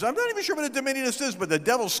dominionist. I'm not even sure what a dominionist is, but the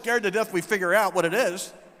devil's scared to death we figure out what it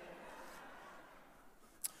is.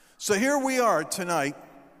 So here we are tonight,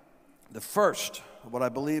 the first of what I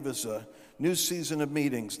believe is a new season of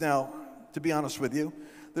meetings. Now, to be honest with you,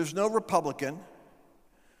 there's no Republican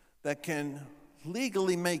that can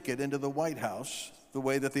legally make it into the White House the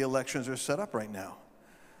way that the elections are set up right now.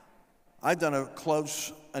 I've done a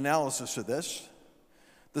close analysis of this.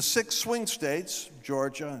 The 6 swing states,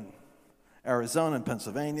 Georgia and Arizona and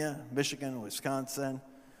Pennsylvania, Michigan, Wisconsin,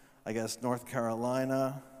 I guess North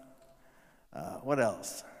Carolina, what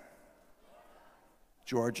else?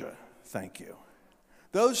 Georgia, thank you.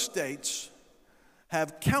 Those states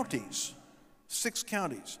have counties, 6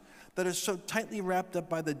 counties, that are so tightly wrapped up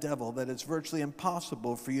by the devil that it's virtually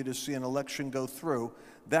impossible for you to see an election go through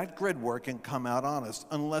that grid work and come out honest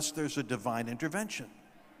unless there's a divine intervention.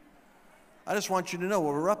 I just want you to know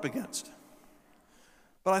what we're up against.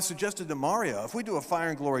 But I suggested to Mario, if we do a Fire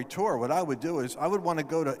and Glory tour, what I would do is I would want to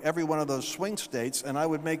go to every one of those swing states, and I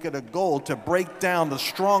would make it a goal to break down the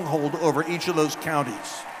stronghold over each of those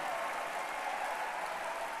counties.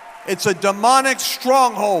 It's a demonic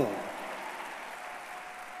stronghold.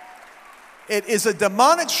 It is a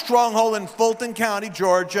demonic stronghold in Fulton County,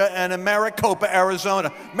 Georgia, and in Maricopa,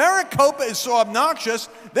 Arizona. Maricopa is so obnoxious,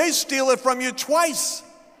 they steal it from you twice.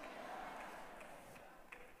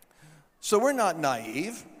 So we're not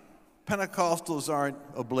naive. Pentecostals aren't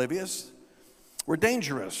oblivious. We're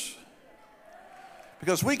dangerous.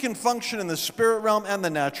 Because we can function in the spirit realm and the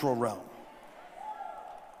natural realm.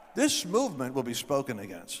 This movement will be spoken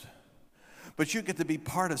against. But you get to be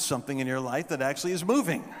part of something in your life that actually is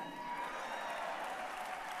moving.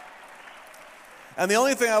 And the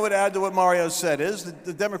only thing I would add to what Mario said is that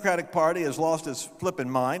the Democratic Party has lost its flippin'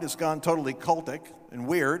 mind. It's gone totally cultic and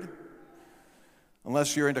weird,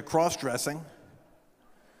 unless you're into cross-dressing.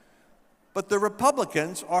 But the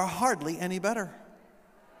Republicans are hardly any better.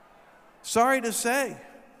 Sorry to say,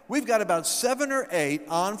 we've got about 7 or 8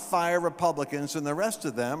 on-fire Republicans, and the rest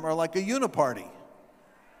of them are like a uniparty.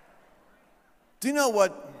 Do you know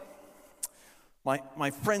what my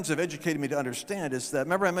friends have educated me to understand is that,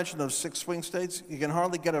 remember I mentioned those 6 swing states? You can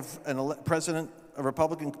hardly get a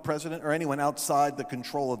Republican president or anyone outside the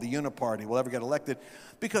control of the uniparty will ever get elected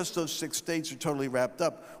because those 6 states are totally wrapped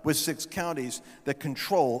up with 6 counties that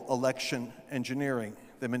control election engineering.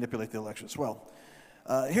 They manipulate the elections. Well,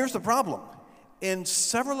 here's the problem. In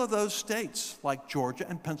several of those states, like Georgia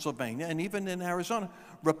and Pennsylvania, and even in Arizona,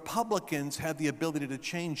 Republicans have the ability to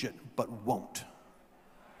change it, but won't.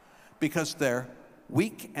 Because they're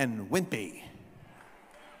weak and wimpy.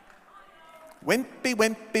 Wimpy,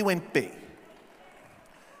 wimpy, wimpy.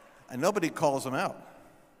 And nobody calls them out.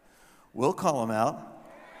 We'll call them out.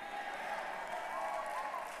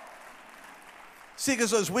 See, because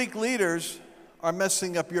those weak leaders are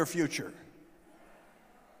messing up your future.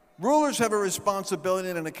 Rulers have a responsibility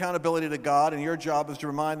and an accountability to God, and your job is to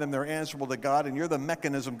remind them they're answerable to God, and you're the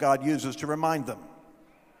mechanism God uses to remind them.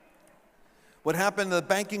 What happened in the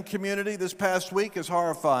banking community this past week is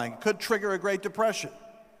horrifying. It could trigger a Great Depression.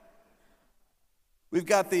 We've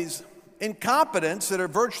got these incompetents that are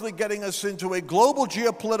virtually getting us into a global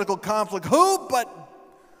geopolitical conflict. Who but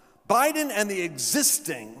Biden and the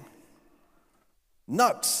existing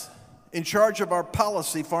nuts in charge of our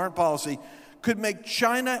policy, foreign policy, could make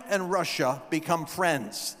China and Russia become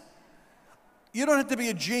friends. You don't have to be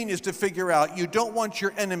a genius to figure out you don't want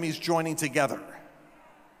your enemies joining together.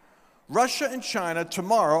 Russia and China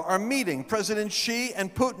tomorrow are meeting. President Xi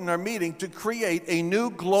and Putin are meeting to create a new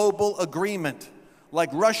global agreement, like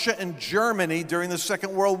Russia and Germany during the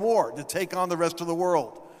Second World War, to take on the rest of the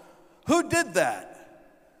world. Who did that?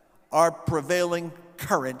 Our prevailing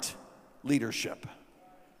current leadership.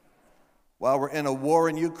 While we're in a war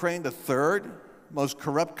in Ukraine, the 3rd most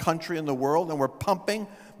corrupt country in the world, and we're pumping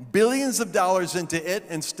billions of dollars into it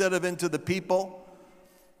instead of into the people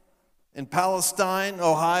in Palestine,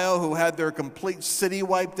 Ohio, who had their complete city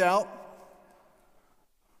wiped out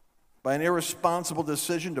by an irresponsible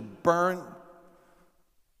decision to burn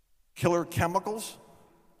killer chemicals.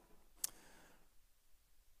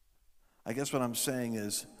 I guess what I'm saying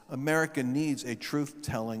is America needs a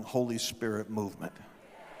truth-telling Holy Spirit movement.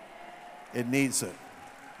 It needs it.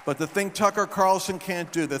 But the thing Tucker Carlson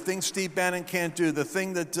can't do, the thing Steve Bannon can't do, the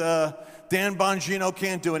thing that Dan Bongino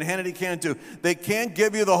can't do and Hannity can't do, they can't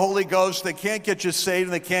give you the Holy Ghost, they can't get you saved,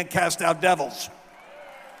 and they can't cast out devils.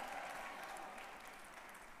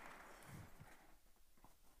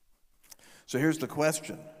 So here's the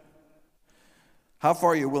question. How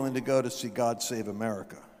far are you willing to go to see God save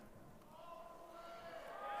America?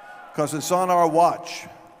 Because it's on our watch.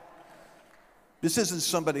 This isn't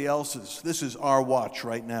somebody else's. This is our watch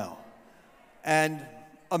right now. And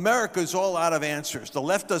America's all out of answers. The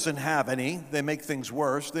left doesn't have any. They make things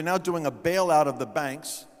worse. They're now doing a bailout of the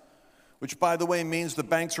banks, which, by the way, means the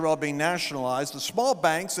banks are all being nationalized. The small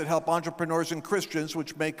banks that help entrepreneurs and Christians,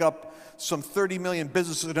 which make up some 30 million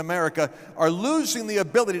businesses in America, are losing the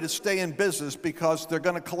ability to stay in business because they're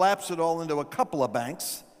going to collapse it all into a couple of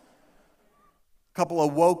banks, a couple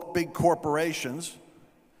of woke big corporations,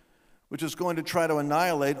 which is going to try to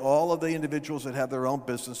annihilate all of the individuals that have their own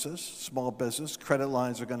businesses, small business. Credit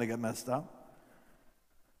lines are going to get messed up.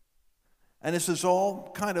 And this is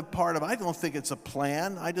all kind of part of, I don't think it's a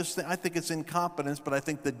plan. I think it's incompetence, but I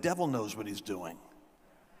think the devil knows what he's doing.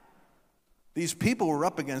 These people we're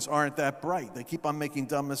up against aren't that bright. They keep on making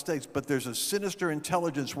dumb mistakes, but there's a sinister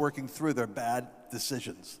intelligence working through their bad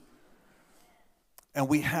decisions. And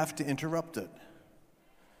we have to interrupt it.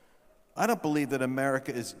 I don't believe that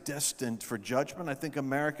America is destined for judgment. I think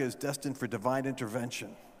America is destined for divine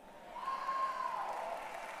intervention.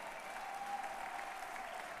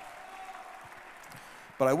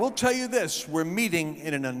 But I will tell you this, we're meeting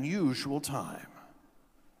in an unusual time.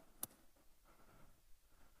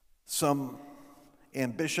 Some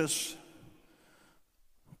ambitious,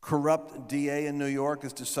 corrupt DA in New York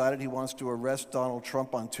has decided he wants to arrest Donald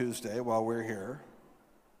Trump on Tuesday while we're here.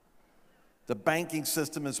 The banking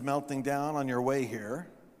system is melting down on your way here.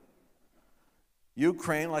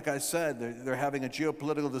 Ukraine, like I said, they're having a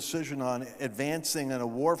geopolitical decision on advancing on a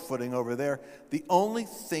war footing over there. The only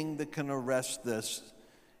thing that can arrest this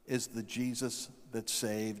is the Jesus that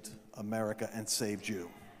saved America and saved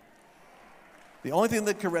you. The only thing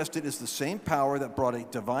that can arrest it is the same power that brought a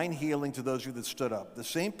divine healing to those of you that stood up. The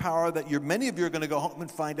same power that many of you are going to go home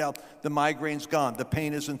and find out the migraine's gone, the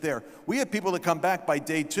pain isn't there. We have people that come back by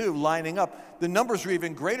day 2 lining up. The numbers are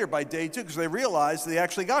even greater by day 2 because they realize they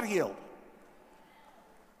actually got healed.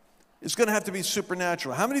 It's going to have to be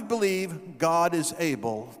supernatural. How many believe God is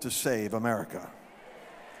able to save America?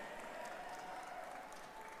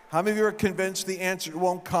 How many of you are convinced the answer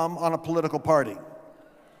won't come on a political party?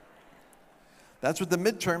 That's what the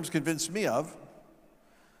midterms convinced me of.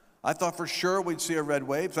 I thought for sure we'd see a red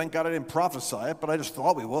wave. Thank God I didn't prophesy it, but I just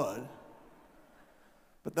thought we would.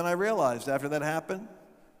 But then I realized after that happened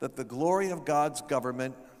that the glory of God's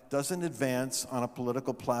government doesn't advance on a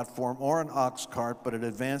political platform or an ox cart, but it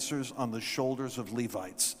advances on the shoulders of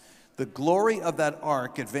Levites. The glory of that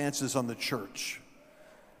ark advances on the church.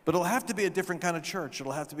 But it'll have to be a different kind of church.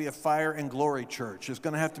 It'll have to be a fire and glory church. It's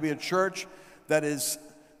going to have to be a church that is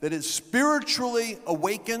spiritually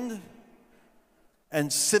awakened and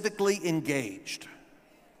civically engaged.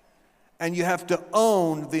 And you have to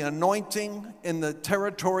own the anointing in the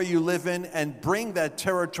territory you live in and bring that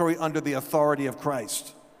territory under the authority of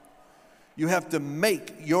Christ. You have to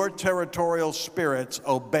make your territorial spirits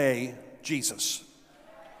obey Jesus.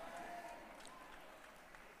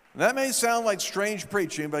 That may sound like strange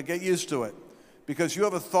preaching, but get used to it, because you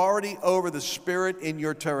have authority over the spirit in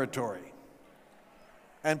your territory.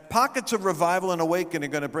 And pockets of revival and awakening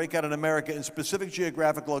are going to break out in America in specific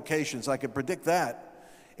geographic locations. I can predict that.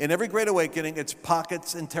 In every great awakening, it's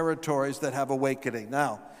pockets and territories that have awakening.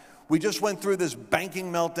 Now, we just went through this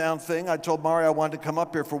banking meltdown thing. I told Mario I wanted to come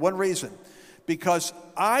up here for one reason, because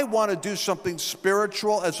I want to do something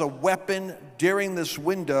spiritual as a weapon during this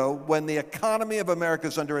window when the economy of America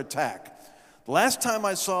is under attack. The last time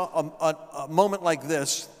I saw a moment like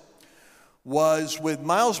this was with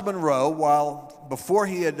Miles Monroe. Before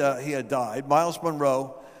he had died, Miles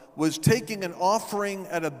Monroe was taking an offering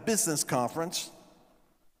at a business conference.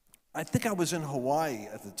 I think I was in Hawaii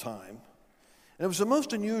at the time. And it was the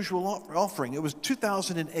most unusual offering. It was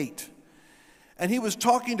 2008. And he was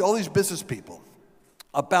talking to all these business people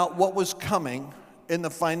about what was coming in the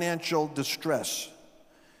financial distress.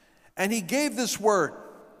 And he gave this word.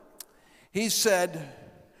 He said,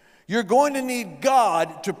 "You're going to need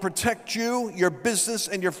God to protect you, your business,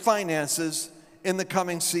 and your finances in the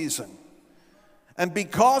coming season. And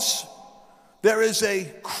because there is a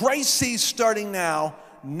crisis starting now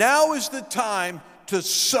is the time to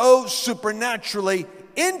sow supernaturally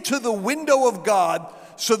into the window of God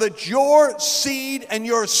so that your seed and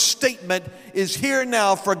your statement is here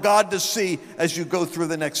now for God to see as you go through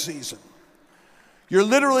the next season. You're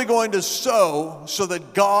literally going to sow so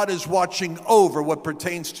that God is watching over what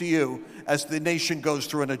pertains to you as the nation goes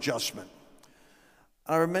through an adjustment."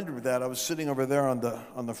 I remember that. I was sitting over there on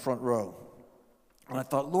the front row. And I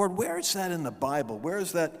thought, Lord, where is that in the Bible? Where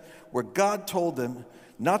is that where God told him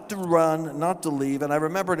not to run, not to leave? And I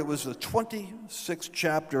remembered it was the 26th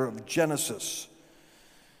chapter of Genesis.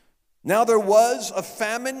 "Now there was a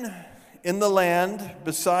famine in the land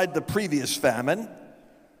beside the previous famine.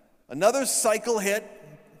 Another cycle hit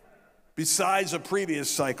besides a previous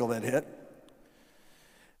cycle that hit.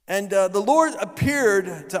 And the Lord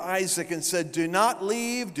appeared to Isaac and said, 'Do not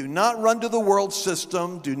leave, do not run to the world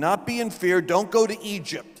system, do not be in fear, don't go to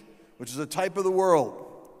Egypt,' which is a type of the world,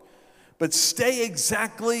 'but stay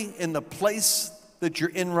exactly in the place that you're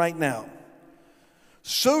in right now.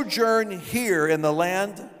 Sojourn here in the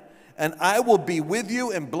land, and I will be with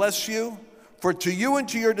you and bless you. For to you and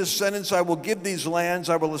to your descendants I will give these lands.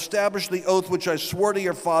 I will establish the oath which I swore to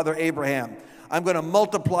your father Abraham. I'm going to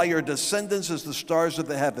multiply your descendants as the stars of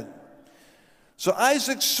the heaven.' So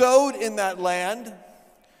Isaac sowed in that land,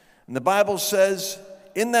 and the Bible says,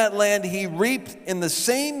 in that land he reaped in the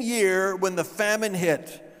same year when the famine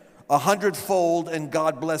hit 100-fold, and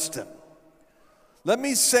God blessed him." Let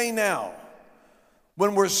me say now,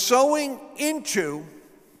 when we're sowing into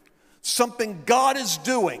something God is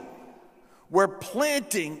doing, we're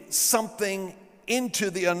planting something into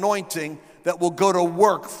the anointing that will go to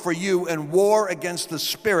work for you and war against the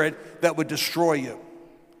spirit that would destroy you.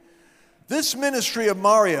 This ministry of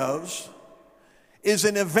Mario's is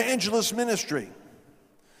an evangelist ministry.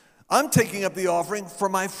 I'm taking up the offering for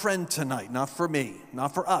my friend tonight, not for me,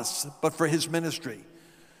 not for us, but for his ministry.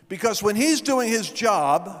 Because when he's doing his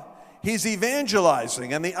job, he's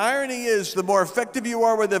evangelizing. And the irony is, the more effective you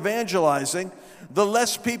are with evangelizing, the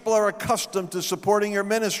less people are accustomed to supporting your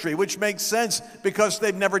ministry, which makes sense because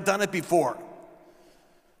they've never done it before.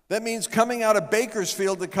 That means coming out of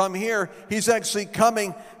Bakersfield to come here, he's actually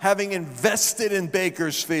coming having invested in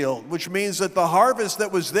Bakersfield, which means that the harvest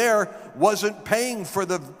that was there wasn't paying for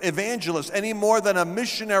the evangelist any more than a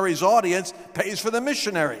missionary's audience pays for the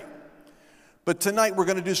missionary. But tonight we're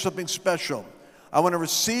going to do something special. I want to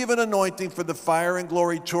receive an anointing for the Fire and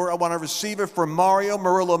Glory Tour. I want to receive it for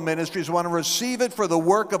Murillo Ministries. I want to receive it for the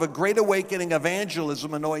work of a Great Awakening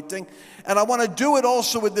evangelism anointing. And I want to do it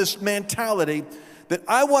also with this mentality that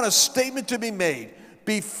I want a statement to be made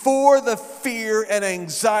before the fear and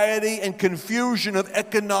anxiety and confusion of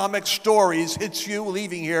economic stories hits you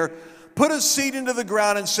leaving here. Put a seed into the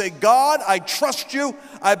ground and say, God, I trust you.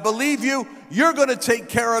 I believe you. You're going to take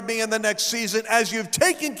care of me in the next season as you've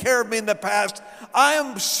taken care of me in the past. I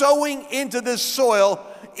am sowing into this soil,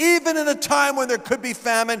 even in a time when there could be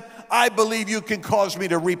famine. I believe you can cause me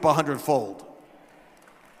to reap 100-fold.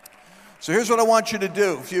 So here's what I want you to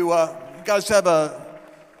do. If you guys have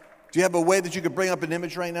do you have a way that you could bring up an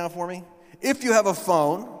image right now for me? If you have a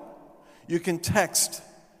phone, you can text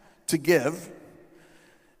to give.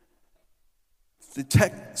 The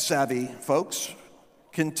tech-savvy folks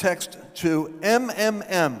can text to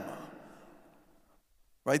MMM,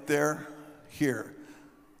 right there, here.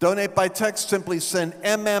 Donate by text, simply send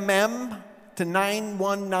MMM to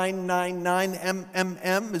 91999.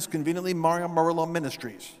 MMM is conveniently Murillo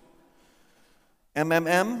Ministries.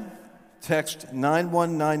 MMM, text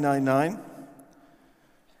 91999.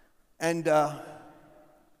 And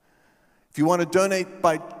if you want to donate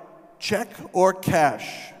by check or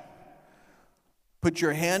cash, put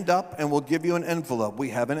your hand up and we'll give you an envelope. We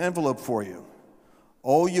have an envelope for you.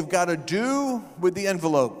 All you've got to do with the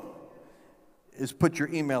envelope is put your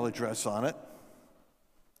email address on it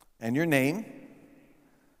and your name.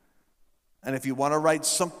 And if you want to write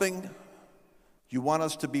something you want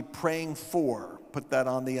us to be praying for, put that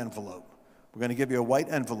on the envelope. We're going to give you a white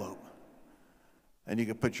envelope. And you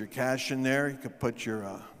can put your cash in there. You can put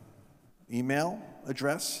your email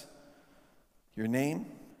address, your name,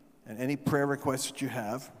 and any prayer requests that you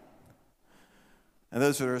have. And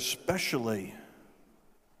those that are especially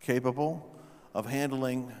capable of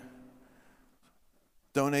handling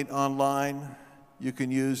donate online, you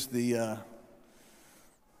can use the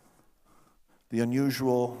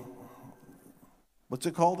unusual, what's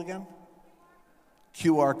it called again?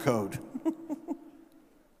 QR code.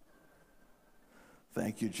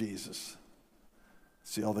 Thank you, Jesus.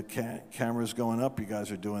 See all the cameras going up? You guys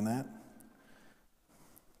are doing that.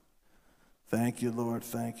 Thank you, Lord.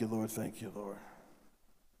 Thank you, Lord. Thank you, Lord.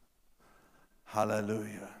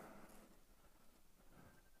 Hallelujah.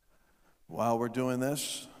 While we're doing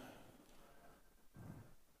this,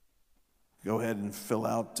 go ahead and fill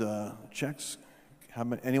out checks.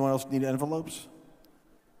 Anyone else need envelopes?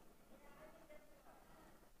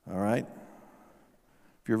 All right.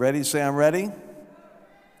 If you're ready, say, I'm ready.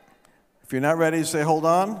 If you're not ready, say, hold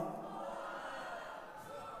on.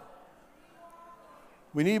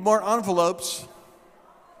 We need more envelopes.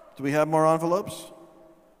 Do we have more envelopes?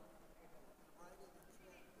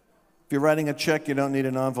 If you're writing a check, you don't need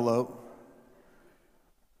an envelope.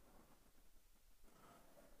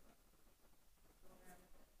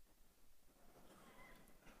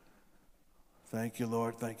 Thank you,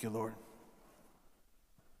 Lord. Thank you, Lord.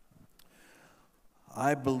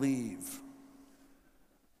 I believe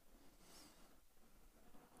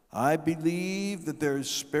that there's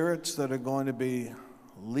spirits that are going to be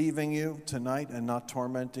leaving you tonight and not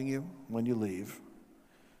tormenting you when you leave.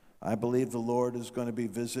 I believe the Lord is going to be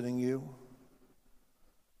visiting you.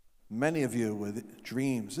 Many of you with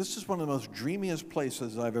dreams. This is one of the most dreamiest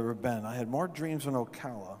places I've ever been. I had more dreams in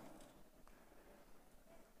Ocala.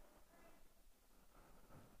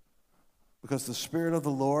 Because the Spirit of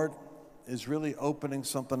the Lord is really opening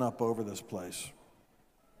something up over this place.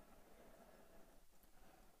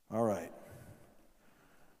 All right.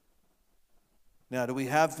 Now, do we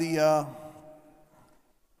have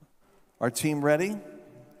our team ready?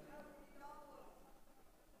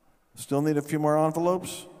 Still need a few more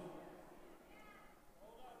envelopes?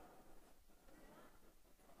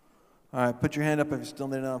 All right, put your hand up if you still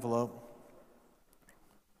need an envelope.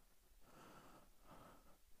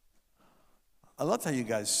 I loved how you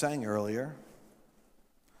guys sang earlier.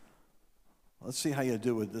 Let's see how you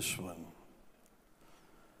do with this one.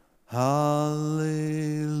 Hallelujah.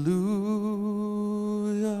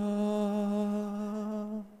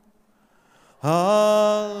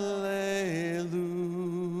 Hallelujah.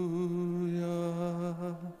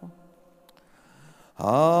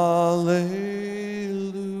 Hallelujah.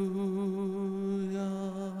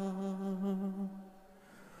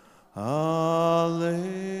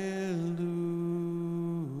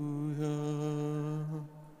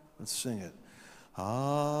 Let's sing it.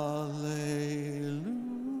 Hallelujah.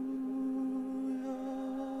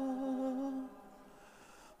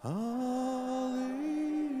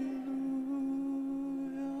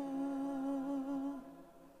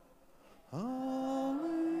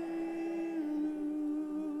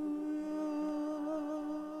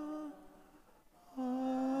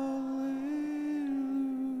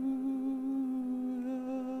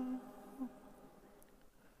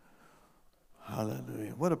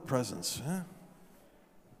 Hallelujah. What a presence, huh?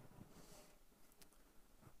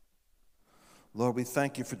 Lord, we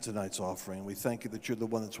thank you for tonight's offering. We thank you that you're the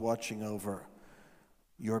one that's watching over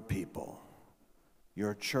your people.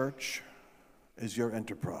 Your church is your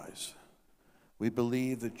enterprise. We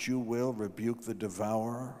believe that you will rebuke the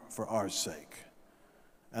devourer for our sake,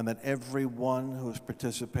 and that everyone who has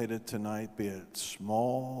participated tonight, be it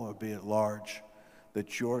small or be it large,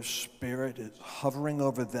 that your spirit is hovering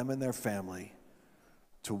over them and their family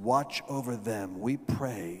to watch over them. We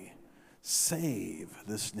pray, save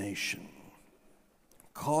this nation.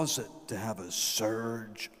 Cause it to have a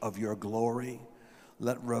surge of your glory.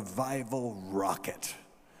 Let revival rock it.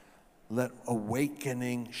 Let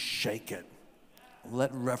awakening shake it.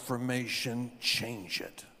 Let reformation change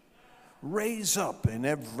it. Raise up in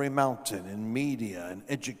every mountain, in media and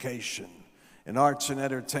education, in arts and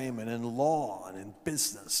entertainment, in law and in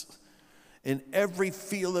business, in every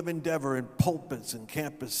field of endeavor, in pulpits and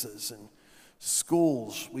campuses and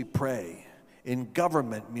schools, we pray, in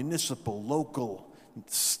government, municipal, local,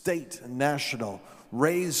 state, and national.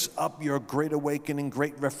 Raise up your great awakening,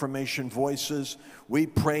 great reformation voices. We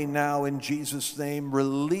pray now in Jesus' name,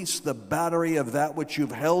 release the battery of that which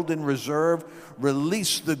you've held in reserve.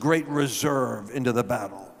 Release the great reserve into the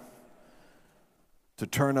battle to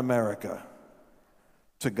turn America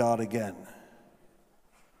to God again.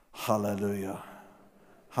 Hallelujah.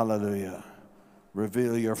 Hallelujah.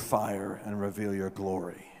 Reveal your fire and reveal your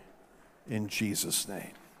glory. In Jesus'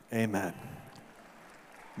 name, amen.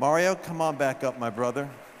 Mario, come on back up, my brother.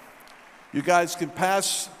 You guys can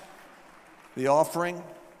pass the offering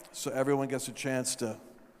so everyone gets a chance to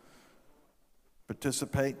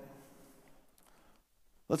participate.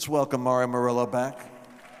 Let's welcome Mario Murillo back.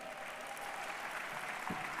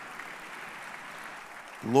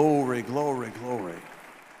 Glory, glory, glory.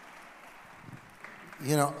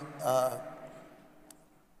 You know,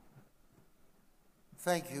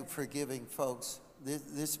 thank you for giving, folks. This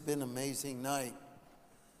has been an amazing night.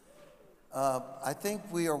 I think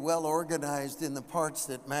we are well organized in the parts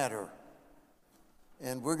that matter.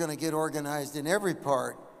 And we're going to get organized in every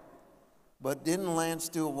part. But didn't Lance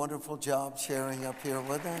do a wonderful job sharing up here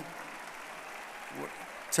with that?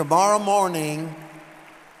 Tomorrow morning,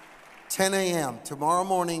 10 a.m., tomorrow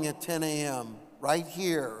morning at 10 a.m., right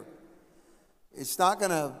here, it's not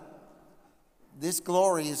going to, this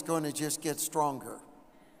glory is going to just get stronger.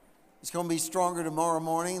 It's going to be stronger tomorrow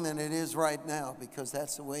morning than it is right now, because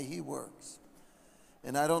that's the way he works.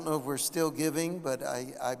 And I don't know if we're still giving, but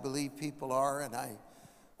I believe people are, and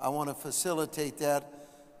I want to facilitate that.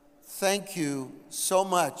 Thank you so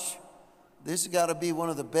much. This has got to be one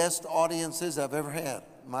of the best audiences I've ever had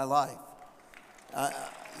in my life.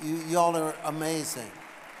 Y'all are amazing.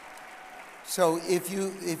 So if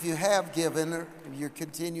you have given or you're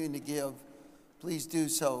continuing to give, please do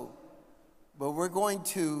so. But we're going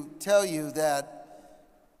to tell you that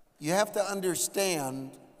you have to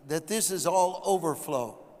understand that this is all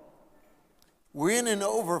overflow. We're in an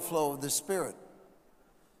overflow of the Spirit.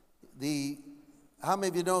 How many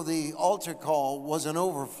of you know the altar call was an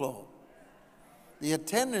overflow? The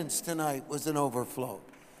attendance tonight was an overflow.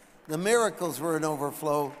 The miracles were an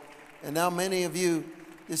overflow. And now many of you,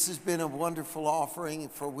 this has been a wonderful offering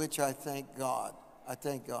for which I thank God. I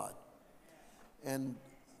thank God. And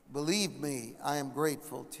believe me, I am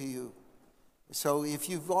grateful to you. So if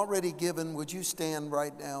you've already given, would you stand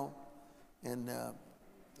right now? And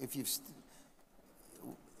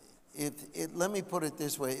let me put it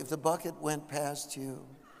this way. If the bucket went past you,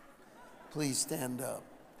 please stand up.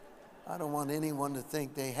 I don't want anyone to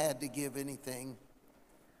think they had to give anything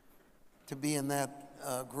to be in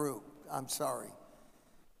that group. I'm sorry.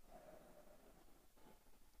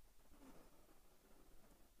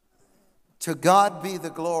 To God be the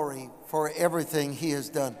glory for everything he has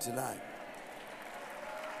done tonight.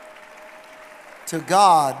 To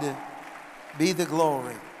God be the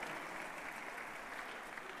glory.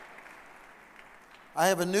 I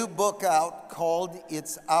have a new book out called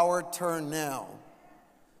It's Our Turn Now,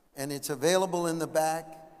 and it's available in the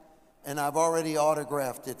back, and I've already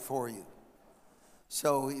autographed it for you.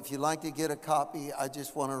 So if you'd like to get a copy, I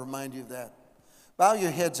just want to remind you of that. Bow your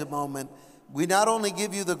heads a moment. We not only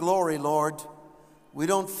give you the glory, Lord, We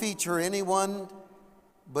don't feature anyone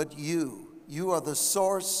but you. You are the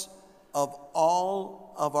source of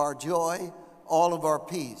all of our joy, all of our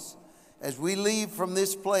peace. As we leave from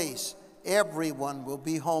this place, everyone will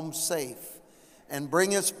be home safe. And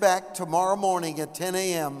bring us back tomorrow morning at 10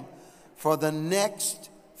 a.m. for the next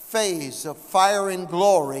phase of fire and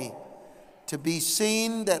glory to be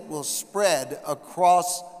seen that will spread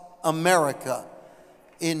across America.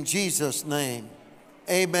 In Jesus' name,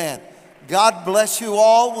 amen. God bless you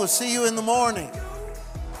all. We'll see you in the morning.